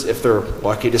businesses if they're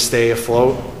lucky to stay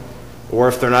afloat, or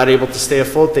if they're not able to stay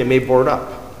afloat, they may board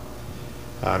up.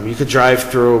 You could drive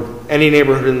through any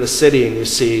neighborhood in the city and you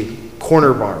see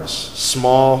corner bars,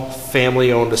 small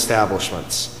family-owned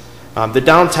establishments. The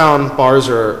downtown bars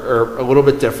are a little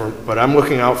bit different, but I'm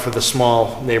looking out for the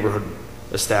small neighborhood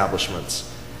establishments.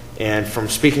 And from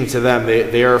speaking to them,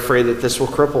 they are afraid that this will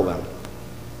cripple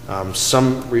them.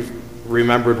 Some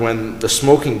remembered when the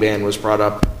smoking ban was brought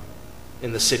up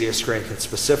in the city of Scranton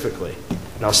specifically.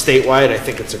 Now statewide, I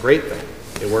think it's a great thing.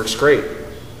 It works great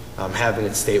having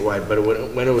it statewide, but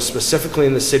when it was specifically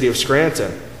in the city of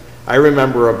Scranton, I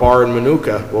remember a bar in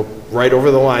Manuka, well, right over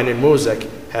the line in Moosic,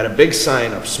 had a big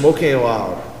sign up, smoking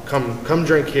allowed, come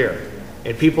drink here.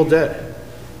 And people did.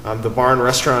 The bar and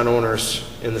restaurant owners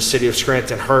in the city of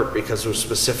Scranton hurt because it was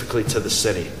specifically to the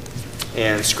city.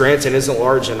 And Scranton isn't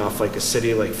large enough like a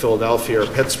city like Philadelphia or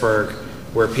Pittsburgh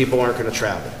where people aren't going to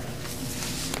travel.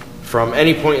 From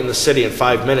any point in the city in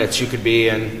 5 minutes, you could be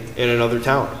in another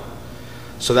town.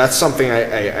 So that's something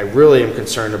I really am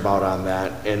concerned about on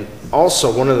that. And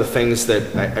also one of the things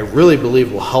that I really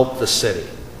believe will help the city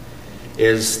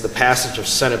is the passage of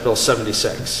Senate Bill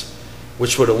 76,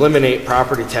 which would eliminate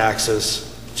property taxes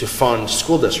to fund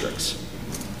school districts.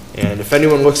 And if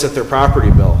anyone looks at their property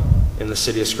bill in the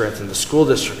city of Scranton, the school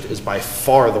district is by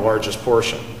far the largest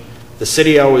portion. The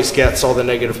city always gets all the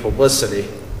negative publicity,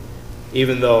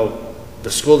 even though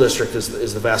the school district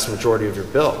is the vast majority of your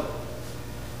bill.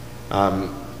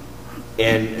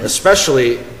 And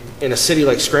especially in a city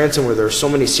like Scranton where there are so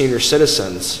many senior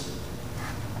citizens,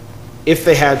 if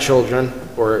they had children,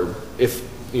 or if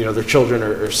their children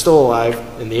are still alive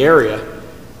in the area,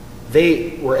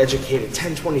 they were educated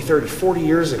 10, 20, 30, 40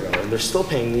 years ago, and they're still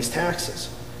paying these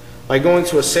taxes. By going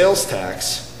to a sales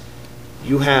tax,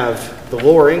 you have the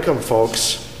lower income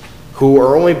folks who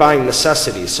are only buying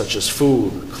necessities such as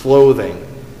food, clothing,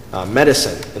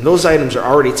 medicine, and those items are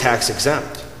already tax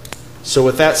exempt. So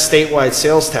with that statewide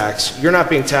sales tax, you're not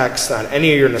being taxed on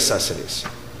any of your necessities.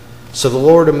 So the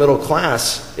lower to middle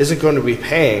class isn't going to be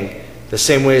paying the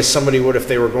same way as somebody would if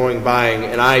they were buying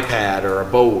an iPad or a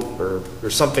boat or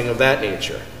something of that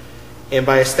nature. And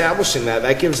by establishing that,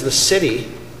 that gives the city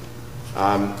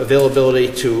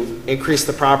availability to increase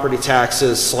the property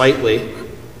taxes slightly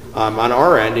on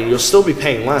our end, and you'll still be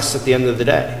paying less at the end of the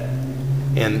day.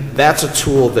 And that's a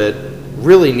tool that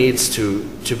really needs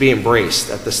to be embraced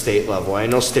at the state level. I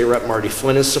know State Rep Marty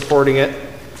Flynn is supporting it.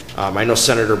 I know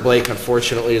Senator Blake,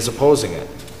 unfortunately, is opposing it.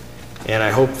 And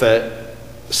I hope that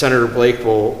Senator Blake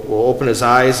will open his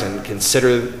eyes and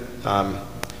consider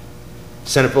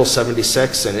Senate Bill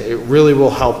 76, and it really will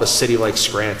help a city like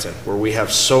Scranton, where we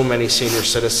have so many senior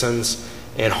citizens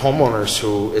and homeowners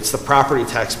who it's the property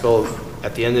tax bill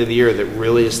at the end of the year that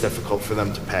really is difficult for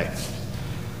them to pay.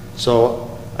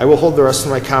 So I will hold the rest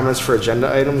of my comments for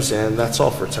agenda items, and that's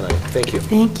all for tonight. Thank you.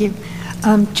 Thank you.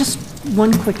 Just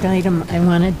one quick item I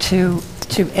wanted to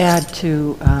add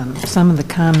to some of the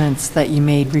comments that you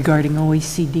made regarding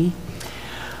OECD.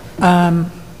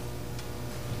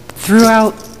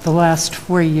 Throughout the last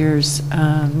 4 years,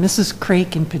 Mrs.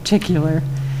 Craik in particular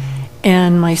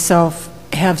and myself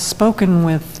have spoken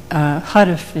with HUD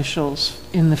officials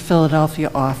in the Philadelphia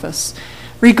office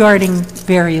regarding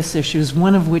various issues,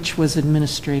 one of which was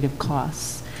administrative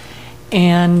costs.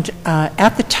 And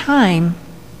at the time,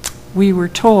 we were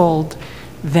told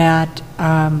that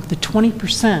the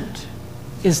 20%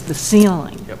 is the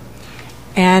ceiling,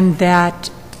 and that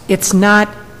it's not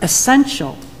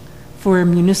essential for a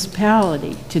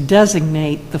municipality to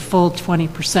designate the full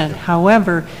 20%.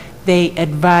 However, they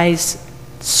advise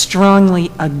strongly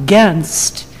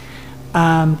against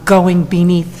going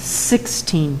beneath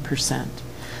 16%.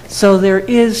 So there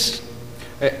is...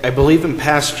 I believe in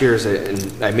past years,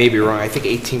 and I may be wrong, I think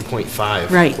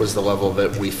 18.5 was the level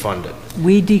that we funded.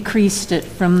 We decreased it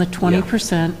from the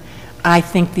 20%. I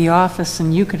think the office,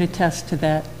 and you could attest to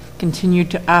that,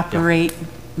 continued to operate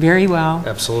very well.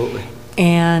 Absolutely.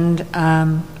 And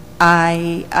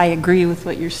I agree with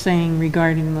what you're saying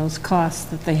regarding those costs,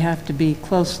 that they have to be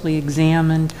closely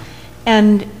examined.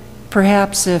 And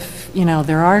perhaps if,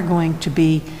 there are going to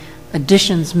be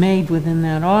additions made within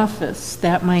that office,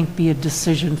 that might be a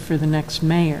decision for the next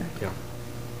mayor. Yeah.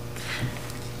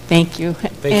 Thank you.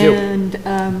 Thank you. And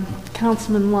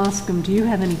Councilman Loscombe, do you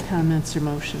have any comments or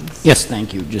motions? Yes,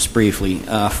 thank you. Just briefly.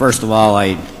 First of all,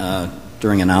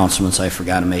 during announcements, I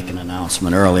forgot to make an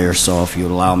announcement earlier, so if you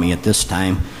would allow me at this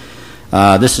time.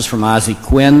 This is from Ozzie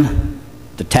Quinn.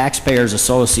 The Taxpayers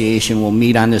Association will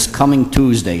meet on this coming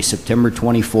Tuesday, September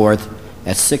 24th,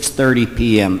 at 6:30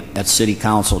 p.m. at City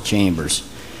Council Chambers.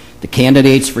 The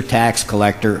candidates for tax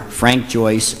collector, Frank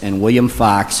Joyce and William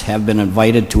Fox, have been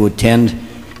invited to attend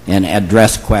and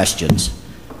address questions.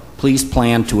 Please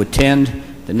plan to attend.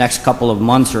 The next couple of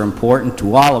months are important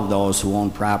to all of those who own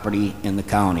property in the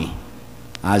county.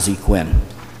 Ozzie Quinn.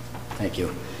 Thank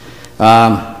you.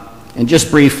 And just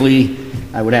briefly,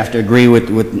 I would have to agree with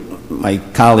my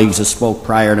colleagues that spoke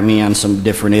prior to me on some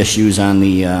different issues on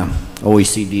the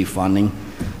OECD funding.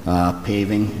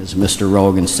 Paving, as Mr.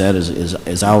 Rogan said,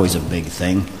 is always a big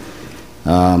thing.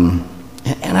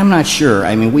 And I'm not sure.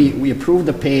 I mean, we approved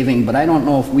the paving, but I don't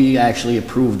know if we actually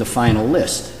approved the final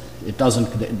list. It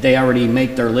doesn't, they already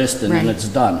make their list and then it's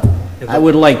done. I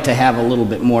would like to have a little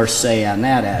bit more say on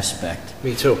that aspect.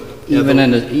 Me too. Even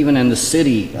in the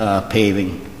city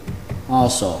paving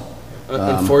also.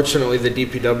 Unfortunately, the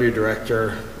DPW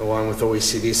director, along with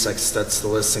OECD, sets the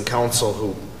list, and council,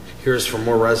 who hears from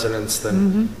more residents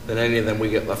than any of them, we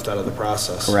get left out of the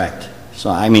process. Correct. So,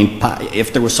 I mean,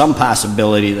 if there was some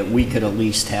possibility that we could at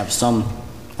least have some,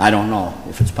 I don't know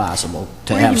if it's possible,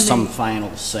 to have some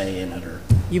final say in it. Or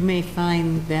you may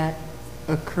find that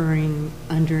occurring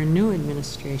under a new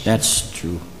administration. That's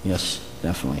true. Yes,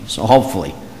 definitely. So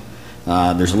hopefully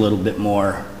there's a little bit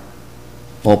more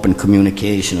open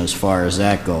communication as far as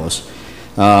that goes.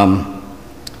 And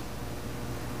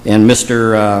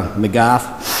Mr.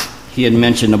 McGough, he had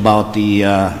mentioned about the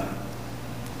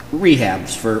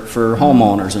rehabs for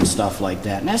homeowners and stuff like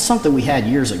that. And that's something we had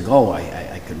years ago,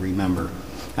 I could remember.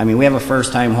 I mean, we have a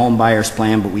first-time home buyers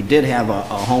plan, but we did have a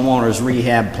homeowners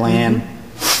rehab plan.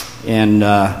 And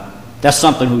that's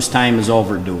something whose time is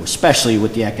overdue, especially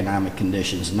with the economic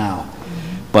conditions now.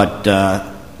 But,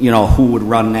 you know, who would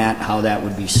run that, how that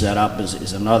would be set up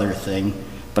is another thing.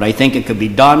 But I think it could be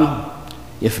done,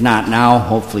 if not now,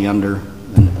 hopefully under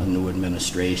a new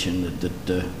administration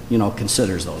that you know,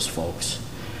 considers those folks.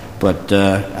 But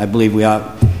I believe we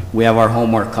have our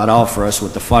homework cut out for us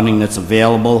with the funding that's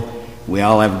available. We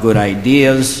all have good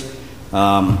ideas.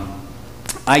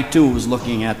 I too was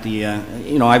looking at the,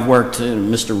 you know, I've worked,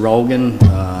 Mr. Rogan,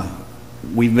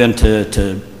 we've been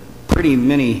to pretty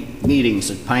many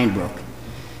meetings at Pine Brook.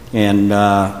 And,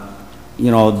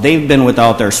 you know, they've been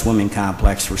without their swimming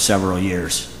complex for several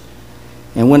years.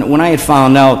 And when I had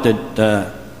found out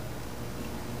that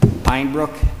Pine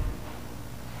Brook,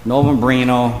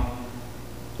 Novembrino,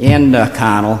 and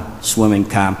Connell swimming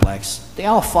complex, they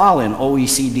all fall in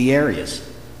OECD areas.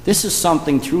 This is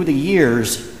something through the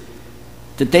years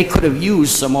that they could have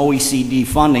used some OECD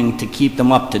funding to keep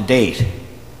them up to date.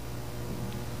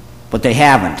 But they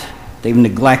haven't. They've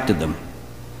neglected them.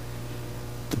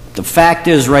 The fact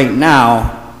is right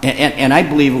now, and I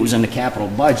believe it was in the capital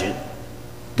budget,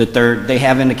 that they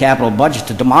have in the capital budget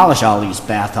to demolish all these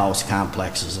bathhouse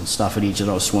complexes and stuff at each of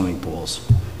those swimming pools.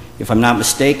 If I'm not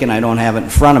mistaken, I don't have it in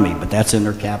front of me, but that's in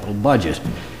their capital budget.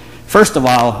 First of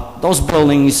all, those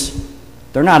buildings,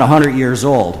 they're not 100 years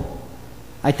old.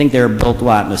 I think they were built,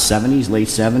 what, in the 70s, late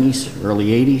 70s, early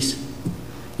 80s,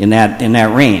 in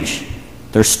that range.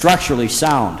 They're structurally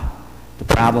sound. The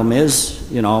problem is,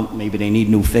 you know, maybe they need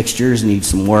new fixtures, need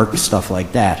some work, stuff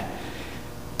like that.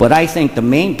 But I think the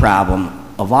main problem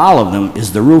of all of them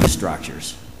is the roof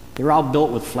structures. They're all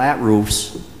built with flat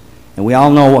roofs, and we all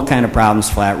know what kind of problems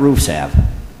flat roofs have.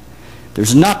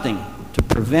 There's nothing to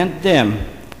prevent them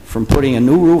from putting a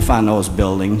new roof on those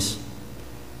buildings,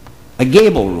 a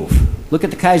gable roof. Look at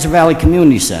the Kaiser Valley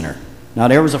Community Center. Now,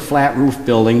 there was a flat roof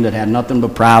building that had nothing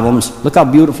but problems. Look how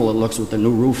beautiful it looks with the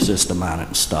new roof system on it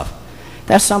and stuff.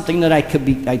 That's something that I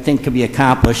think could be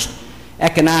accomplished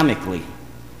economically.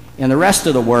 And the rest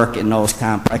of the work in those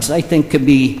complexes, I think, could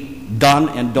be done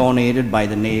and donated by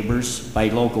the neighbors, by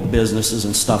local businesses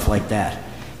and stuff like that.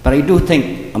 But I do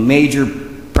think a major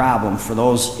problem for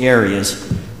those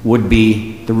areas would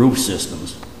be the roof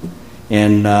systems.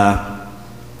 And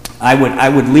I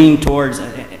would lean towards,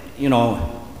 you know,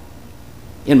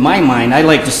 in my mind, I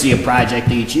like to see a project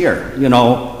each year. You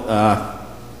know,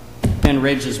 Penn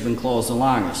Ridge has been closed the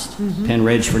longest. Penn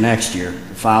Ridge for next year.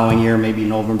 The following year, maybe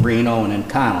Novembrino and then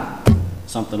Connell.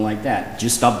 Something like that.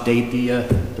 Just update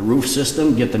the roof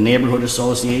system, get the neighborhood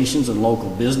associations and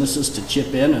local businesses to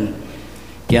chip in and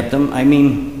get them. I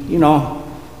mean, you know,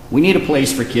 we need a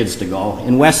place for kids to go.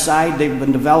 In West Side, they've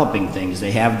been developing things.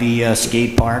 They have the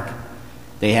skate park.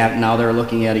 Now they're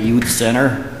looking at a youth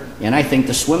center. And I think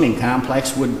the swimming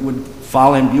complex would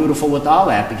fall in beautiful with all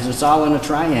that because it's all in a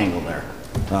triangle there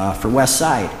for West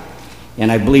Side.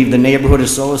 And I believe the neighborhood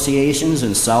associations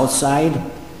in South Side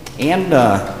and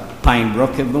Pine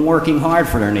Brook have been working hard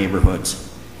for their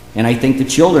neighborhoods. And I think the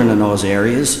children in those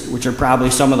areas, which are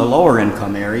probably some of the lower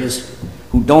income areas,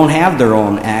 who don't have their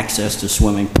own access to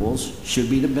swimming pools, should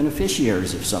be the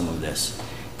beneficiaries of some of this.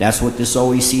 That's what this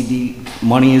OECD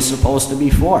money is supposed to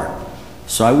be for.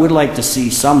 So I would like to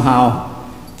see somehow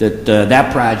that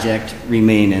that project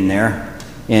remain in there.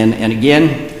 And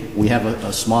again, we have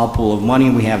a small pool of money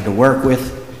we have to work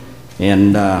with.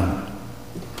 And,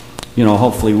 you know,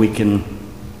 hopefully we can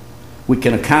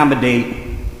accommodate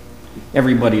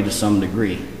everybody to some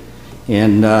degree.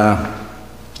 And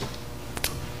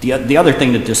the other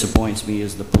thing that disappoints me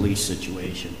is the police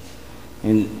situation.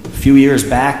 And a few years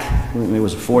back, it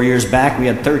was 4 years back, we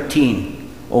had 13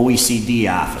 OECD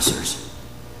officers.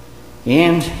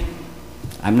 And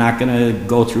I'm not going to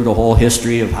go through the whole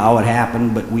history of how it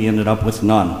happened, but we ended up with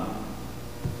none.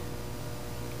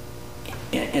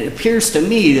 It appears to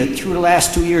me that through the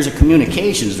last 2 years of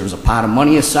communications, there was a pot of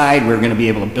money aside, we were going to be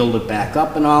able to build it back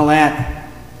up and all that.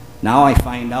 Now I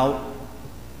find out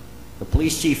the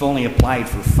police chief only applied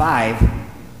for 5,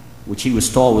 which he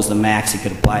was told was the max he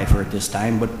could apply for at this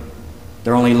time, but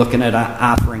they're only looking at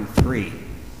offering 3.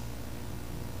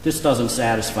 This doesn't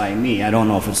satisfy me. I don't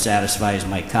know if it satisfies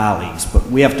my colleagues, but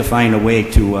we have to find a way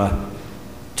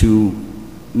to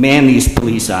man these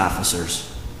police officers.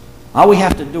 All we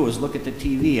have to do is look at the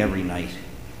TV every night.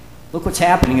 Look what's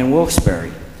happening in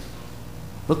Wilkes-Barre.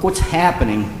 Look what's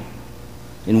happening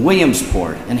in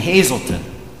Williamsport and Hazleton.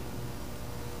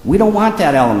 We don't want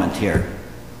that element here.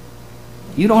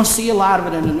 You don't see a lot of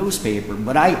it in the newspaper,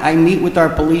 but I meet with our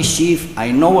police chief.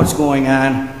 I know what's going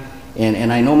on,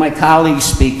 and I know my colleagues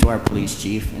speak to our police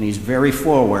chief, and he's very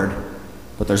forward,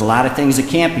 but there's a lot of things that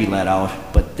can't be let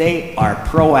out, but they are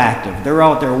proactive. They're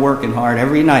out there working hard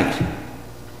every night.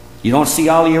 You don't see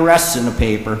all the arrests in the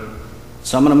paper.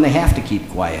 Some of them they have to keep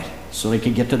quiet so they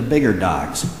can get to the bigger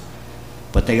dogs.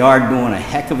 But they are doing a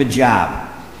heck of a job.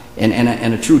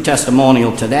 And a true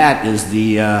testimonial to that is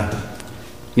the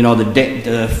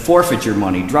forfeiture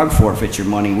money, drug forfeiture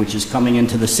money, which is coming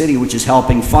into the city, which is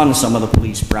helping fund some of the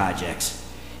police projects.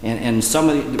 And some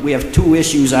of we have 2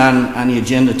 issues on the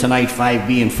agenda tonight,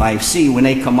 5B and 5C. When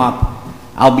they come up,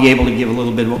 I'll be able to give a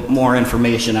little bit more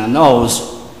information on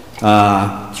those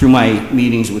through my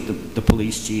meetings with the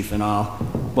police chief and all.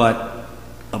 But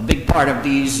a big part of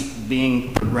these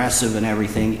being progressive and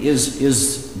everything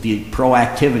is the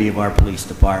proactivity of our police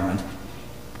department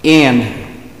and,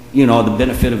 you know, the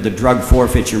benefit of the drug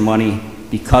forfeiture money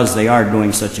because they are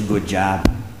doing such a good job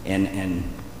and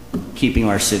keeping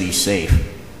our city safe.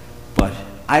 But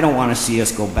I don't want to see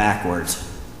us go backwards.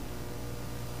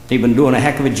 They've been doing a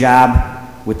heck of a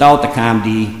job without the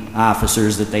ComD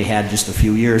officers that they had just a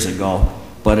few years ago,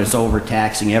 but it's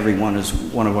overtaxing everyone, as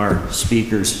one of our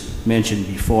speakers mentioned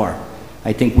before.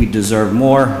 I think we deserve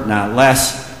more, not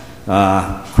less.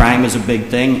 Crime is a big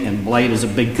thing, and blight is a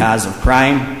big cause of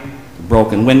crime. The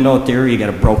broken window theory, you got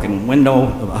a broken window,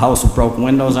 a house with broken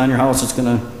windows on your house, it's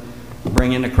going to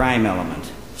bring in the crime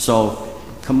element. So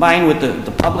combined with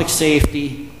the public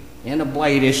safety and the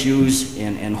blight issues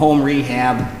and home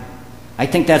rehab, I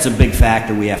think that's a big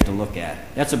factor we have to look at.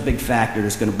 That's a big factor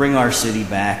that's going to bring our city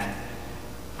back.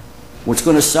 What's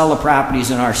going to sell the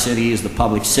properties in our city is the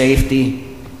public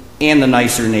safety and the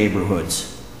nicer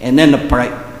neighborhoods. And then the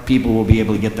people will be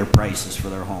able to get their prices for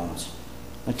their homes.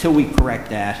 Until we correct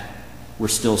that, we're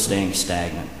still staying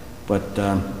stagnant. But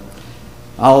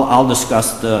I'll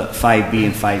discuss the 5B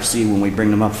and 5C when we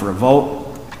bring them up for a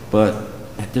vote. But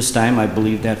at this time, I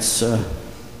believe that's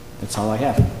all I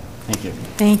have. Thank you.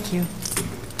 Thank you.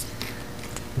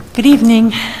 Good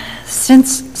evening.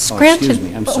 Since Scranton... excuse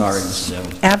me, I'm sorry, Mrs.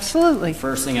 Evans. Absolutely.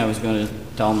 First thing I was going to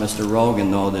tell Mr. Rogan,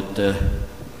 though, that,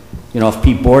 you know, if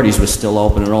Pete Bordy's was still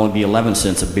open, it would only be 11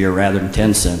 cents a beer rather than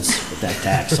 10 cents with that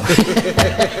tax. So.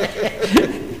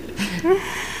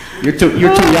 You're too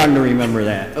young to remember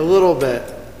that. A little bit.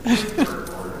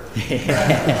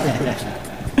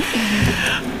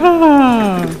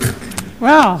 Oh,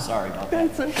 well. Sorry about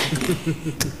that.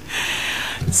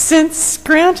 Since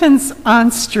Scranton's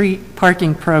on-street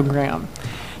parking program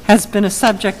has been a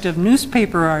subject of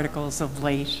newspaper articles of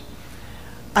late,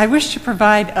 I wish to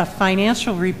provide a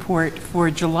financial report for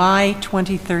July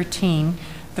 2013,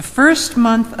 the first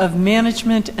month of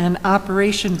management and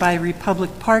operation by Republic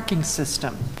Parking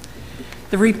System.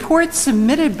 The report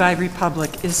submitted by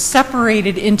Republic is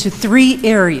separated into 3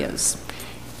 areas: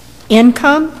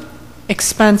 income,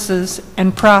 expenses,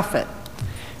 and profit.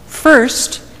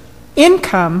 First,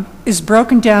 income is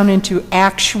broken down into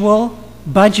actual,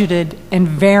 budgeted, and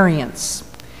variance.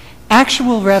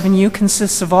 Actual revenue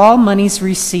consists of all monies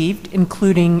received,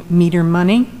 including meter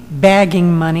money,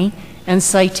 bagging money, and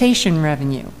citation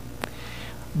revenue.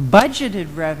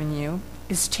 Budgeted revenue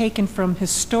is taken from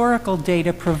historical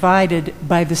data provided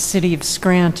by the City of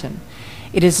Scranton.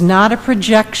 It is not a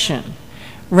projection.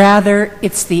 Rather,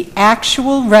 it's the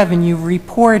actual revenue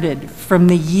reported from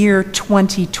the year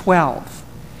 2012.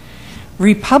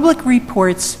 Republic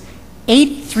reports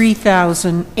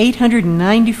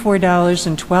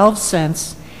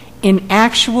 $83,894.12 in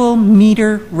actual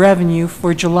meter revenue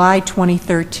for July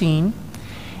 2013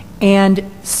 and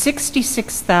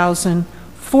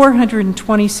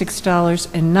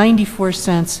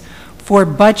 $66,426.94 for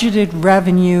budgeted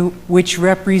revenue, which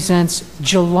represents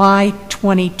July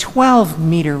 2012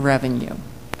 meter revenue.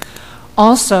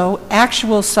 Also,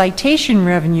 actual citation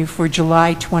revenue for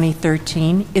July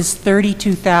 2013 is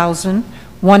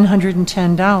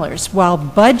 $32,110, while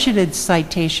budgeted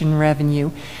citation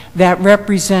revenue that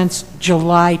represents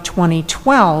July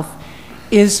 2012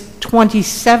 is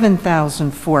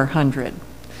 $27,400.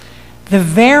 The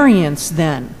variance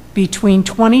then between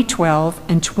 2012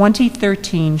 and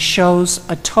 2013 shows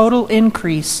a total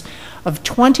increase of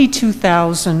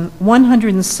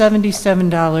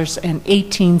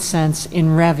 $22,177.18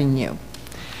 in revenue.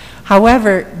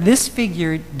 However, this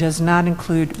figure does not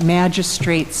include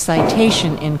magistrate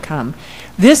citation income.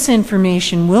 This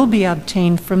information will be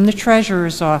obtained from the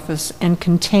Treasurer's Office and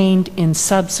contained in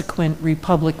subsequent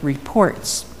Republic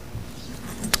reports.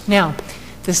 Now,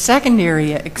 the second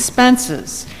area,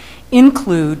 expenses,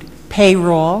 include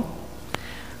payroll,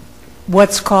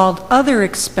 what's called other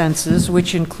expenses,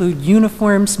 which include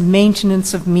uniforms,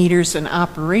 maintenance of meters, and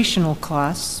operational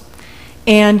costs,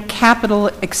 and capital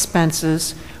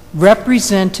expenses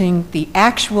representing the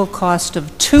actual cost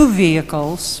of 2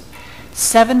 vehicles,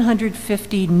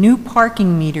 750 new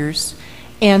parking meters,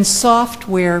 and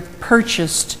software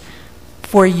purchased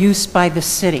for use by the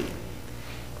city.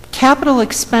 Capital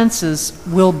expenses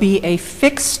will be a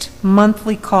fixed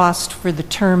monthly cost for the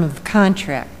term of the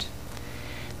contract.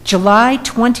 July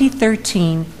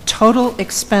 2013 total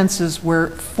expenses were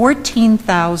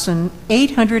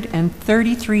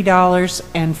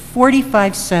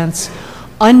 $14,833.45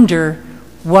 under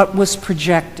what was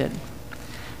projected.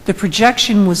 The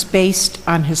projection was based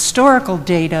on historical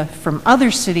data from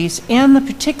other cities and the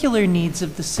particular needs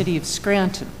of the City of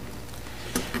Scranton.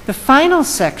 The final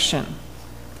section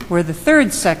or the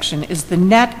third section, is the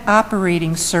net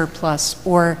operating surplus,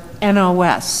 or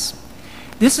NOS.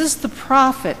 This is the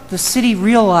profit the city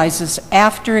realizes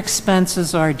after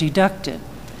expenses are deducted.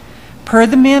 Per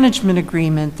the management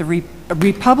agreement, the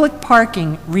Republic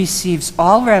Parking receives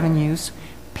all revenues,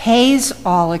 pays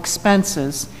all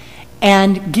expenses,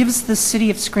 and gives the city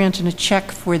of Scranton a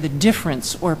check for the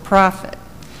difference or profit.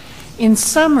 In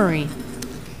summary,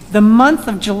 the month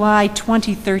of July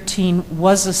 2013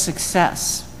 was a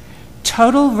success.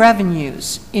 Total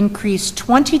revenues increased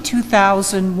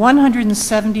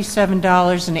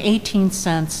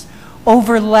 $22,177.18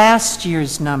 over last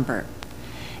year's number.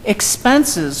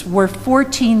 Expenses were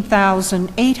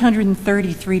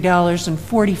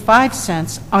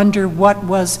 $14,833.45 under what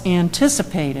was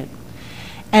anticipated.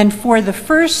 And for the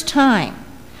first time,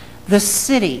 the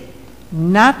city,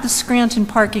 not the Scranton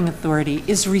Parking Authority,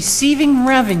 is receiving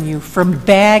revenue from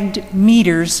bagged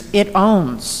meters it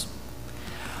owns.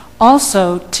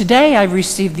 Also, today I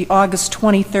received the August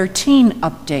 2013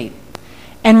 update,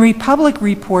 and Republic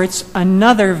reports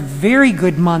another very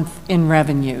good month in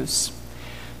revenues.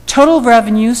 Total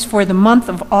revenues for the month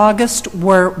of August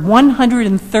were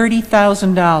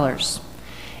 $130,000,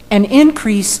 an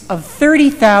increase of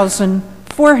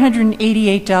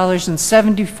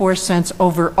 $30,488.74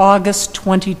 over August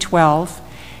 2012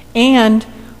 and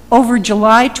over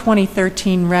July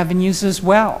 2013 revenues as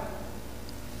well.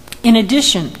 In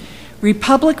addition,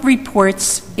 Republic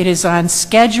reports it is on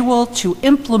schedule to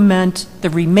implement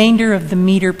the remainder of the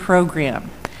meter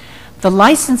program. The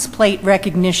license plate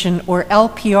recognition, or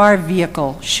LPR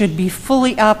vehicle, should be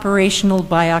fully operational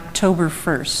by October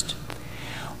 1st.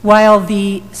 While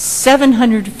the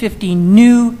 750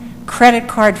 new credit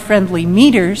card-friendly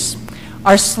meters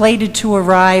are slated to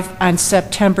arrive on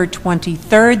September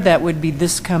 23rd, that would be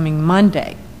this coming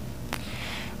Monday.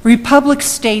 Republic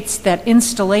states that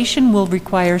installation will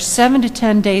require 7 to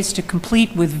 10 days to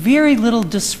complete with very little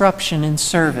disruption in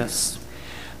service.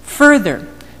 Further,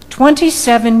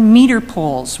 27 meter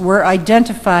poles were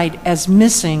identified as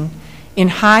missing in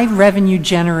high revenue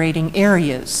generating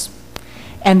areas,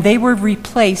 and they were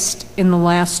replaced in the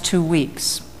last 2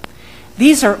 weeks.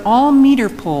 These are all meter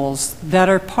poles that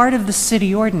are part of the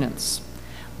city ordinance,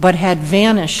 but had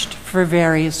vanished for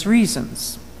various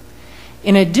reasons.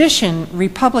 In addition,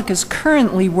 Republic is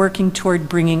currently working toward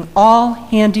bringing all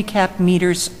handicap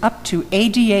meters up to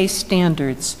ADA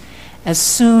standards as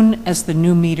soon as the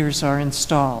new meters are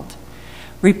installed.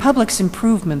 Republic's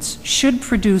improvements should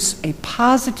produce a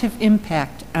positive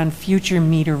impact on future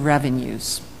meter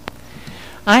revenues.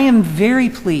 I am very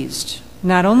pleased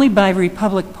not only by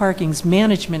Republic Parking's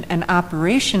management and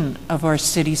operation of our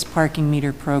city's parking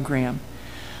meter program,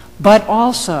 but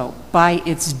also by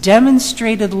its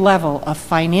demonstrated level of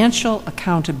financial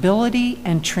accountability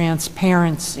and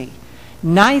transparency,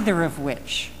 neither of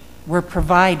which were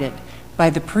provided by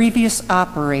the previous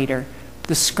operator,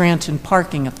 the Scranton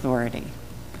Parking Authority.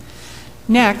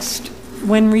 Next,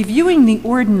 when reviewing the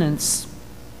ordinance,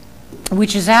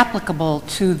 which is applicable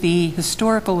to the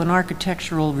Historical and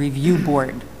Architectural Review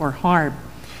Board, or HARB,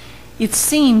 it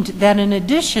seemed that in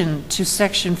addition to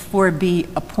Section 4B,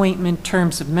 appointment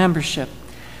terms of membership,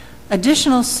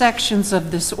 additional sections of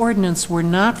this ordinance were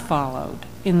not followed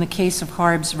in the case of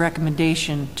HARB's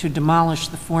recommendation to demolish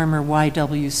the former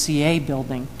YWCA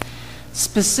building.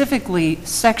 Specifically,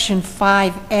 Section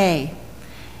 5A,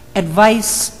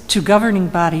 advice to governing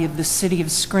body of the City of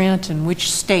Scranton,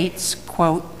 which states,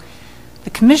 quote, "The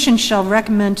Commission shall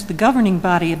recommend to the governing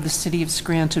body of the City of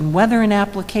Scranton whether an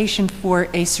application for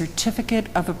a certificate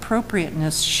of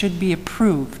appropriateness should be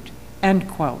approved," end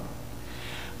quote.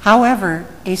 However,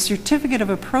 a certificate of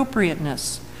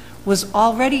appropriateness was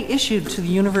already issued to the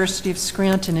University of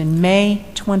Scranton in May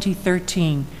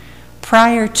 2013,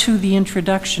 prior to the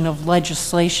introduction of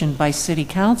legislation by City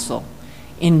Council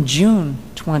in June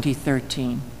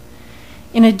 2013.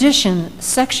 In addition,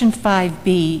 Section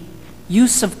 5B,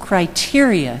 use of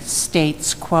criteria,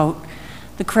 states, quote,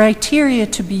 "The criteria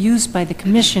to be used by the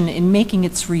Commission in making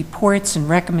its reports and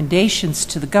recommendations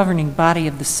to the governing body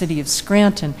of the City of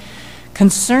Scranton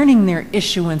concerning their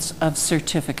issuance of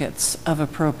certificates of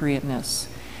appropriateness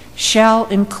shall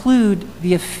include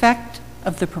the effect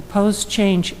of the proposed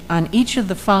change on each of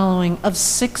the following of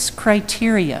 6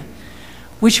 criteria,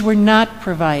 which were not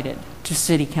provided to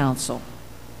City Council."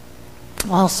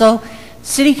 Also,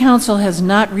 City Council has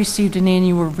not received an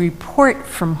annual report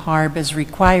from HARB as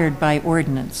required by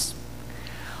ordinance.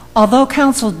 Although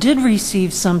Council did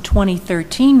receive some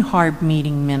 2013 HARB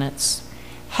meeting minutes,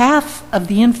 half of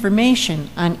the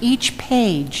information on each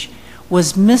page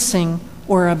was missing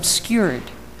or obscured.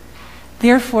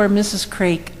 Therefore, Mrs.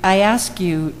 Craik, I ask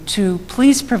you to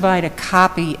please provide a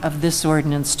copy of this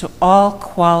ordinance to all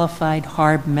qualified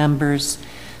HARB members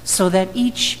so that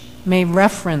each may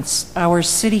reference our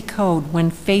city code when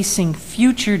facing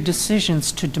future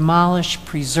decisions to demolish,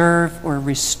 preserve, or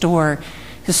restore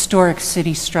historic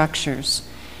city structures,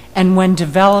 and when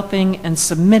developing and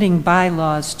submitting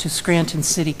bylaws to Scranton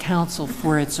City Council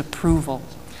for its approval.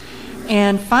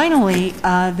 And finally,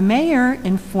 the mayor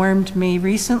informed me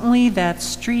recently that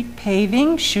street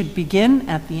paving should begin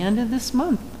at the end of this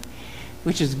month,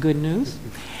 which is good news.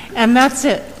 And that's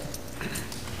it.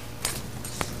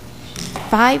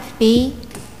 5B,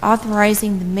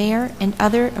 authorizing the mayor and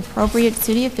other appropriate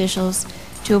city officials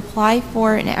to apply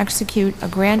for and execute a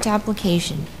grant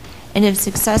application, and if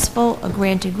successful, a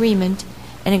grant agreement,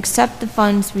 and accept the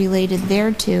funds related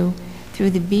thereto through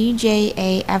the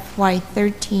BJA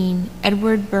FY13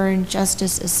 Edward Byrne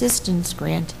Justice Assistance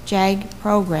Grant, JAG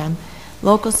program,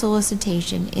 local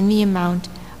solicitation in the amount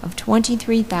of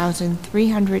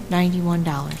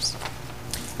 $23,391.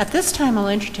 At this time, I'll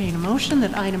entertain a motion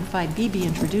that item 5B be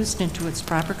introduced into its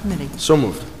proper committee. So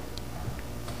moved.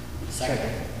 Second.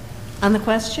 On the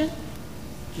question?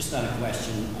 Just on a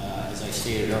question, as I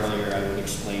stated earlier, I would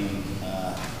explain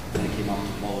when it came up to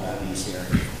vote on these here.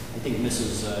 I think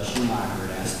Mrs. Schumacher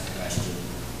had asked the question.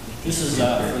 This is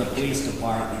for the police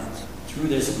department. Through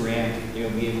this grant, they'll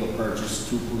be able to purchase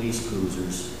 2 police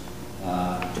cruisers, 2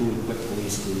 equipped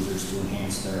police cruisers to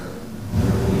enhance their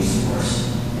police force.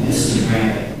 And this is a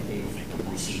grant that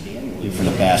they've received annually for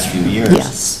the past few years.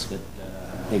 Yes. That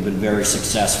they've been very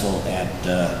successful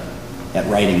at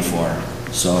writing for.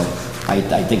 So I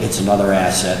think it's another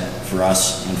asset for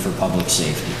us and for public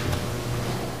safety.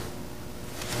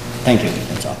 Thank you.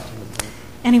 That's all.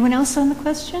 Anyone else on the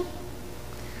question?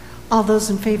 All those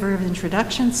in favor of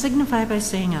introduction signify by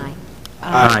saying aye.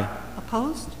 Aye.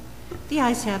 Opposed? The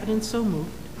ayes have it and so moved.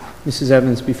 Mrs.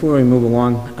 Evans, before we move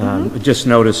along, just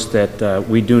noticed that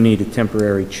we do need a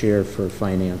temporary chair for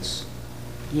finance.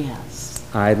 Yes.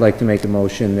 I'd like to make a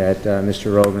motion that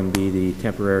Mr. Rogan be the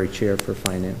temporary chair for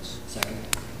finance. Second.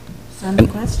 On the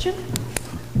question?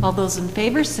 All those in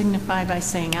favor signify by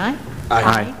saying aye.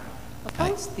 Aye.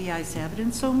 Opposed? The ayes have it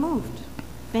and so moved.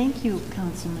 Thank you,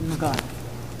 Councilman McGough.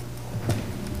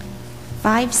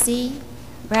 5C,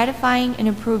 ratifying and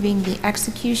approving the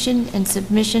execution and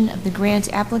submission of the grant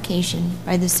application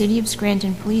by the City of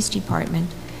Scranton Police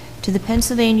Department to the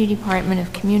Pennsylvania Department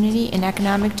of Community and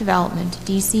Economic Development,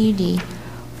 DCED,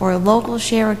 for a local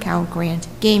share account grant,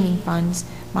 gaming funds,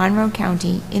 Monroe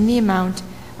County, in the amount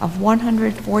of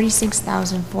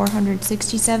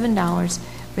 $146,467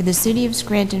 for the City of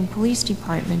Scranton Police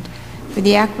Department for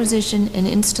the acquisition and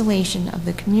installation of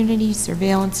the Community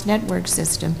Surveillance Network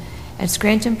System at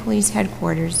Scranton Police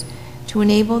Headquarters to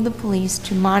enable the police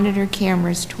to monitor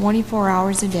cameras 24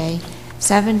 hours a day,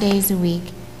 7 days a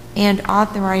week, and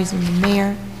authorizing the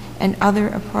mayor and other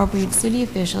appropriate city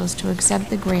officials to accept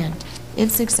the grant,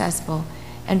 if successful,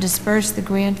 and disperse the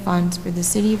grant funds for the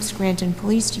City of Scranton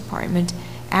Police Department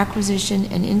acquisition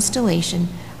and installation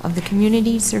of the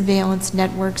Community Surveillance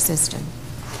Network System.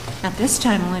 At this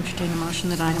time, I'll entertain a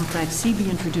motion that item 5C be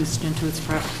introduced into its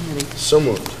proper committee. So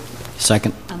moved.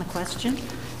 Second. On the question?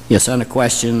 Yes, on the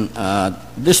question,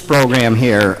 this program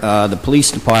here, the police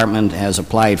department has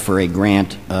applied for a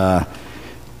grant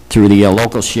through the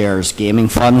local shares gaming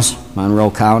funds, Monroe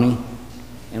County.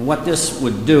 And what this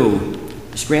would do,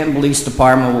 the Scranton Police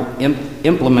Department will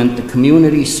implement the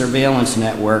community surveillance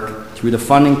network through the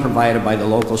funding provided by the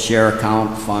local share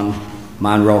account fund,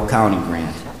 Monroe County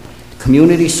grant. The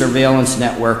community surveillance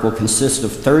network will consist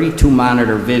of 32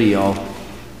 monitor video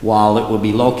while it will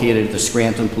be located at the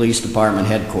Scranton Police Department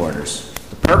headquarters.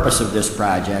 The purpose of this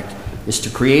project is to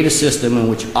create a system in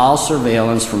which all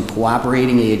surveillance from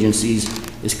cooperating agencies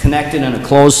is connected in a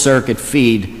closed-circuit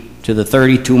feed to the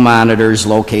 32 monitors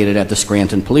located at the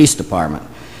Scranton Police Department.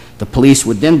 The police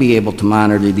would then be able to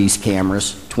monitor these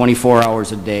cameras 24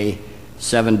 hours a day,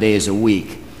 7 days a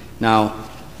week. Now,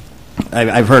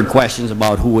 I've heard questions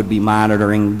about who would be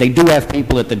monitoring. They do have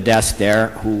people at the desk there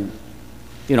who,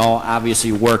 you know,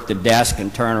 obviously work the desk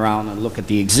and turn around and look at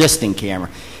the existing camera.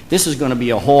 This is going to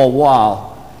be a whole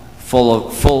wall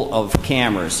full of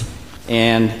cameras.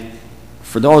 And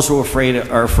for those who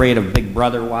are afraid of Big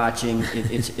Brother watching,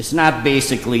 it's not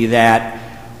basically that.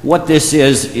 What this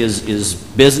is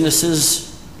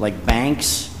businesses like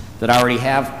banks that already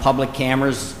have public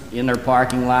cameras in their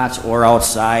parking lots or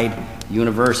outside,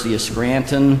 University of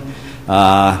Scranton,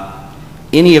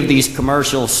 any of these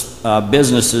commercial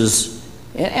businesses.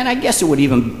 And I guess it would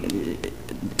even,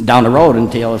 down the road,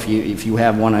 entail if you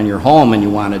have one on your home and you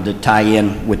wanted to tie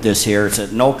in with this here. It's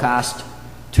at no cost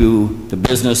to the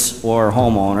business or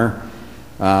homeowner.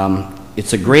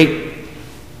 It's a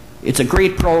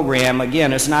great program.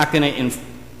 Again, it's not going to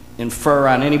infer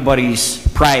on anybody's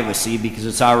privacy because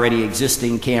it's already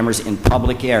existing cameras in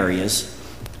public areas.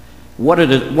 What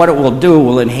it will do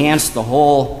will enhance the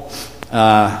whole,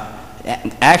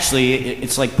 actually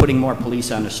it's like putting more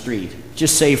police on the street.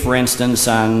 Just say, for instance,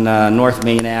 on North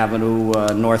Main Avenue,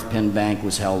 North Penn Bank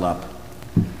was held up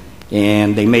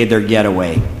and they made their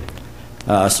getaway.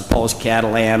 Suppose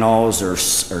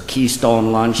Catalanos or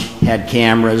Keystone Lunch had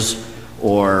cameras,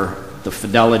 or the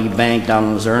Fidelity Bank down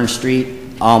on Luzerne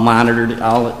Street, all monitored,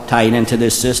 all tied into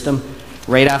this system.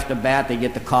 Right off the bat, they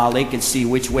get the call. They can see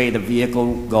which way the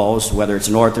vehicle goes, whether it's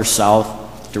north or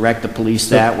south, direct the police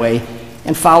that way,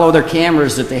 and follow their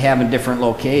cameras that they have in different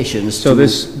locations. So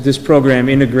this program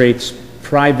integrates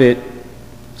private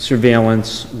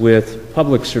surveillance with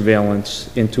public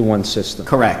surveillance into one system.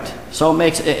 Correct. So it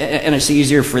makes, and it's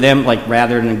easier for them, like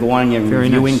rather than going and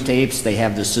reviewing tapes, they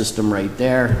have the system right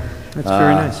there. That's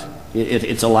very nice.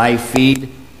 It's a live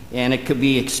feed, and it could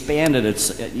be expanded.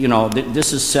 It's, you know,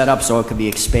 this is set up so it could be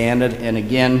expanded. And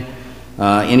again,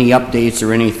 any updates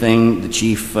or anything, the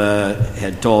chief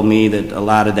had told me that a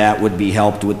lot of that would be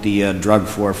helped with the drug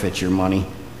forfeiture money.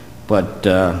 But,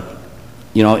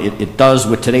 you know, it does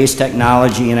with today's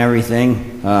technology and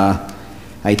everything.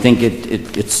 I think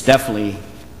it's definitely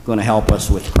going to help us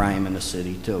with crime in the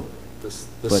city, too. This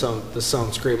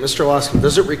sounds great. Mr. Loscom,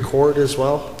 does it record as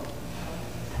well?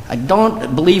 I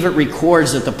don't believe it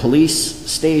records at the police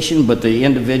station, but the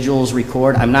individuals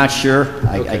record. I'm not sure.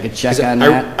 I could check on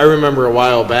that. I remember a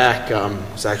while back, it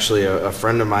was actually a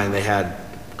friend of mine, they had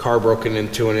a car broken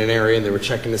into in an area and they were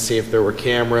checking to see if there were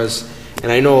cameras.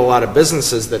 And I know a lot of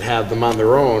businesses that have them on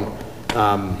their own,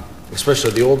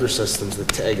 especially the older systems,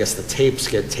 I guess the tapes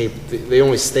get taped, they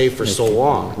only stay for so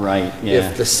long. Right, yeah.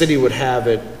 If the city would have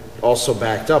it also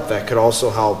backed up, that could also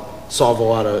help solve a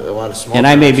lot of small. And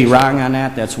I may be wrong on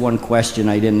that. That's one question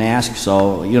I didn't ask.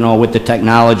 So, you know, with the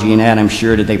technology and that, I'm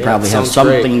sure that they probably have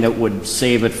something that would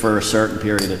save it for a certain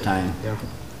period of time. Yeah.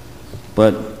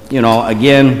 But, you know,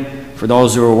 again, for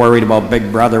those who are worried about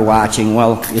Big Brother watching,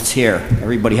 well, it's here.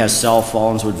 Everybody has cell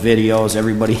phones with videos.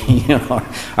 Everybody, you know,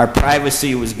 our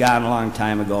privacy was gone a long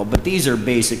time ago. But these are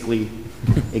basically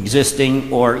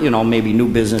existing or, you know, maybe new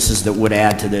businesses that would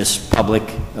add to this public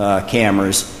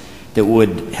cameras that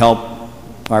would help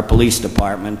our police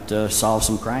department solve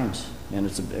some crimes, and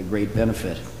it's a great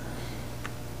benefit.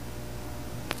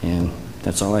 And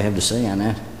that's all I have to say on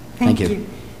that. Thank you.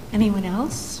 Anyone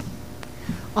else?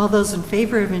 All those in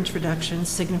favor of introduction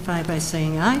signify by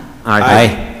saying aye.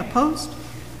 Aye. Opposed?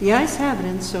 The ayes have it,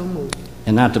 and so moved.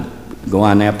 And not to go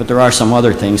on that, but there are some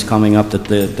other things coming up that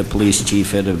the police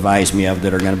chief had advised me of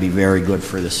that are going to be very good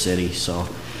for the city. So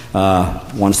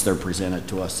once they're presented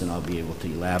to us, then I'll be able to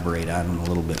elaborate on them a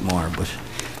little bit more.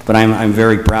 But I'm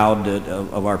very proud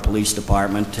of our police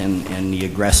department and the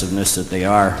aggressiveness that they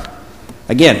are.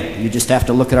 Again, you just have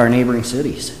to look at our neighboring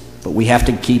cities. But we have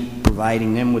to keep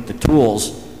providing them with the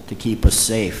tools to keep us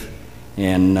safe.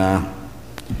 And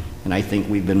I think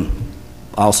we've been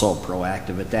also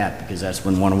proactive at that, because that's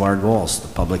been one of our goals, the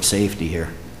public safety here.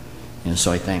 And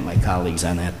so I thank my colleagues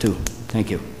on that too. Thank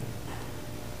you.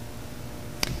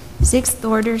 Sixth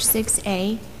Order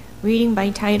 6A, reading by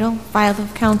title, file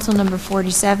of Council Number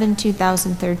 47,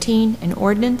 2013, an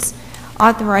ordinance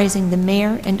authorizing the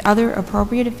mayor and other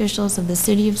appropriate officials of the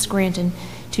City of Scranton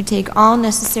to take all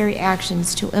necessary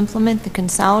actions to implement the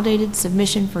Consolidated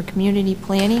Submission for Community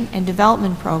Planning and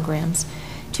Development Programs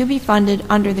to be funded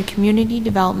under the Community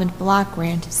Development Block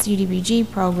Grant CDBG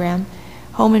program,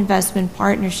 Home Investment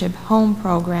Partnership Home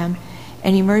Program,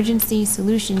 and Emergency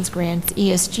Solutions Grants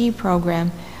ESG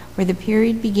program for the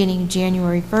period beginning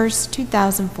January 1st,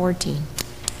 2014.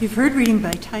 You've heard reading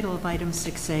by title of item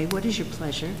 6A. What is your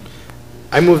pleasure?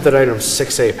 I move that item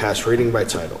 6A pass reading by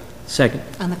title. Second.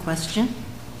 On the question?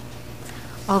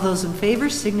 All those in favor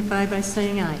signify by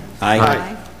saying aye. Aye.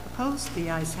 Aye. Opposed? The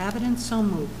ayes have it, and so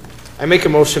moved. I make a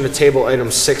motion to table item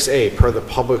 6A per the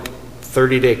public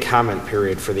 30-day comment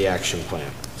period for the action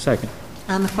plan. Second.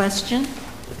 On the question?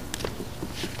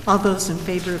 All those in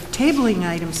favor of tabling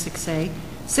item 6A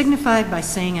signify by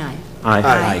saying aye. Aye.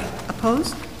 Aye.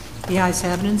 Opposed? The ayes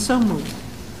have it, and so moved.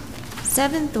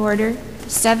 Seventh Order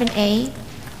 7A,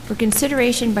 for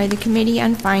consideration by the Committee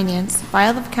on Finance,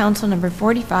 file of Council Number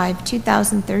 45,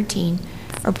 2013,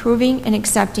 approving and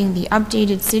accepting the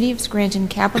updated City of Scranton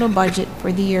capital budget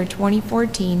for the year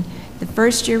 2014, the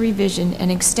first-year revision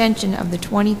and extension of the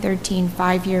 2013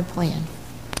 five-year plan.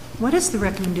 What is the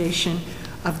recommendation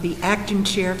of the acting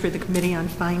chair for the Committee on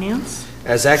Finance.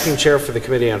 As acting chair for the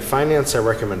Committee on Finance, I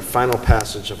recommend final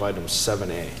passage of item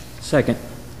 7A. Second.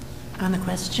 On the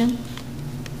question?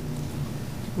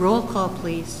 Roll call,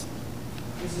 please.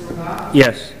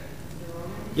 Yes.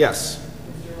 Yes.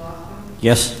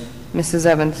 Yes. Mrs.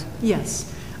 Evans?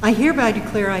 Yes. I hereby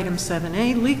declare item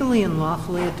 7A legally and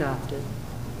lawfully adopted.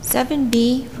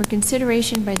 7B for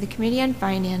consideration by the Committee on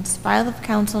Finance, file of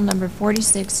Council number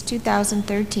 46,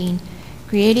 2013,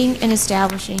 creating and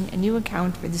establishing a new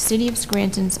account for the City of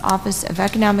Scranton's Office of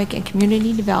Economic and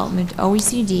Community Development,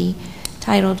 OECD,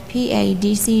 titled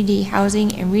PADCD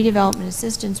Housing and Redevelopment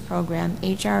Assistance Program,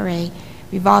 HRA,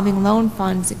 revolving loan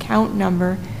funds account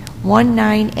number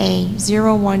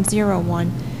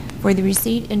 19A0101 for the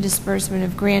receipt and disbursement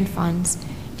of grant funds,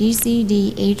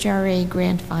 DCD HRA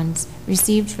grant funds,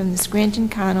 received from the Scranton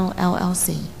Connell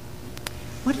LLC.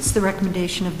 What is the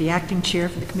recommendation of the acting chair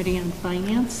for the Committee on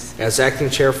Finance? As acting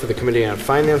chair for the Committee on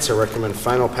Finance, I recommend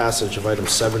final passage of item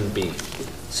 7B.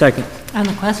 Second. On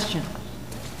the question?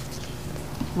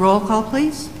 Roll call,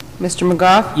 please. Mr.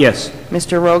 McGough? Yes.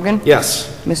 Mr. Rogan? Yes.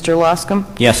 Mr. Loscom?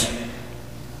 Yes.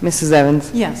 Mrs.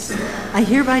 Evans? Yes. I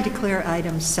hereby declare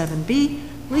item 7B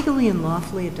legally and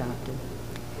lawfully adopted.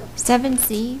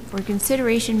 7C for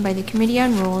consideration by the Committee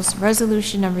on Rules,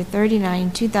 Resolution number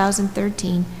 39,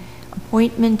 2013,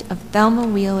 appointment of Thelma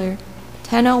Wheeler,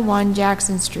 1001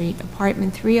 Jackson Street,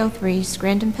 apartment 303,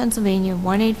 Scranton, Pennsylvania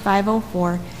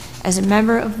 18504, as a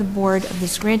member of the Board of the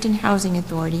Scranton Housing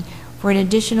Authority for an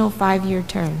additional 5-year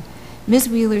term. Ms.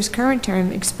 Wheeler's current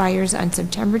term expires on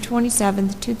September 27,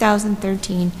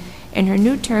 2013, and her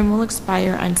new term will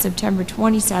expire on September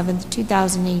 27,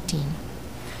 2018.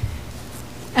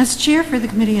 As chair for the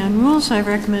Committee on Rules, I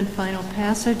recommend final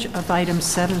passage of item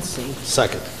 7C.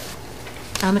 Second.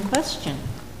 On the question?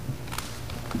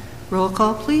 Roll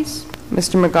call, please.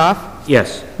 Mr. McGough?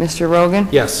 Yes. Mr. Rogan?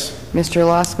 Yes. Mr.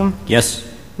 Loscom? Yes.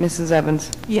 Mrs.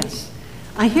 Evans? Yes.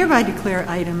 I hereby declare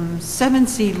item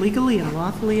 7C legally and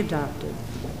lawfully adopted.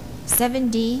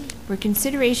 7D for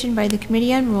consideration by the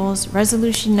Committee on Rules,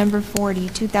 Resolution number 40,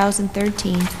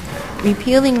 2013,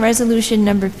 repealing Resolution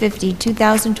number 50,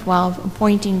 2012,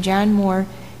 appointing John Moore,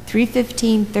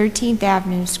 315 13th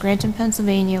Avenue, Scranton,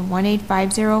 Pennsylvania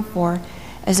 18504,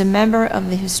 as a member of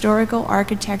the Historical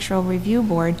Architectural Review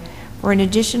Board for an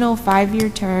additional 5-year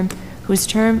term,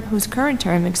 whose current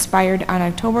term expired on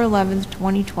October 11,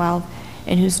 2012,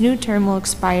 and whose new term will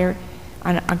expire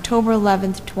on October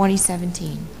 11,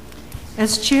 2017.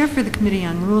 As chair for the Committee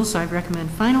on Rules, I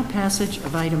recommend final passage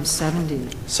of item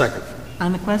 7D. Second.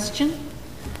 On the question?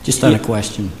 Just on a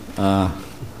question,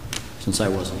 since I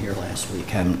wasn't here last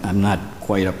week, I'm not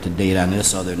quite up to date on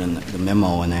this other than the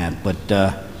memo and that, but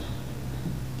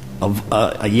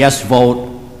a yes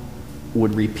vote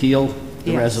would repeal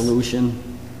the resolution,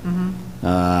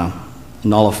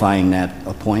 nullifying that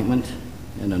appointment,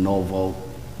 and a no vote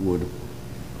would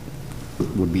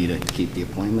be to keep the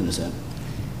appointment. Is that?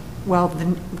 Well,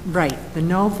 right. The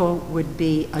no vote would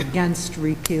be against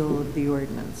repeal of the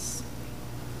ordinance.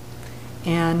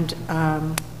 And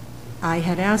I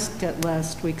had asked at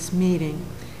last week's meeting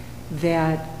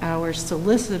that our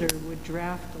solicitor would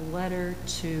draft a letter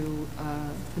to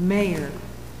the mayor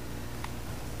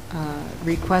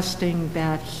requesting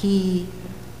that he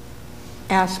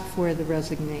ask for the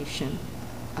resignation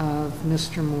of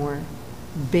Mr. Moore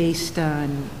based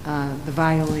on the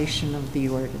violation of the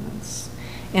ordinance.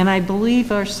 And I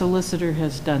believe our solicitor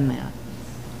has done that.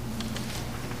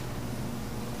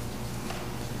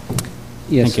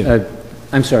 Yes. Thank you.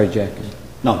 I'm sorry, Jack.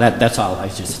 No, that's all. I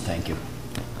just thank you.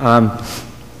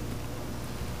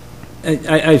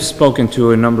 I've spoken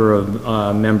to a number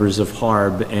of members of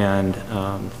HARB, and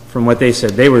from what they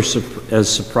said, they were as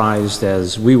surprised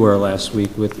as we were last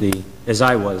week as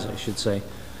I was, I should say,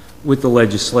 with the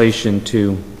legislation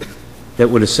that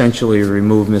would essentially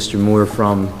remove Mr. Moore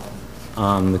from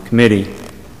the committee.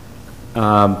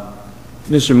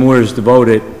 Mr. Moore has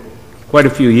devoted quite a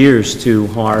few years to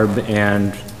HARB,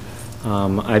 and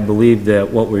I believe that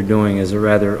what we're doing is a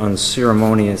rather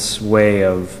unceremonious way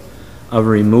of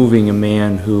removing a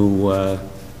man who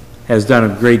has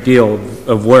done a great deal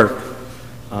of work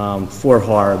for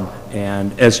HARB,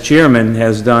 and as chairman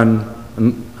has done,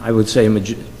 I would say,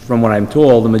 from what I'm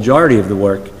told, the majority of the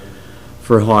work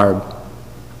for HARB.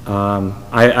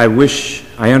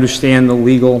 I understand the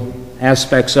legal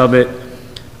aspects of it.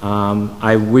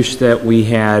 I wish that we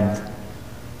had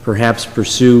perhaps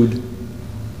pursued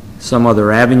some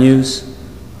other avenues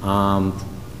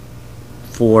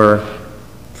for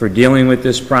dealing with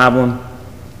this problem.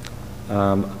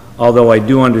 Although I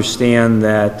do understand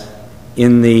that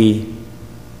in the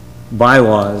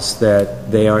bylaws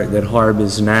that that HARB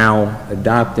is now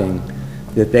adopting,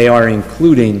 that they are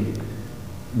including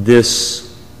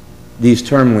these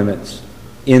term limits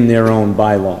in their own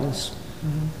bylaws.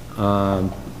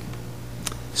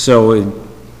 So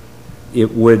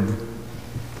it would,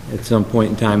 at some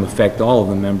point in time, affect all of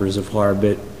the members of HARB.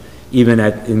 But even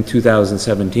in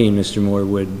 2017, Mr. Moore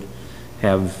would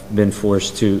have been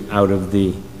forced out of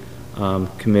the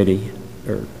committee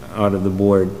or out of the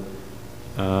board.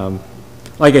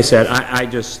 Like I said, I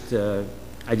just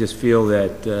feel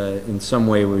that in some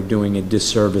way we're doing a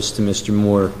disservice to Mr.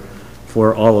 Moore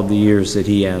for all of the years that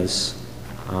he has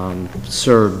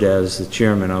served as the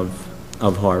chairman of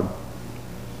HARB.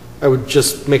 I would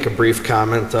just make a brief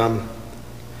comment.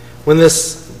 When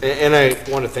this, and I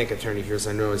want to thank Attorney Hughes,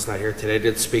 I know he's not here today. I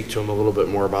did speak to him a little bit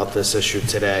more about this issue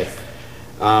today.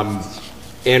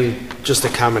 And just a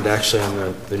comment actually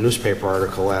on the newspaper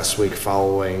article last week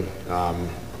following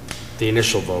the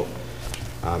initial vote.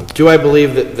 Do I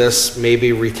believe that this may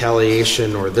be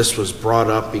retaliation or this was brought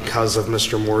up because of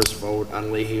Mr. Moore's vote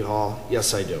on Leahy Hall?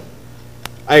 Yes, I do.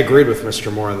 I agreed with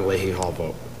Mr. Moore on the Leahy Hall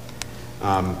vote.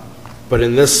 But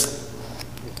in this,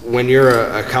 when you're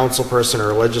a council person or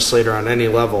a legislator on any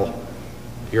level,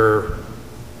 you're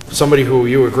somebody who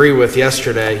you agree with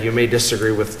yesterday, you may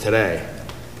disagree with today.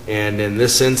 And in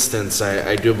this instance,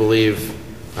 I do believe,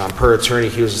 per Attorney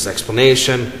Hughes'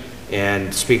 explanation,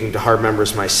 and speaking to HARB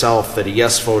members myself, that a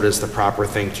yes vote is the proper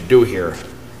thing to do here.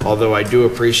 Although I do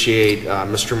appreciate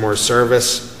Mr. Moore's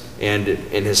service and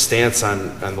his stance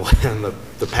on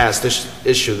the past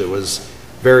issue that was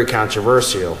very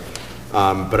controversial.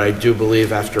 But I do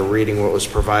believe, after reading what was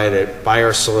provided by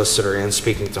our solicitor and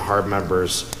speaking to HARB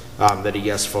members, that a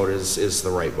yes vote is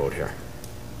the right vote here.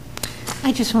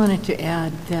 I just wanted to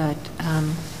add that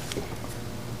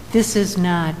this is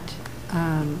not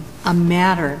a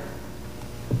matter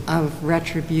of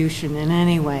retribution in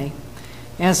any way.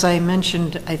 As I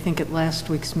mentioned, I think at last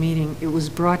week's meeting, it was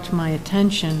brought to my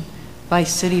attention by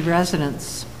city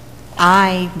residents.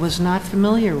 I was not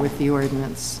familiar with the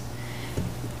ordinance.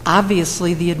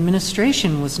 Obviously, the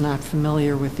administration was not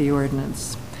familiar with the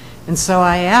ordinance. And so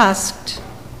I asked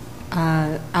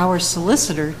our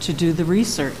solicitor to do the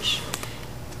research.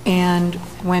 And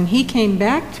when he came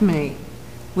back to me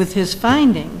with his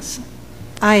findings,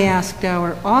 I asked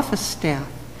our office staff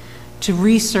to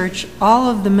research all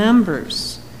of the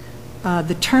members,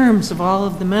 the terms of all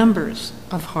of the members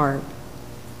of HARB,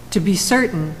 to be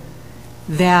certain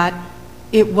that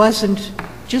it wasn't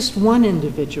just one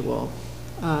individual.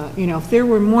 If there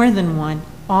were more than one,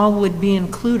 all would be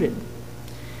included.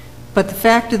 But the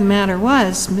fact of the matter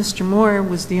was, Mr. Moore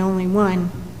was the only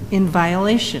one in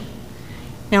violation.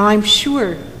 Now, I'm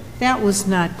sure that was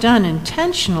not done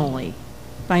intentionally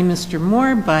by Mr.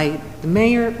 Moore, by the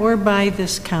mayor, or by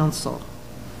this council.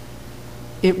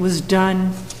 It was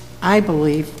done, I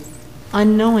believe,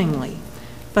 unknowingly.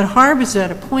 But HARB is at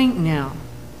a point now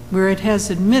where it has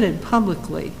admitted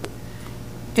publicly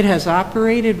it has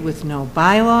operated with no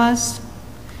bylaws.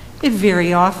 It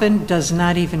very often does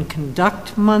not even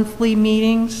conduct monthly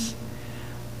meetings.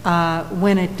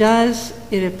 When it does,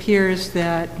 it appears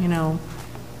that,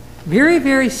 very,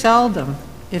 very seldom,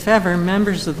 if ever,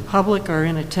 members of the public are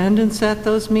in attendance at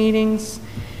those meetings.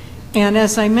 And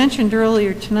as I mentioned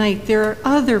earlier tonight, there are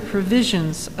other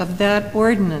provisions of that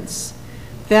ordinance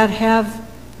that have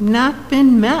not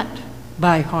been met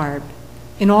by HARB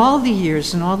in all the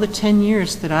years, in all the 10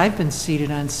 years that I've been seated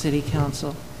on City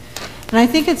Council. And I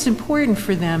think it's important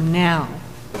for them now,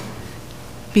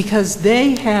 because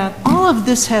all of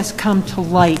this has come to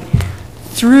light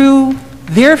through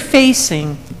their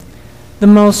facing the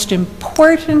most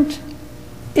important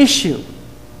issue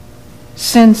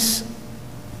since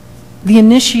the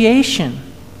initiation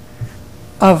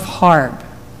of HARB.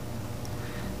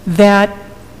 That,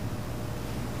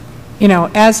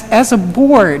 as a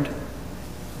board,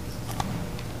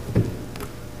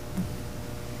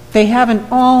 they haven't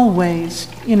always,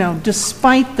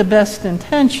 despite the best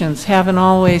intentions, haven't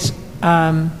always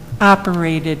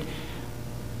operated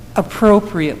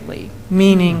appropriately.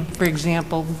 Meaning, for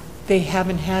example, they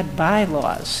haven't had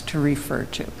bylaws to refer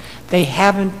to. They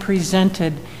haven't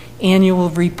presented annual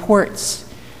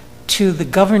reports to the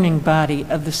governing body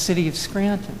of the city of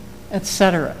Scranton,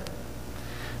 etc.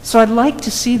 So I'd like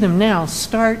to see them now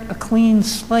start a clean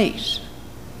slate.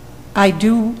 I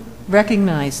do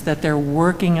recognize that they're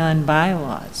working on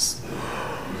bylaws.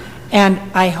 And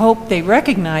I hope they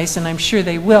recognize, and I'm sure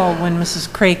they will when Mrs.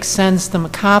 Craik sends them a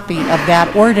copy of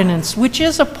that ordinance, which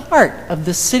is a part of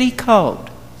the city code,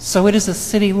 so it is a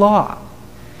city law,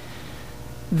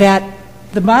 that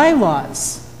the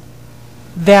bylaws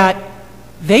that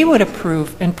they would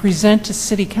approve and present to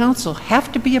City Council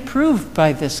have to be approved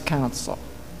by this council.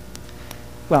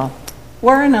 Well,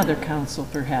 or another council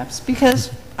perhaps,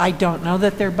 because I don't know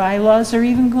that their bylaws are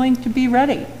even going to be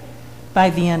ready by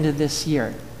the end of this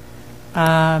year.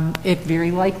 It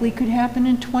very likely could happen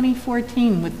in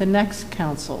 2014 with the next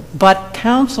council, but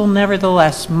council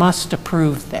nevertheless must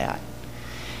approve that.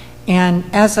 And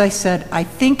as I said, I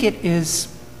think it is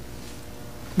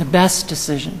the best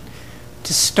decision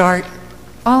to start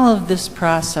all of this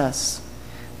process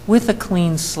with a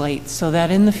clean slate so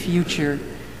that in the future,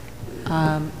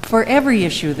 for every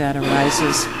issue that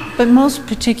arises, but most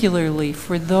particularly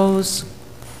for those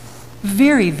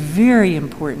very, very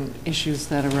important issues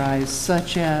that arise,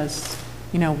 such as,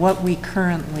 you know, what we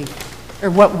currently,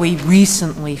 or what we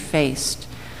recently faced,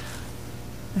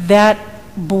 that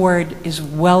board is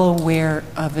well aware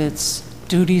of its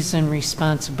duties and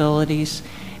responsibilities,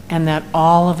 and that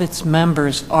all of its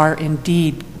members are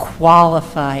indeed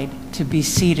qualified to be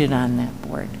seated on that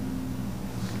board.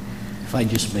 If I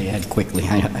just may add quickly,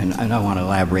 I don't want to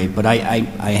elaborate, but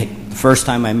the first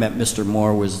time I met Mr.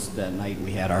 Moore was that night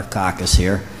we had our caucus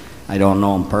here. I don't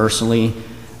know him personally.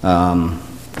 And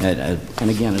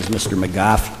again, as Mr.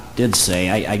 McGough did say,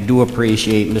 I do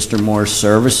appreciate Mr. Moore's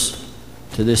service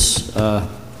to this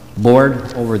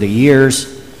board over the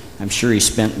years. I'm sure he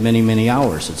spent many, many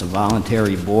hours. It's a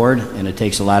voluntary board, and it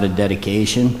takes a lot of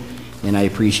dedication, and I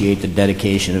appreciate the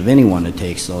dedication of anyone that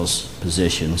takes those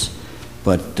positions.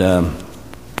 But,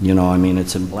 you know, I mean,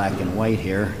 it's in black and white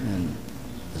here, and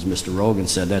as Mr. Rogan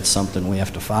said, that's something we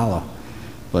have to follow.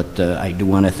 But I do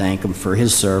want to thank him for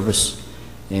his service,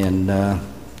 and,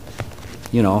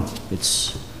 you know,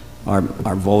 it's our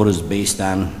vote is based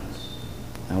on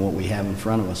what we have in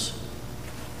front of us.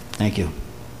 Thank you.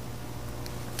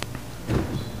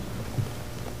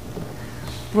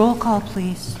 Roll call,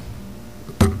 please.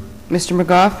 Mr.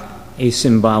 McGough? A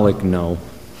symbolic no.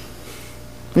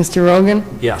 Mr. Rogan?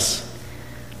 Yes.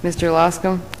 Mr.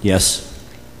 Loscom? Yes.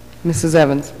 Mrs.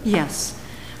 Evans? Yes.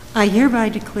 I hereby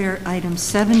declare item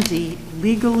 7D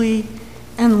legally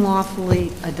and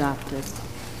lawfully adopted.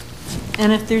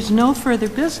 And if there's no further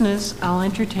business, I'll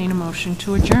entertain a motion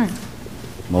to adjourn.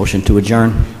 Motion to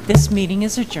adjourn. This meeting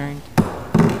is adjourned.